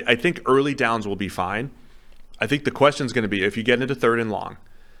not – I think early downs will be fine. I think the question is going to be if you get into 3rd and long,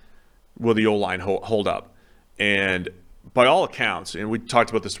 will the O-line hold up? And by all accounts, and we talked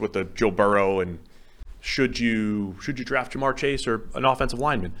about this with the Joe Burrow and should you draft Jamar Chase or an offensive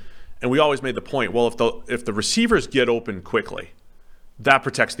lineman? And we always made the point, well, if the receivers get open quickly, that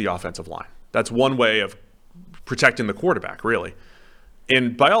protects the offensive line. That's one way of protecting the quarterback, really.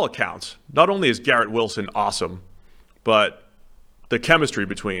 And by all accounts, not only is Garrett Wilson awesome, but the chemistry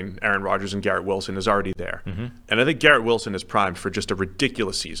between Aaron Rodgers and Garrett Wilson is already there. Mm-hmm. And I think Garrett Wilson is primed for just a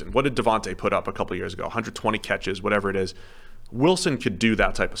ridiculous season. What did Devontae put up a couple years ago? 120 catches, whatever it is. Wilson could do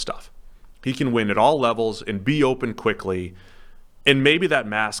that type of stuff. He can win at all levels and be open quickly. And maybe that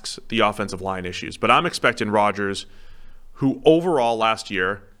masks the offensive line issues. But I'm expecting Rodgers, who overall last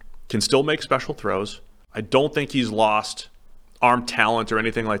year can still make special throws. I don't think he's lost arm talent or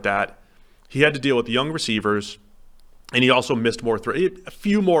anything like that. He had to deal with young receivers, and he also missed a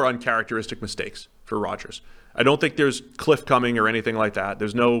few more uncharacteristic mistakes for Rodgers. I don't think there's cliff coming or anything like that.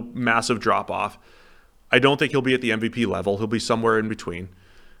 There's no massive drop-off. I don't think he'll be at the MVP level. He'll be somewhere in between.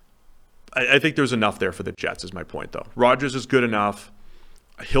 I think there's enough there for the Jets is my point, though. Rodgers is good enough.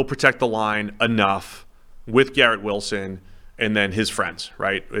 He'll protect the line enough with Garrett Wilson and then his friends,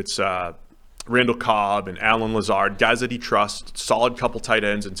 right? It's Randall Cobb and Alan Lazard, guys that he trusts, solid couple tight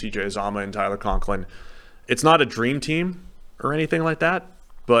ends in CJ Uzomah and Tyler Conklin. It's not a dream team or anything like that,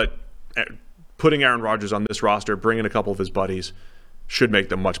 but putting Aaron Rodgers on this roster, bringing a couple of his buddies, should make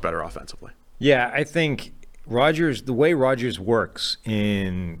them much better offensively. Yeah, I think Rodgers, the way Rodgers works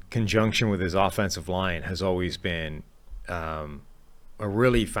in conjunction with his offensive line has always been a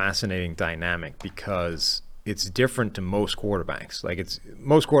really fascinating dynamic because it's different to most quarterbacks.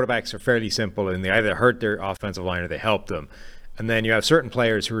 Most quarterbacks are fairly simple and they either hurt their offensive line or they help them. And then you have certain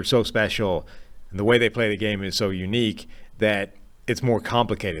players who are so special and the way they play the game is so unique that it's more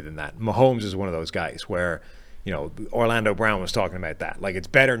complicated than that. Mahomes is one of those guys where, Orlando Brown was talking about that. It's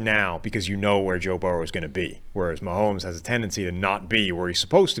better now because you know where Joe Burrow is going to be, whereas Mahomes has a tendency to not be where he's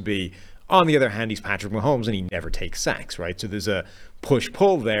supposed to be. On the other hand, he's Patrick Mahomes and he never takes sacks, right? So there's a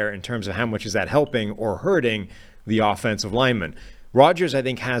push-pull there in terms of how much is that helping or hurting the offensive lineman. Rodgers, I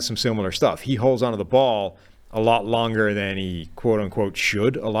think, has some similar stuff. He holds onto the ball a lot longer than he quote-unquote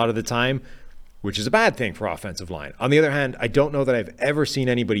should a lot of the time, which is a bad thing for offensive line. On the other hand, I don't know that I've ever seen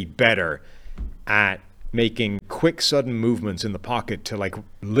anybody better at making quick, sudden movements in the pocket to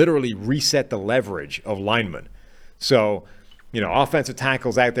literally reset the leverage of linemen. So, offensive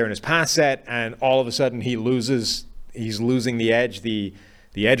tackle's out there in his pass set, and all of a sudden he's losing the edge. The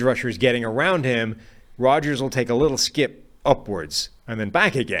edge rusher is getting around him. Rodgers will take a little skip upwards and then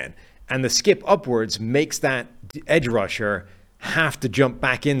back again. And the skip upwards makes that edge rusher have to jump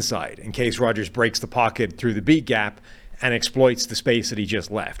back inside in case Rodgers breaks the pocket through the B gap and exploits the space that he just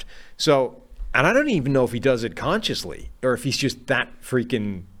left. So, and I don't even know if he does it consciously or if he's just that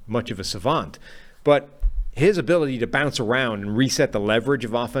freaking much of a savant. But his ability to bounce around and reset the leverage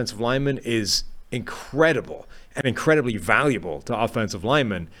of offensive linemen is incredible and incredibly valuable to offensive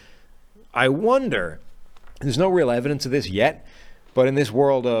linemen. I wonder, there's no real evidence of this yet, but in this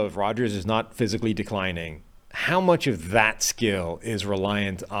world of Rodgers is not physically declining, how much of that skill is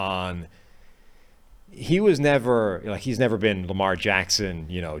reliant on he's never been Lamar Jackson,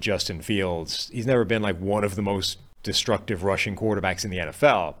 Justin Fields. He's never been one of the most destructive rushing quarterbacks in the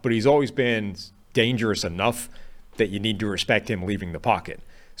NFL, but he's always been dangerous enough that you need to respect him leaving the pocket.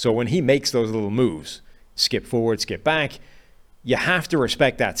 So when he makes those little moves, skip forward, skip back, you have to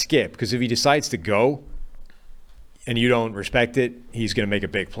respect that skip because if he decides to go and you don't respect it, he's going to make a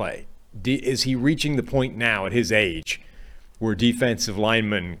big play. Is he reaching the point now at his age where defensive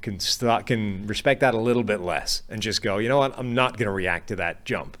linemen can respect that a little bit less and just go, you know what, I'm not going to react to that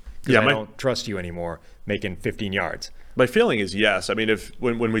jump because I don't trust you anymore making 15 yards. My feeling is yes. I mean,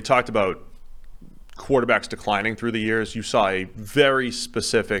 when we talked about quarterbacks declining through the years, you saw a very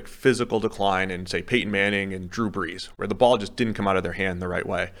specific physical decline in, say, Peyton Manning and Drew Brees, where the ball just didn't come out of their hand the right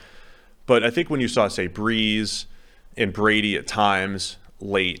way. But I think when you saw, say, Brees and Brady at times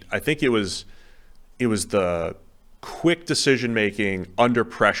late, I think it was the quick decision-making under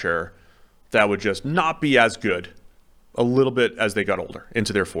pressure that would just not be as good a little bit as they got older,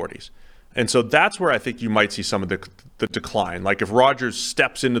 into their 40s. And so that's where I think you might see some of the decline. If Rodgers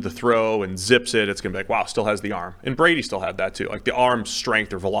steps into the throw and zips it, it's going to be wow, still has the arm. And Brady still had that too. The arm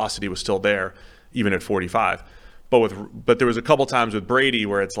strength or velocity was still there, even at 45. But there was a couple times with Brady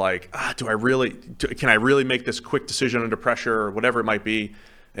where it's can I really make this quick decision under pressure or whatever it might be?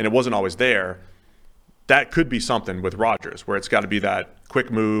 And it wasn't always there. That could be something with Rodgers where it's got to be that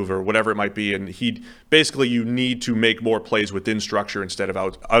quick move or whatever it might be. And you need to make more plays within structure instead of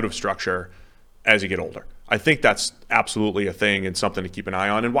out of structure as you get older. I think that's absolutely a thing and something to keep an eye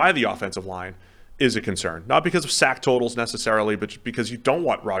on, and why the offensive line is a concern. Not because of sack totals necessarily, but because you don't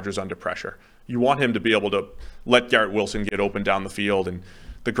want Rodgers under pressure. You want him to be able to let Garrett Wilson get open down the field and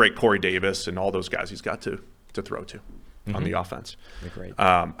the great Corey Davis and all those guys he's got to throw to on the offense. Great.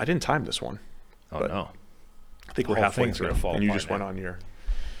 I didn't time this one. Oh, no. I think we're halfway through, and you just went on your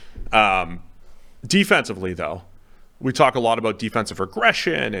defensively, though. We talk a lot about defensive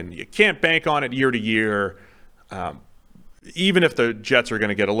regression, and you can't bank on it year to year. Even if the Jets are going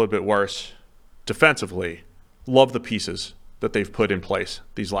to get a little bit worse defensively, love the pieces that they've put in place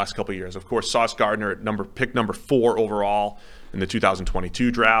these last couple of years. Of course, Sauce Gardner at pick number 4 overall in the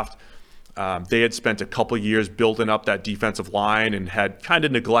 2022 draft. They had spent a couple of years building up that defensive line and had kind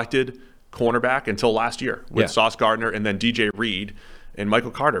of neglected cornerback until last year with Sauce Gardner, and then DJ Reed and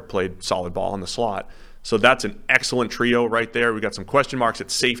Michael Carter played solid ball in the slot. So that's an excellent trio right there. We got some question marks at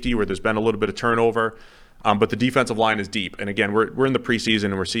safety where there's been a little bit of turnover, but the defensive line is deep. And again, we're in the preseason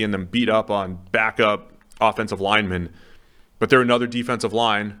and we're seeing them beat up on backup offensive linemen, but they're another defensive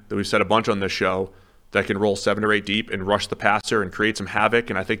line that we've said a bunch on this show that can roll 7 or 8 deep and rush the passer and create some havoc.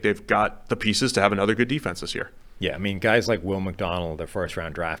 And I think they've got the pieces to have another good defense this year. Yeah, I mean, guys like Will McDonald, their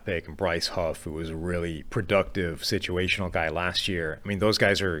first-round draft pick, and Bryce Huff, who was a really productive situational guy last year. I mean, those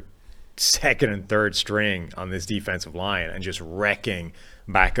guys are second and third string on this defensive line and just wrecking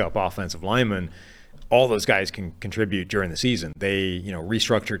backup offensive linemen. All those guys can contribute during the season. They,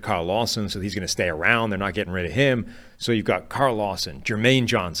 restructured Carl Lawson, so he's going to stay around. They're not getting rid of him. So you've got Carl Lawson, Jermaine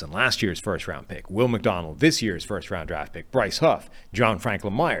Johnson, last year's first-round pick, Will McDonald, this year's first-round draft pick, Bryce Huff, John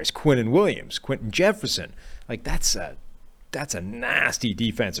Franklin Myers, Quinnen Williams, Quentin Jefferson. Like, that's a nasty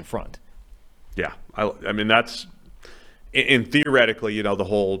defensive front. Yeah, I mean, that's in theoretically, the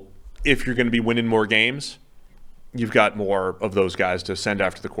whole, if you're going to be winning more games, you've got more of those guys to send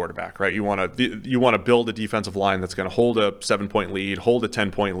after the quarterback, right? You want to build a defensive line that's going to hold a 7-point lead, hold a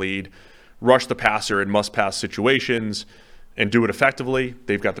 10-point lead, rush the passer in must-pass situations, and do it effectively.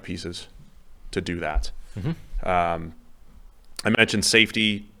 They've got the pieces to do that. Mm-hmm. I mentioned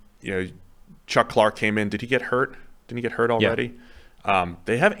safety. Chuck Clark came in. Did he get hurt? Didn't he get hurt already? Yeah.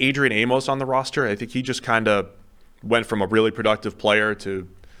 They have Adrian Amos on the roster. I think he just kind of went from a really productive player to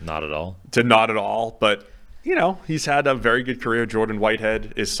not at all. But he's had a very good career. Jordan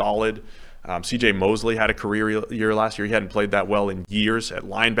Whitehead is solid. C.J. Mosley had a career year last year. He hadn't played that well in years at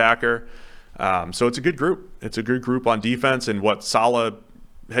linebacker. So it's a good group. It's a good group on defense, and what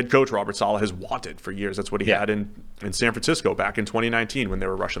head coach Robert Saleh has wanted for years. That's what he had in San Francisco back in 2019 when they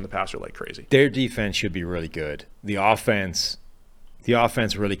were rushing the passer like crazy. Their defense should be really good. The offense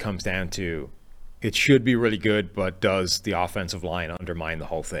really comes down to, it should be really good, but does the offensive line undermine the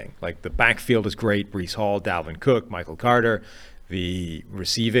whole thing? Like, the backfield is great. Breece Hall, Dalvin Cook, Michael Carter. The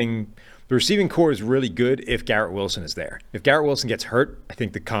receiving core is really good if Garrett Wilson is there. If Garrett Wilson gets hurt, I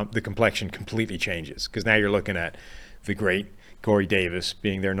think the complexion completely changes, because now you're looking at the great Corey Davis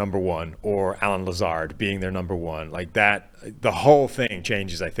being their number one, or Alan Lazard being their number one. Like that, the whole thing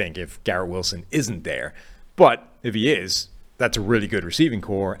changes, I think, if Garrett Wilson isn't there. But if he is, that's a really good receiving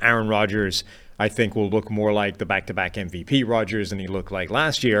core. Aaron Rodgers, I think, will look more like the back-to-back MVP Rodgers than he looked like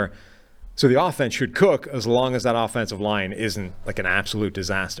last year. So the offense should cook as long as that offensive line isn't like an absolute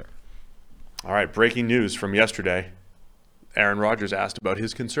disaster. All right, breaking news from yesterday. Aaron Rodgers asked about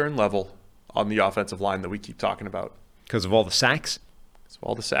his concern level on the offensive line that we keep talking about. Because of all the sacks? Because of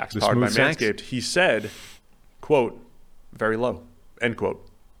all the sacks. Powered by Manscaped. He said, quote, very low, end quote.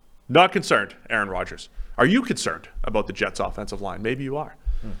 Not concerned, Aaron Rodgers. Are you concerned about the Jets' offensive line? Maybe you are.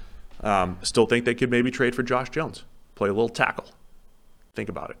 Still think they could maybe trade for Josh Jones. Play a little tackle. Think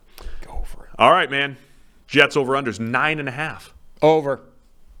about it. Go for it. All right, man. Jets over-unders 9.5. Over.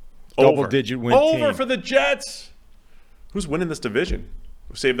 Double-digit win team. Over for the Jets. Who's winning this division?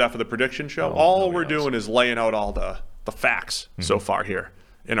 We'll save that for the prediction show. All we're doing is laying out all the facts so far here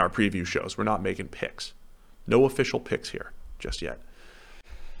in our preview shows. We're not making picks. No official picks here just yet.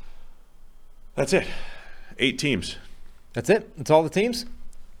 That's it. 8 teams. That's it? That's all the teams?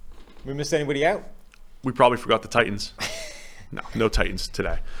 We missed anybody out? We probably forgot the Titans. No Titans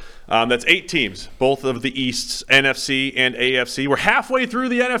today. That's 8 teams, both of the East's NFC and AFC. We're halfway through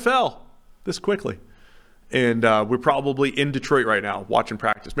the NFL this quickly. And we're probably in Detroit right now watching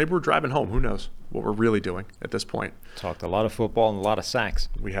practice. Maybe we're driving home. Who knows what we're really doing at this point. Talked a lot of football and a lot of sacks.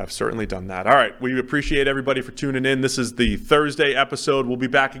 We have certainly done that. All right. We appreciate everybody for tuning in. This is the Thursday episode. We'll be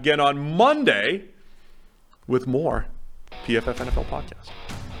back again on Monday with more PFF NFL podcast.